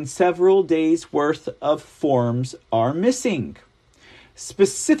when several days' worth of forms are missing.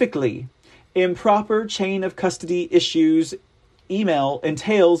 Specifically, improper chain of custody issues email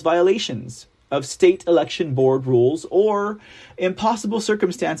entails violations of state election board rules or impossible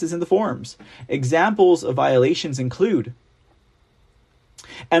circumstances in the forms. Examples of violations include,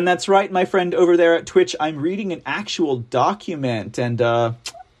 and that's right, my friend over there at Twitch, I'm reading an actual document, and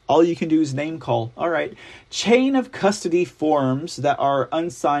all you can do is name call. All right. Chain of custody forms that are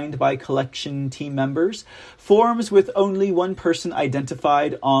unsigned by collection team members. Forms with only one person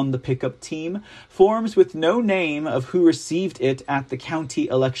identified on the pickup team. Forms with no name of who received it at the county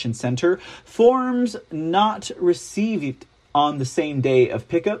election center. Forms not received on the same day of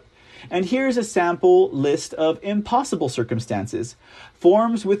pickup. And here's a sample list of impossible circumstances.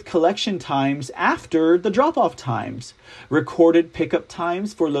 Forms with collection times after the drop-off times. Recorded pickup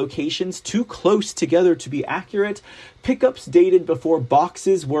times for locations too close together to be accurate. Pickups dated before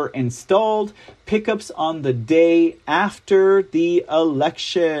boxes were installed. Pickups on the day after the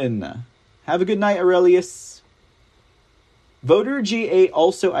election. Have a good night, Aurelius. VoterGA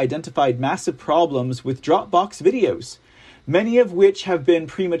also identified massive problems with Dropbox videos, many of which have been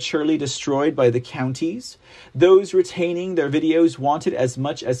prematurely destroyed by the counties. Those retaining their videos wanted as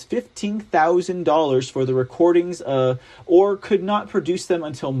much as $15,000 for the recordings or could not produce them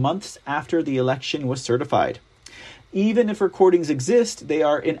until months after the election was certified. Even if recordings exist, they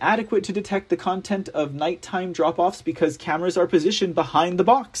are inadequate to detect the content of nighttime drop-offs because cameras are positioned behind the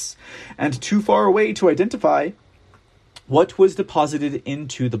box and too far away to identify what was deposited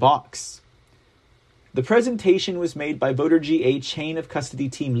into the box. The presentation was made by VoterGA Chain of Custody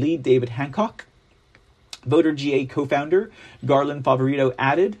Team Lead David Hancock. VoterGA co-founder Garland Favorito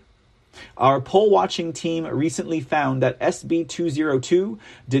added, "Our poll watching team recently found that SB 202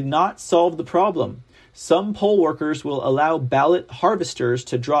 did not solve the problem. Some poll workers will allow ballot harvesters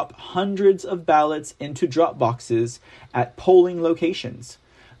to drop hundreds of ballots into drop boxes at polling locations.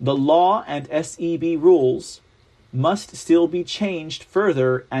 The law and SEB rules must still be changed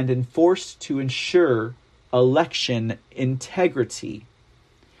further and enforced to ensure election integrity."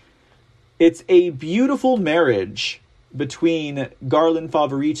 It's a beautiful marriage between Garland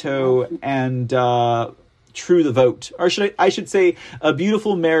Favorito and True the Vote. Or I should say a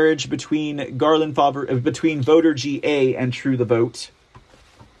beautiful marriage between between VoterGA and True the Vote.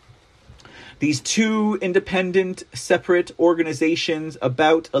 These two independent, separate organizations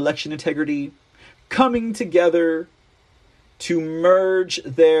about election integrity coming together to merge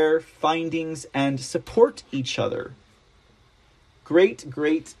their findings and support each other.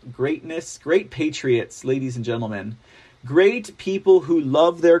 Greatness, great patriots, ladies and gentlemen. Great people who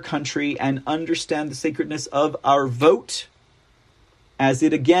love their country and understand the sacredness of our vote, as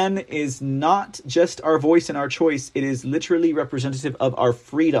it again is not just our voice and our choice, it is literally representative of our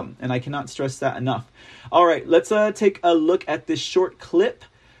freedom, and I cannot stress that enough. All right, let's take a look at this short clip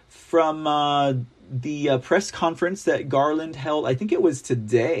from the press conference that Garland held. I think it was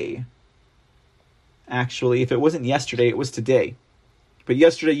today. Actually, if it wasn't yesterday, it was today. But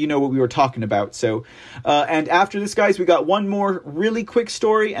yesterday, you know what we were talking about. So, and after this, guys, we got one more really quick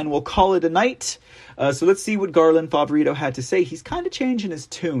story, and we'll call it a night. So let's see what Garland Favorito had to say. He's kind of changing his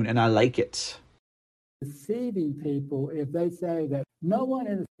tune, and I like it. Deceiving people if they say that no one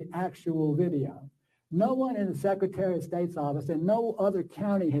in the actual video, no one in the Secretary of State's office, and no other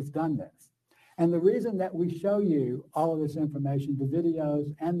county has done this. And the reason that we show you all of this information, the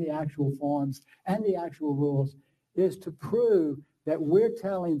videos and the actual forms and the actual rules, is to prove that we're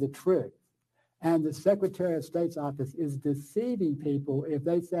telling the truth. And the Secretary of State's office is deceiving people if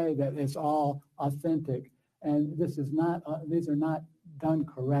they say that it's all authentic. And this is not; these are not done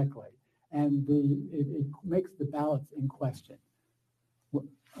correctly, and it makes the ballots in question.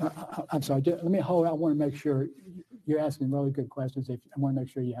 I'm sorry, let me hold. I want to make sure you're asking really good questions. I want to make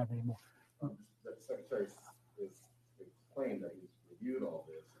sure you have any more. The Secretary is claimed that he's reviewed all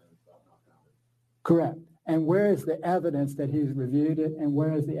this and it's not counted. Correct. And where is the evidence that he's reviewed it, and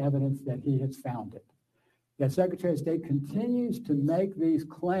where is the evidence that he has found it? The Secretary of State continues to make these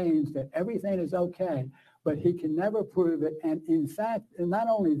claims that everything is okay, but he can never prove it. And in fact, and not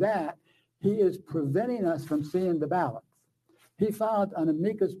only that, he is preventing us from seeing the ballots. He filed an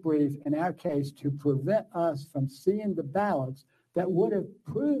amicus brief in our case to prevent us from seeing the ballots that would have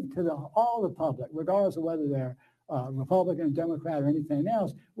proved to all the public, regardless of whether they're Republican, Democrat, or anything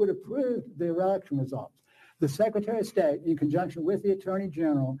else, would have proved the election results. The Secretary of State, in conjunction with the Attorney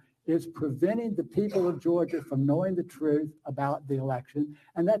General, is preventing the people of Georgia from knowing the truth about the election,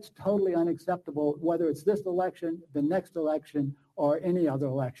 and that's totally unacceptable, whether it's this election, the next election, or any other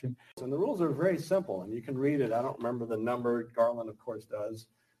election. And the rules are very simple, and you can read it. I don't remember the number. Garland, of course, does.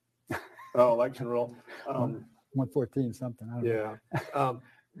 Oh, election rule. 114 something. I don't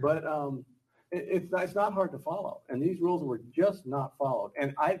know. It's not hard to follow, and these rules were just not followed.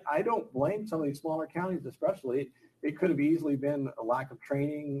 And I don't blame some of these smaller counties, especially. It could have easily been a lack of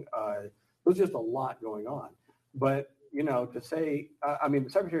training. There's just a lot going on. But, to say, the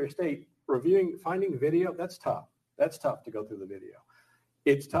Secretary of State finding video, that's tough. That's tough to go through the video.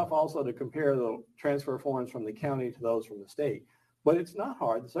 It's tough also to compare the transfer forms from the county to those from the state. But it's not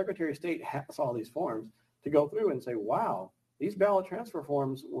hard. The Secretary of State has all these forms to go through and say, wow, these ballot transfer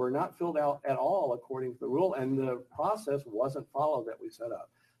forms were not filled out at all according to the rule, and the process wasn't followed that we set up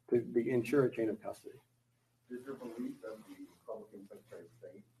to ensure a chain of custody. Is your belief that the Republican Secretary of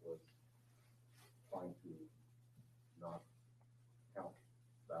State was trying to not count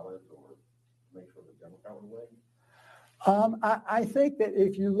ballots or make sure the Democrat would win? I think that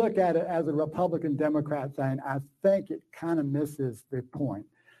if you look at it as a Republican-Democrat thing, I think it kind of misses the point.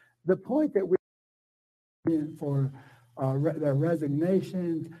 The point that we're for the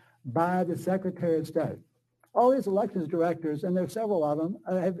resignations by the Secretary of State. All these elections directors, and there are several of them,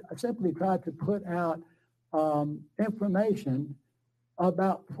 have simply tried to put out information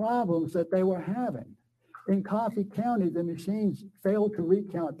about problems that they were having. In Coffee County, the machines failed to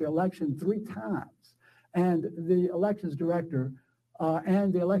recount the election 3 times. And the elections director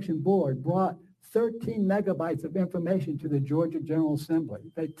and the election board brought 13 megabytes of information to the Georgia General Assembly.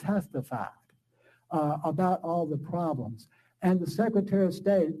 They testified about all the problems. And the Secretary of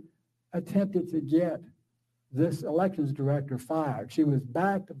State attempted to get this elections director fired. She was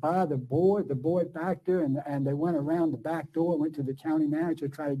backed by the board backed her, and they went around the back door, went to the county manager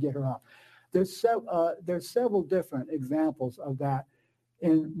to try to get her off. There's several different examples of that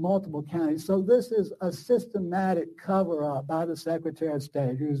in multiple counties. So this is a systematic cover-up by the Secretary of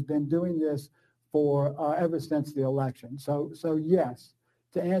State, who's been doing this for ever since the election. So yes,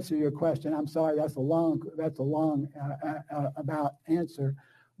 to answer your question, I'm sorry, that's a long about answer,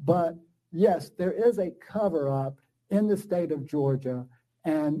 but yes, there is a cover-up in the state of Georgia,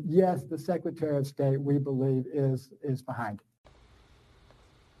 and yes, the Secretary of State, we believe, is behind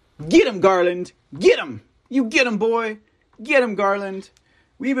it. Get him, Garland. Get him. You get him, boy. Get him, Garland.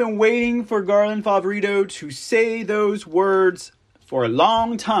 We've been waiting for Garland Favorito to say those words for a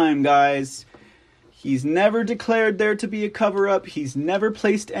long time, guys. He's never declared there to be a cover-up. He's never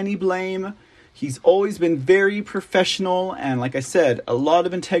placed any blame. He's always been very professional and, like I said, a lot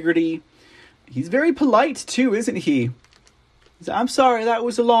of integrity. He's very polite, too, isn't he? I'm sorry, that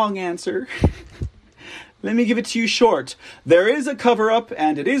was a long answer. Let me give it to you short. There is a cover-up,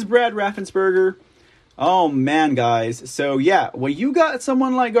 and it is Brad Raffensperger. Oh, man, guys. So, yeah, when you got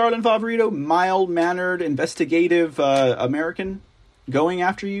someone like Garland Favorito, mild-mannered, investigative American, going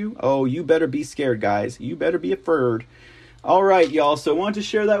after you, oh, you better be scared, guys. You better be afraid. All right, y'all. So I wanted to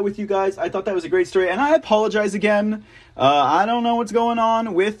share that with you guys. I thought that was a great story, and I apologize again. I don't know what's going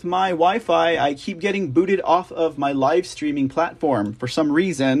on with my Wi-Fi. I keep getting booted off of my live streaming platform for some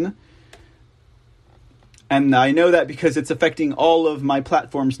reason. And I know that because it's affecting all of my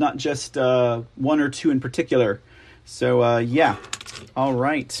platforms, not just 1 or 2 in particular. So, yeah. All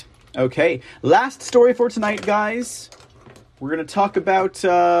right. Okay. Last story for tonight, guys. We're going to talk about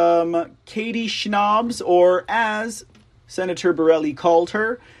Katie Schnobbs, or as Senator Borelli called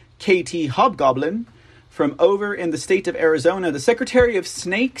her, Katie Hobgoblin, from over in the state of Arizona, the Secretary of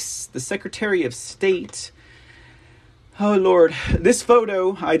Snakes, the Secretary of State. Oh, Lord. This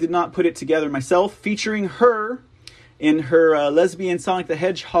photo, I did not put it together myself, featuring her in her lesbian Sonic the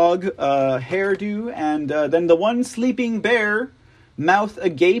Hedgehog hairdo, and then the one sleeping bear, mouth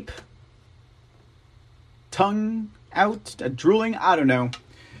agape, tongue out, drooling, I don't know.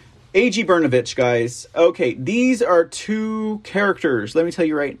 A.G. Brnovich, guys. Okay, these are two characters, let me tell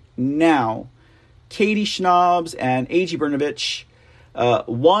you right now. Katie Schnobbs and A.G. Brnovich.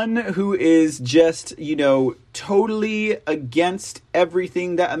 One who is just, totally against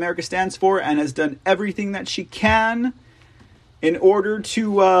everything that America stands for and has done everything that she can in order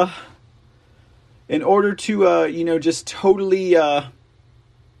to just totally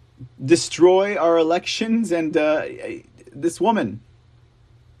destroy our elections. And this woman,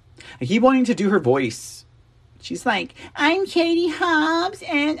 I keep wanting to do her voice. She's like, I'm Katie Hobbs,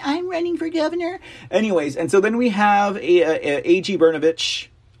 and I'm running for governor. Anyways, and so then we have A.G. Brnovich.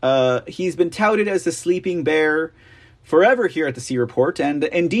 He's been touted as the sleeping bear forever here at the C Report, and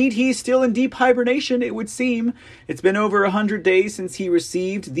indeed he's still in deep hibernation, it would seem. It's been over 100 days since he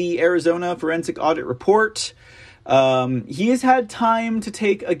received the Arizona Forensic Audit Report. He has had time to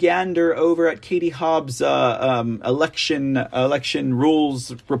take a gander over at Katie Hobbs' election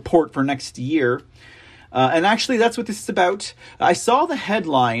rules report for next year. And actually, that's what this is about. I saw the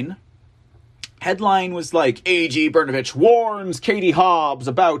headline. Headline was like, A.G. Brnovich warns Katie Hobbs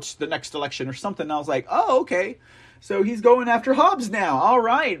about the next election or something. And I was like, oh, okay. So he's going after Hobbs now. All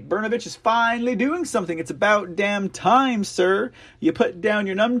right. Brnovich is finally doing something. It's about damn time, sir. You put down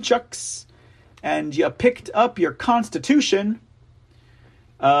your nunchucks and you picked up your Constitution.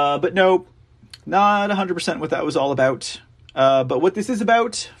 But no, not 100% what that was all about. But what this is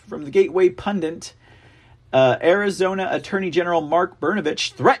about, from the Gateway Pundit, Arizona Attorney General Mark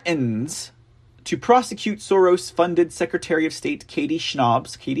Brnovich threatens to prosecute Soros-funded Secretary of State Katie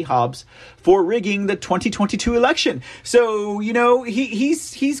Hobbs, for rigging the 2022 election. So,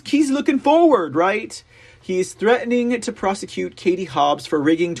 he's looking forward, right? He's threatening to prosecute Katie Hobbs for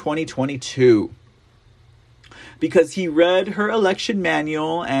rigging 2022. Because he read her election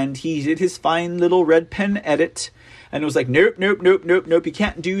manual and he did his fine little red pen edit and it was like, nope, you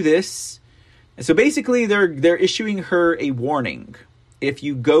can't do this. And so basically they're issuing her a warning. If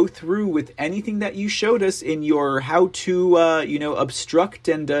you go through with anything that you showed us in your how to, obstruct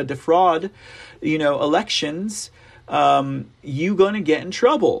and defraud, elections, you gonna get in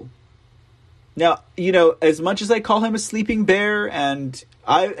trouble. Now, as much as I call him a sleeping bear, and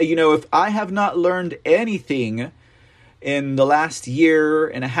if I have not learned anything in the last year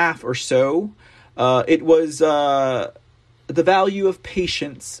and a half or so, it was the value of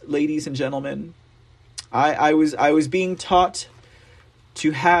patience, ladies and gentlemen. I was being taught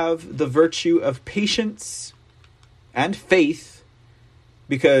to have the virtue of patience and faith,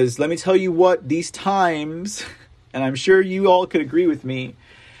 because let me tell you what, these times, and I'm sure you all could agree with me,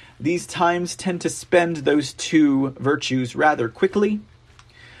 these times tend to spend those two virtues rather quickly.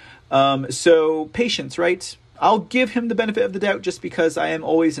 So patience, right? I'll give him the benefit of the doubt just because I am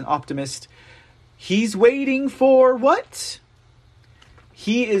always an optimist. He's waiting for what?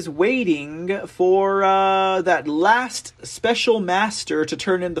 He is waiting for that last special master to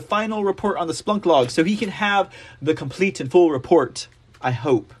turn in the final report on the Splunk log so he can have the complete and full report, I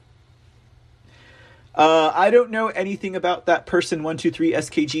hope. I don't know anything about that person 123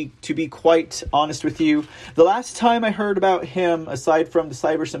 SKG, to be quite honest with you. The last time I heard about him, aside from the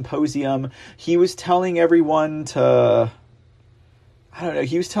Cyber Symposium, he was telling everyone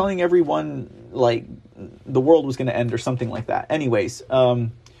he was telling everyone, like, the world was going to end or something like that. Anyways,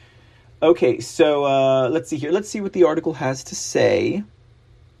 okay, so let's see here. Let's see what the article has to say.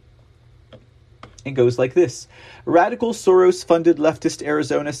 It goes like this. Radical Soros-funded leftist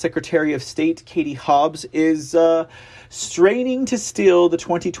Arizona Secretary of State Katie Hobbs is straining to steal the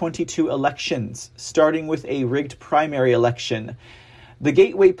 2022 elections, starting with a rigged primary election. The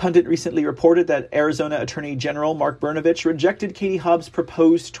Gateway Pundit recently reported that Arizona Attorney General Mark Brnovich rejected Katie Hobbs'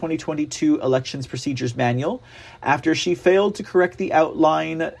 proposed 2022 elections procedures manual after she failed to correct the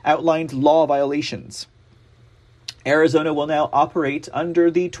outlined law violations. Arizona will now operate under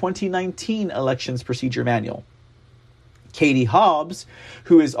the 2019 elections procedure manual. Katie Hobbs,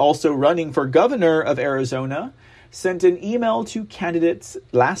 who is also running for governor of Arizona, sent an email to candidates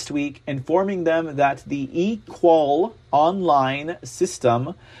last week informing them that the eQual online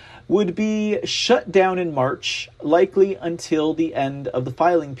system would be shut down in March, likely until the end of the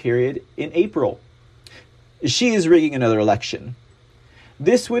filing period in April. She is rigging another election.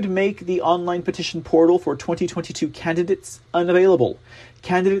 This would make the online petition portal for 2022 candidates unavailable.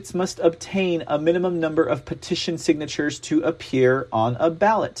 Candidates must obtain a minimum number of petition signatures to appear on a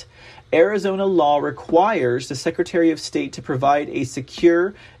ballot. Arizona law requires the Secretary of State to provide a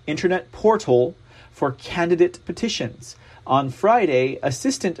secure internet portal for candidate petitions. On Friday,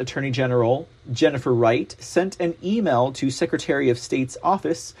 Assistant Attorney General Jennifer Wright sent an email to Secretary of State's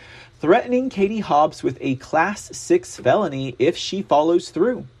office threatening Katie Hobbs with a Class 6 felony if she follows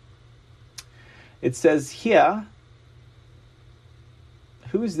through. It says here,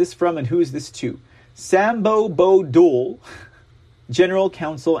 who is this from and who is this to? Sambo Bodul, General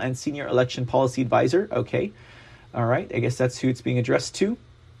Counsel and Senior Election Policy Advisor. Okay. All right. I guess that's who it's being addressed to.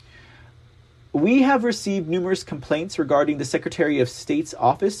 We have received numerous complaints regarding the Secretary of State's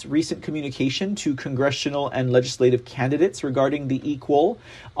office recent communication to congressional and legislative candidates regarding the Equal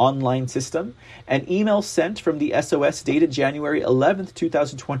online system. An email sent from the SOS dated January 11th,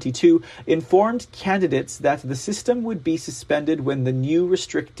 2022 informed candidates that the system would be suspended when the new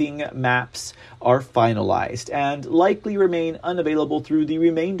restricting maps are finalized and likely remain unavailable through the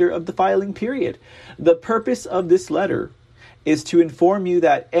remainder of the filing period. The purpose of this letter is to inform you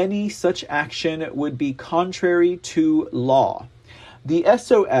that any such action would be contrary to law. The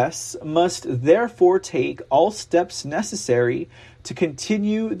SOS must therefore take all steps necessary to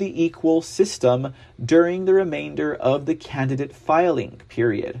continue the Equal system during the remainder of the candidate filing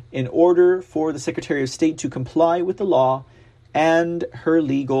period in order for the Secretary of State to comply with the law and her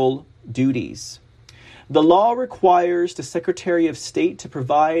legal duties. The law requires the Secretary of State to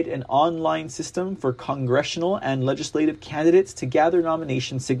provide an online system for congressional and legislative candidates to gather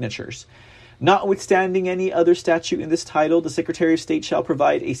nomination signatures. Notwithstanding any other statute in this title, the Secretary of State shall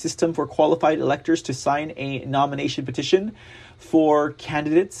provide a system for qualified electors to sign a nomination petition for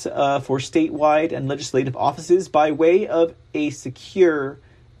candidates for statewide and legislative offices by way of a secure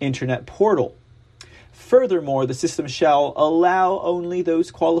internet portal. Furthermore, the system shall allow only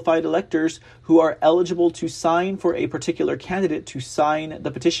those qualified electors who are eligible to sign for a particular candidate to sign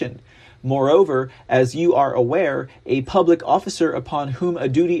the petition. Moreover, as you are aware, a public officer upon whom a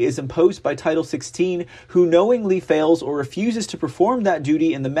duty is imposed by Title 16 who knowingly fails or refuses to perform that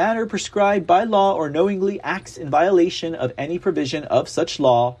duty in the manner prescribed by law or knowingly acts in violation of any provision of such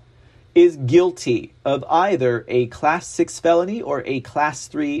law is guilty of either a Class 6 felony or a Class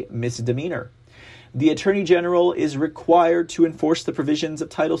 3 misdemeanor. The Attorney General is required to enforce the provisions of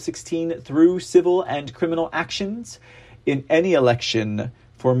Title 16 through civil and criminal actions in any election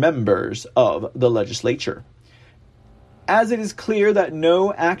for members of the legislature. As it is clear that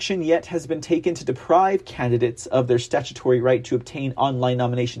no action yet has been taken to deprive candidates of their statutory right to obtain online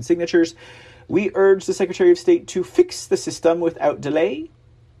nomination signatures, we urge the Secretary of State to fix the system without delay.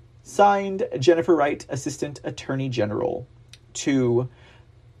 Signed, Jennifer Wright, Assistant Attorney General, to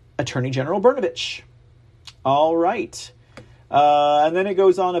Attorney General Brnovich. All right. And then it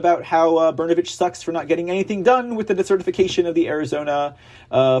goes on about how Brnovich sucks for not getting anything done with the decertification of the Arizona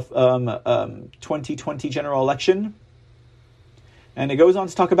 2020 general election. And it goes on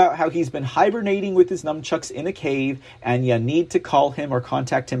to talk about how he's been hibernating with his nunchucks in a cave, and you need to call him or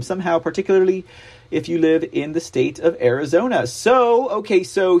contact him somehow, particularly if you live in the state of Arizona.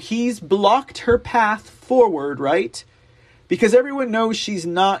 So he's blocked her path forward, right? Because everyone knows she's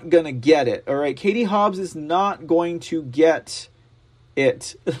not going to get it, all right? Katie Hobbs is not going to get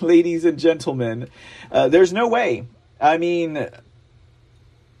it, ladies and gentlemen. There's no way. I mean,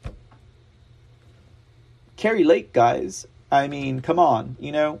 Carrie Lake, guys. I mean, come on,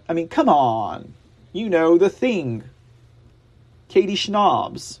 come on. The thing. Katie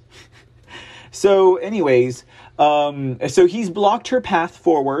Schnobbs. So anyways, so he's blocked her path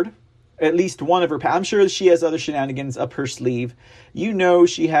forward. At least one of her... I'm sure she has other shenanigans up her sleeve.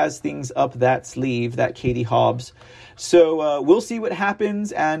 She has things up that sleeve, that Katie Hobbs. So we'll see what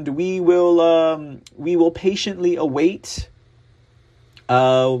happens, and we will patiently await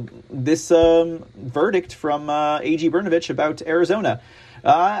this verdict from A.G. Brnovich about Arizona.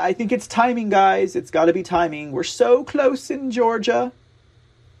 I think it's timing, guys. It's got to be timing. We're so close in Georgia.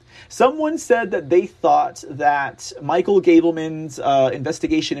 Someone said that they thought that Michael Gableman's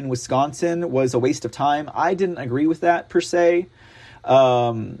investigation in Wisconsin was a waste of time. I didn't agree with that, per se.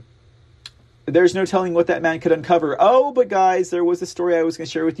 There's no telling what that man could uncover. Oh, but guys, there was a story I was going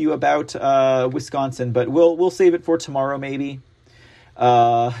to share with you about Wisconsin, but we'll save it for tomorrow, maybe.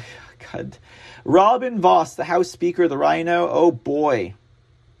 God. Robin Voss, the House Speaker, the Rhino. Oh, boy.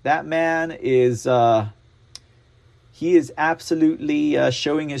 That man is... He is absolutely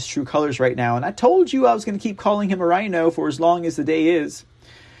showing his true colors right now. And I told you I was going to keep calling him a rhino for as long as the day is,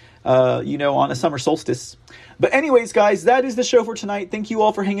 on a summer solstice. But anyways, guys, that is the show for tonight. Thank you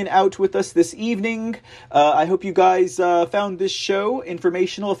all for hanging out with us this evening. I hope you guys found this show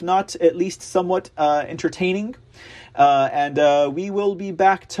informational, if not at least somewhat entertaining. And we will be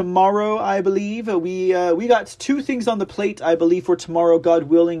back tomorrow, I believe. We got two things on the plate, I believe, for tomorrow, God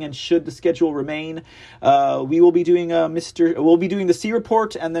willing, and should the schedule remain. We will be doing we'll be doing the C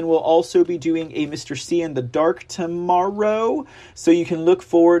Report, and then we'll also be doing a Mr. C in the Dark tomorrow. So you can look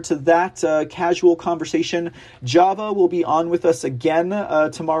forward to that casual conversation. Java will be on with us again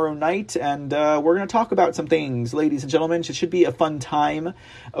tomorrow night, and we're going to talk about some things, ladies and gentlemen. It should be a fun time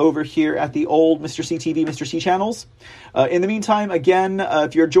over here at the old Mr. C TV, Mr. C channels. In the meantime, again,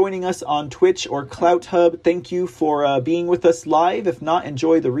 if you're joining us on Twitch or Clout Hub, thank you for being with us live. If not,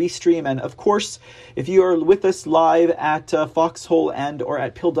 enjoy the restream. And of course, if you are with us live at Foxhole and or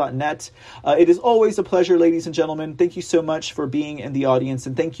at pill.net, it is always a pleasure, ladies and gentlemen. Thank you so much for being in the audience,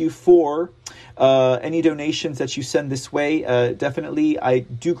 and thank you for any donations that you send this way. Definitely, I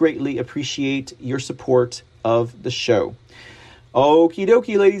do greatly appreciate your support of the show. Okie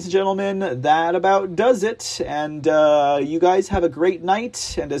dokie, ladies and gentlemen, that about does it. And you guys have a great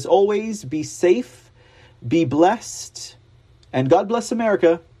night. And as always, be safe, be blessed, and God bless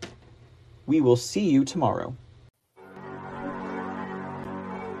America. We will see you tomorrow.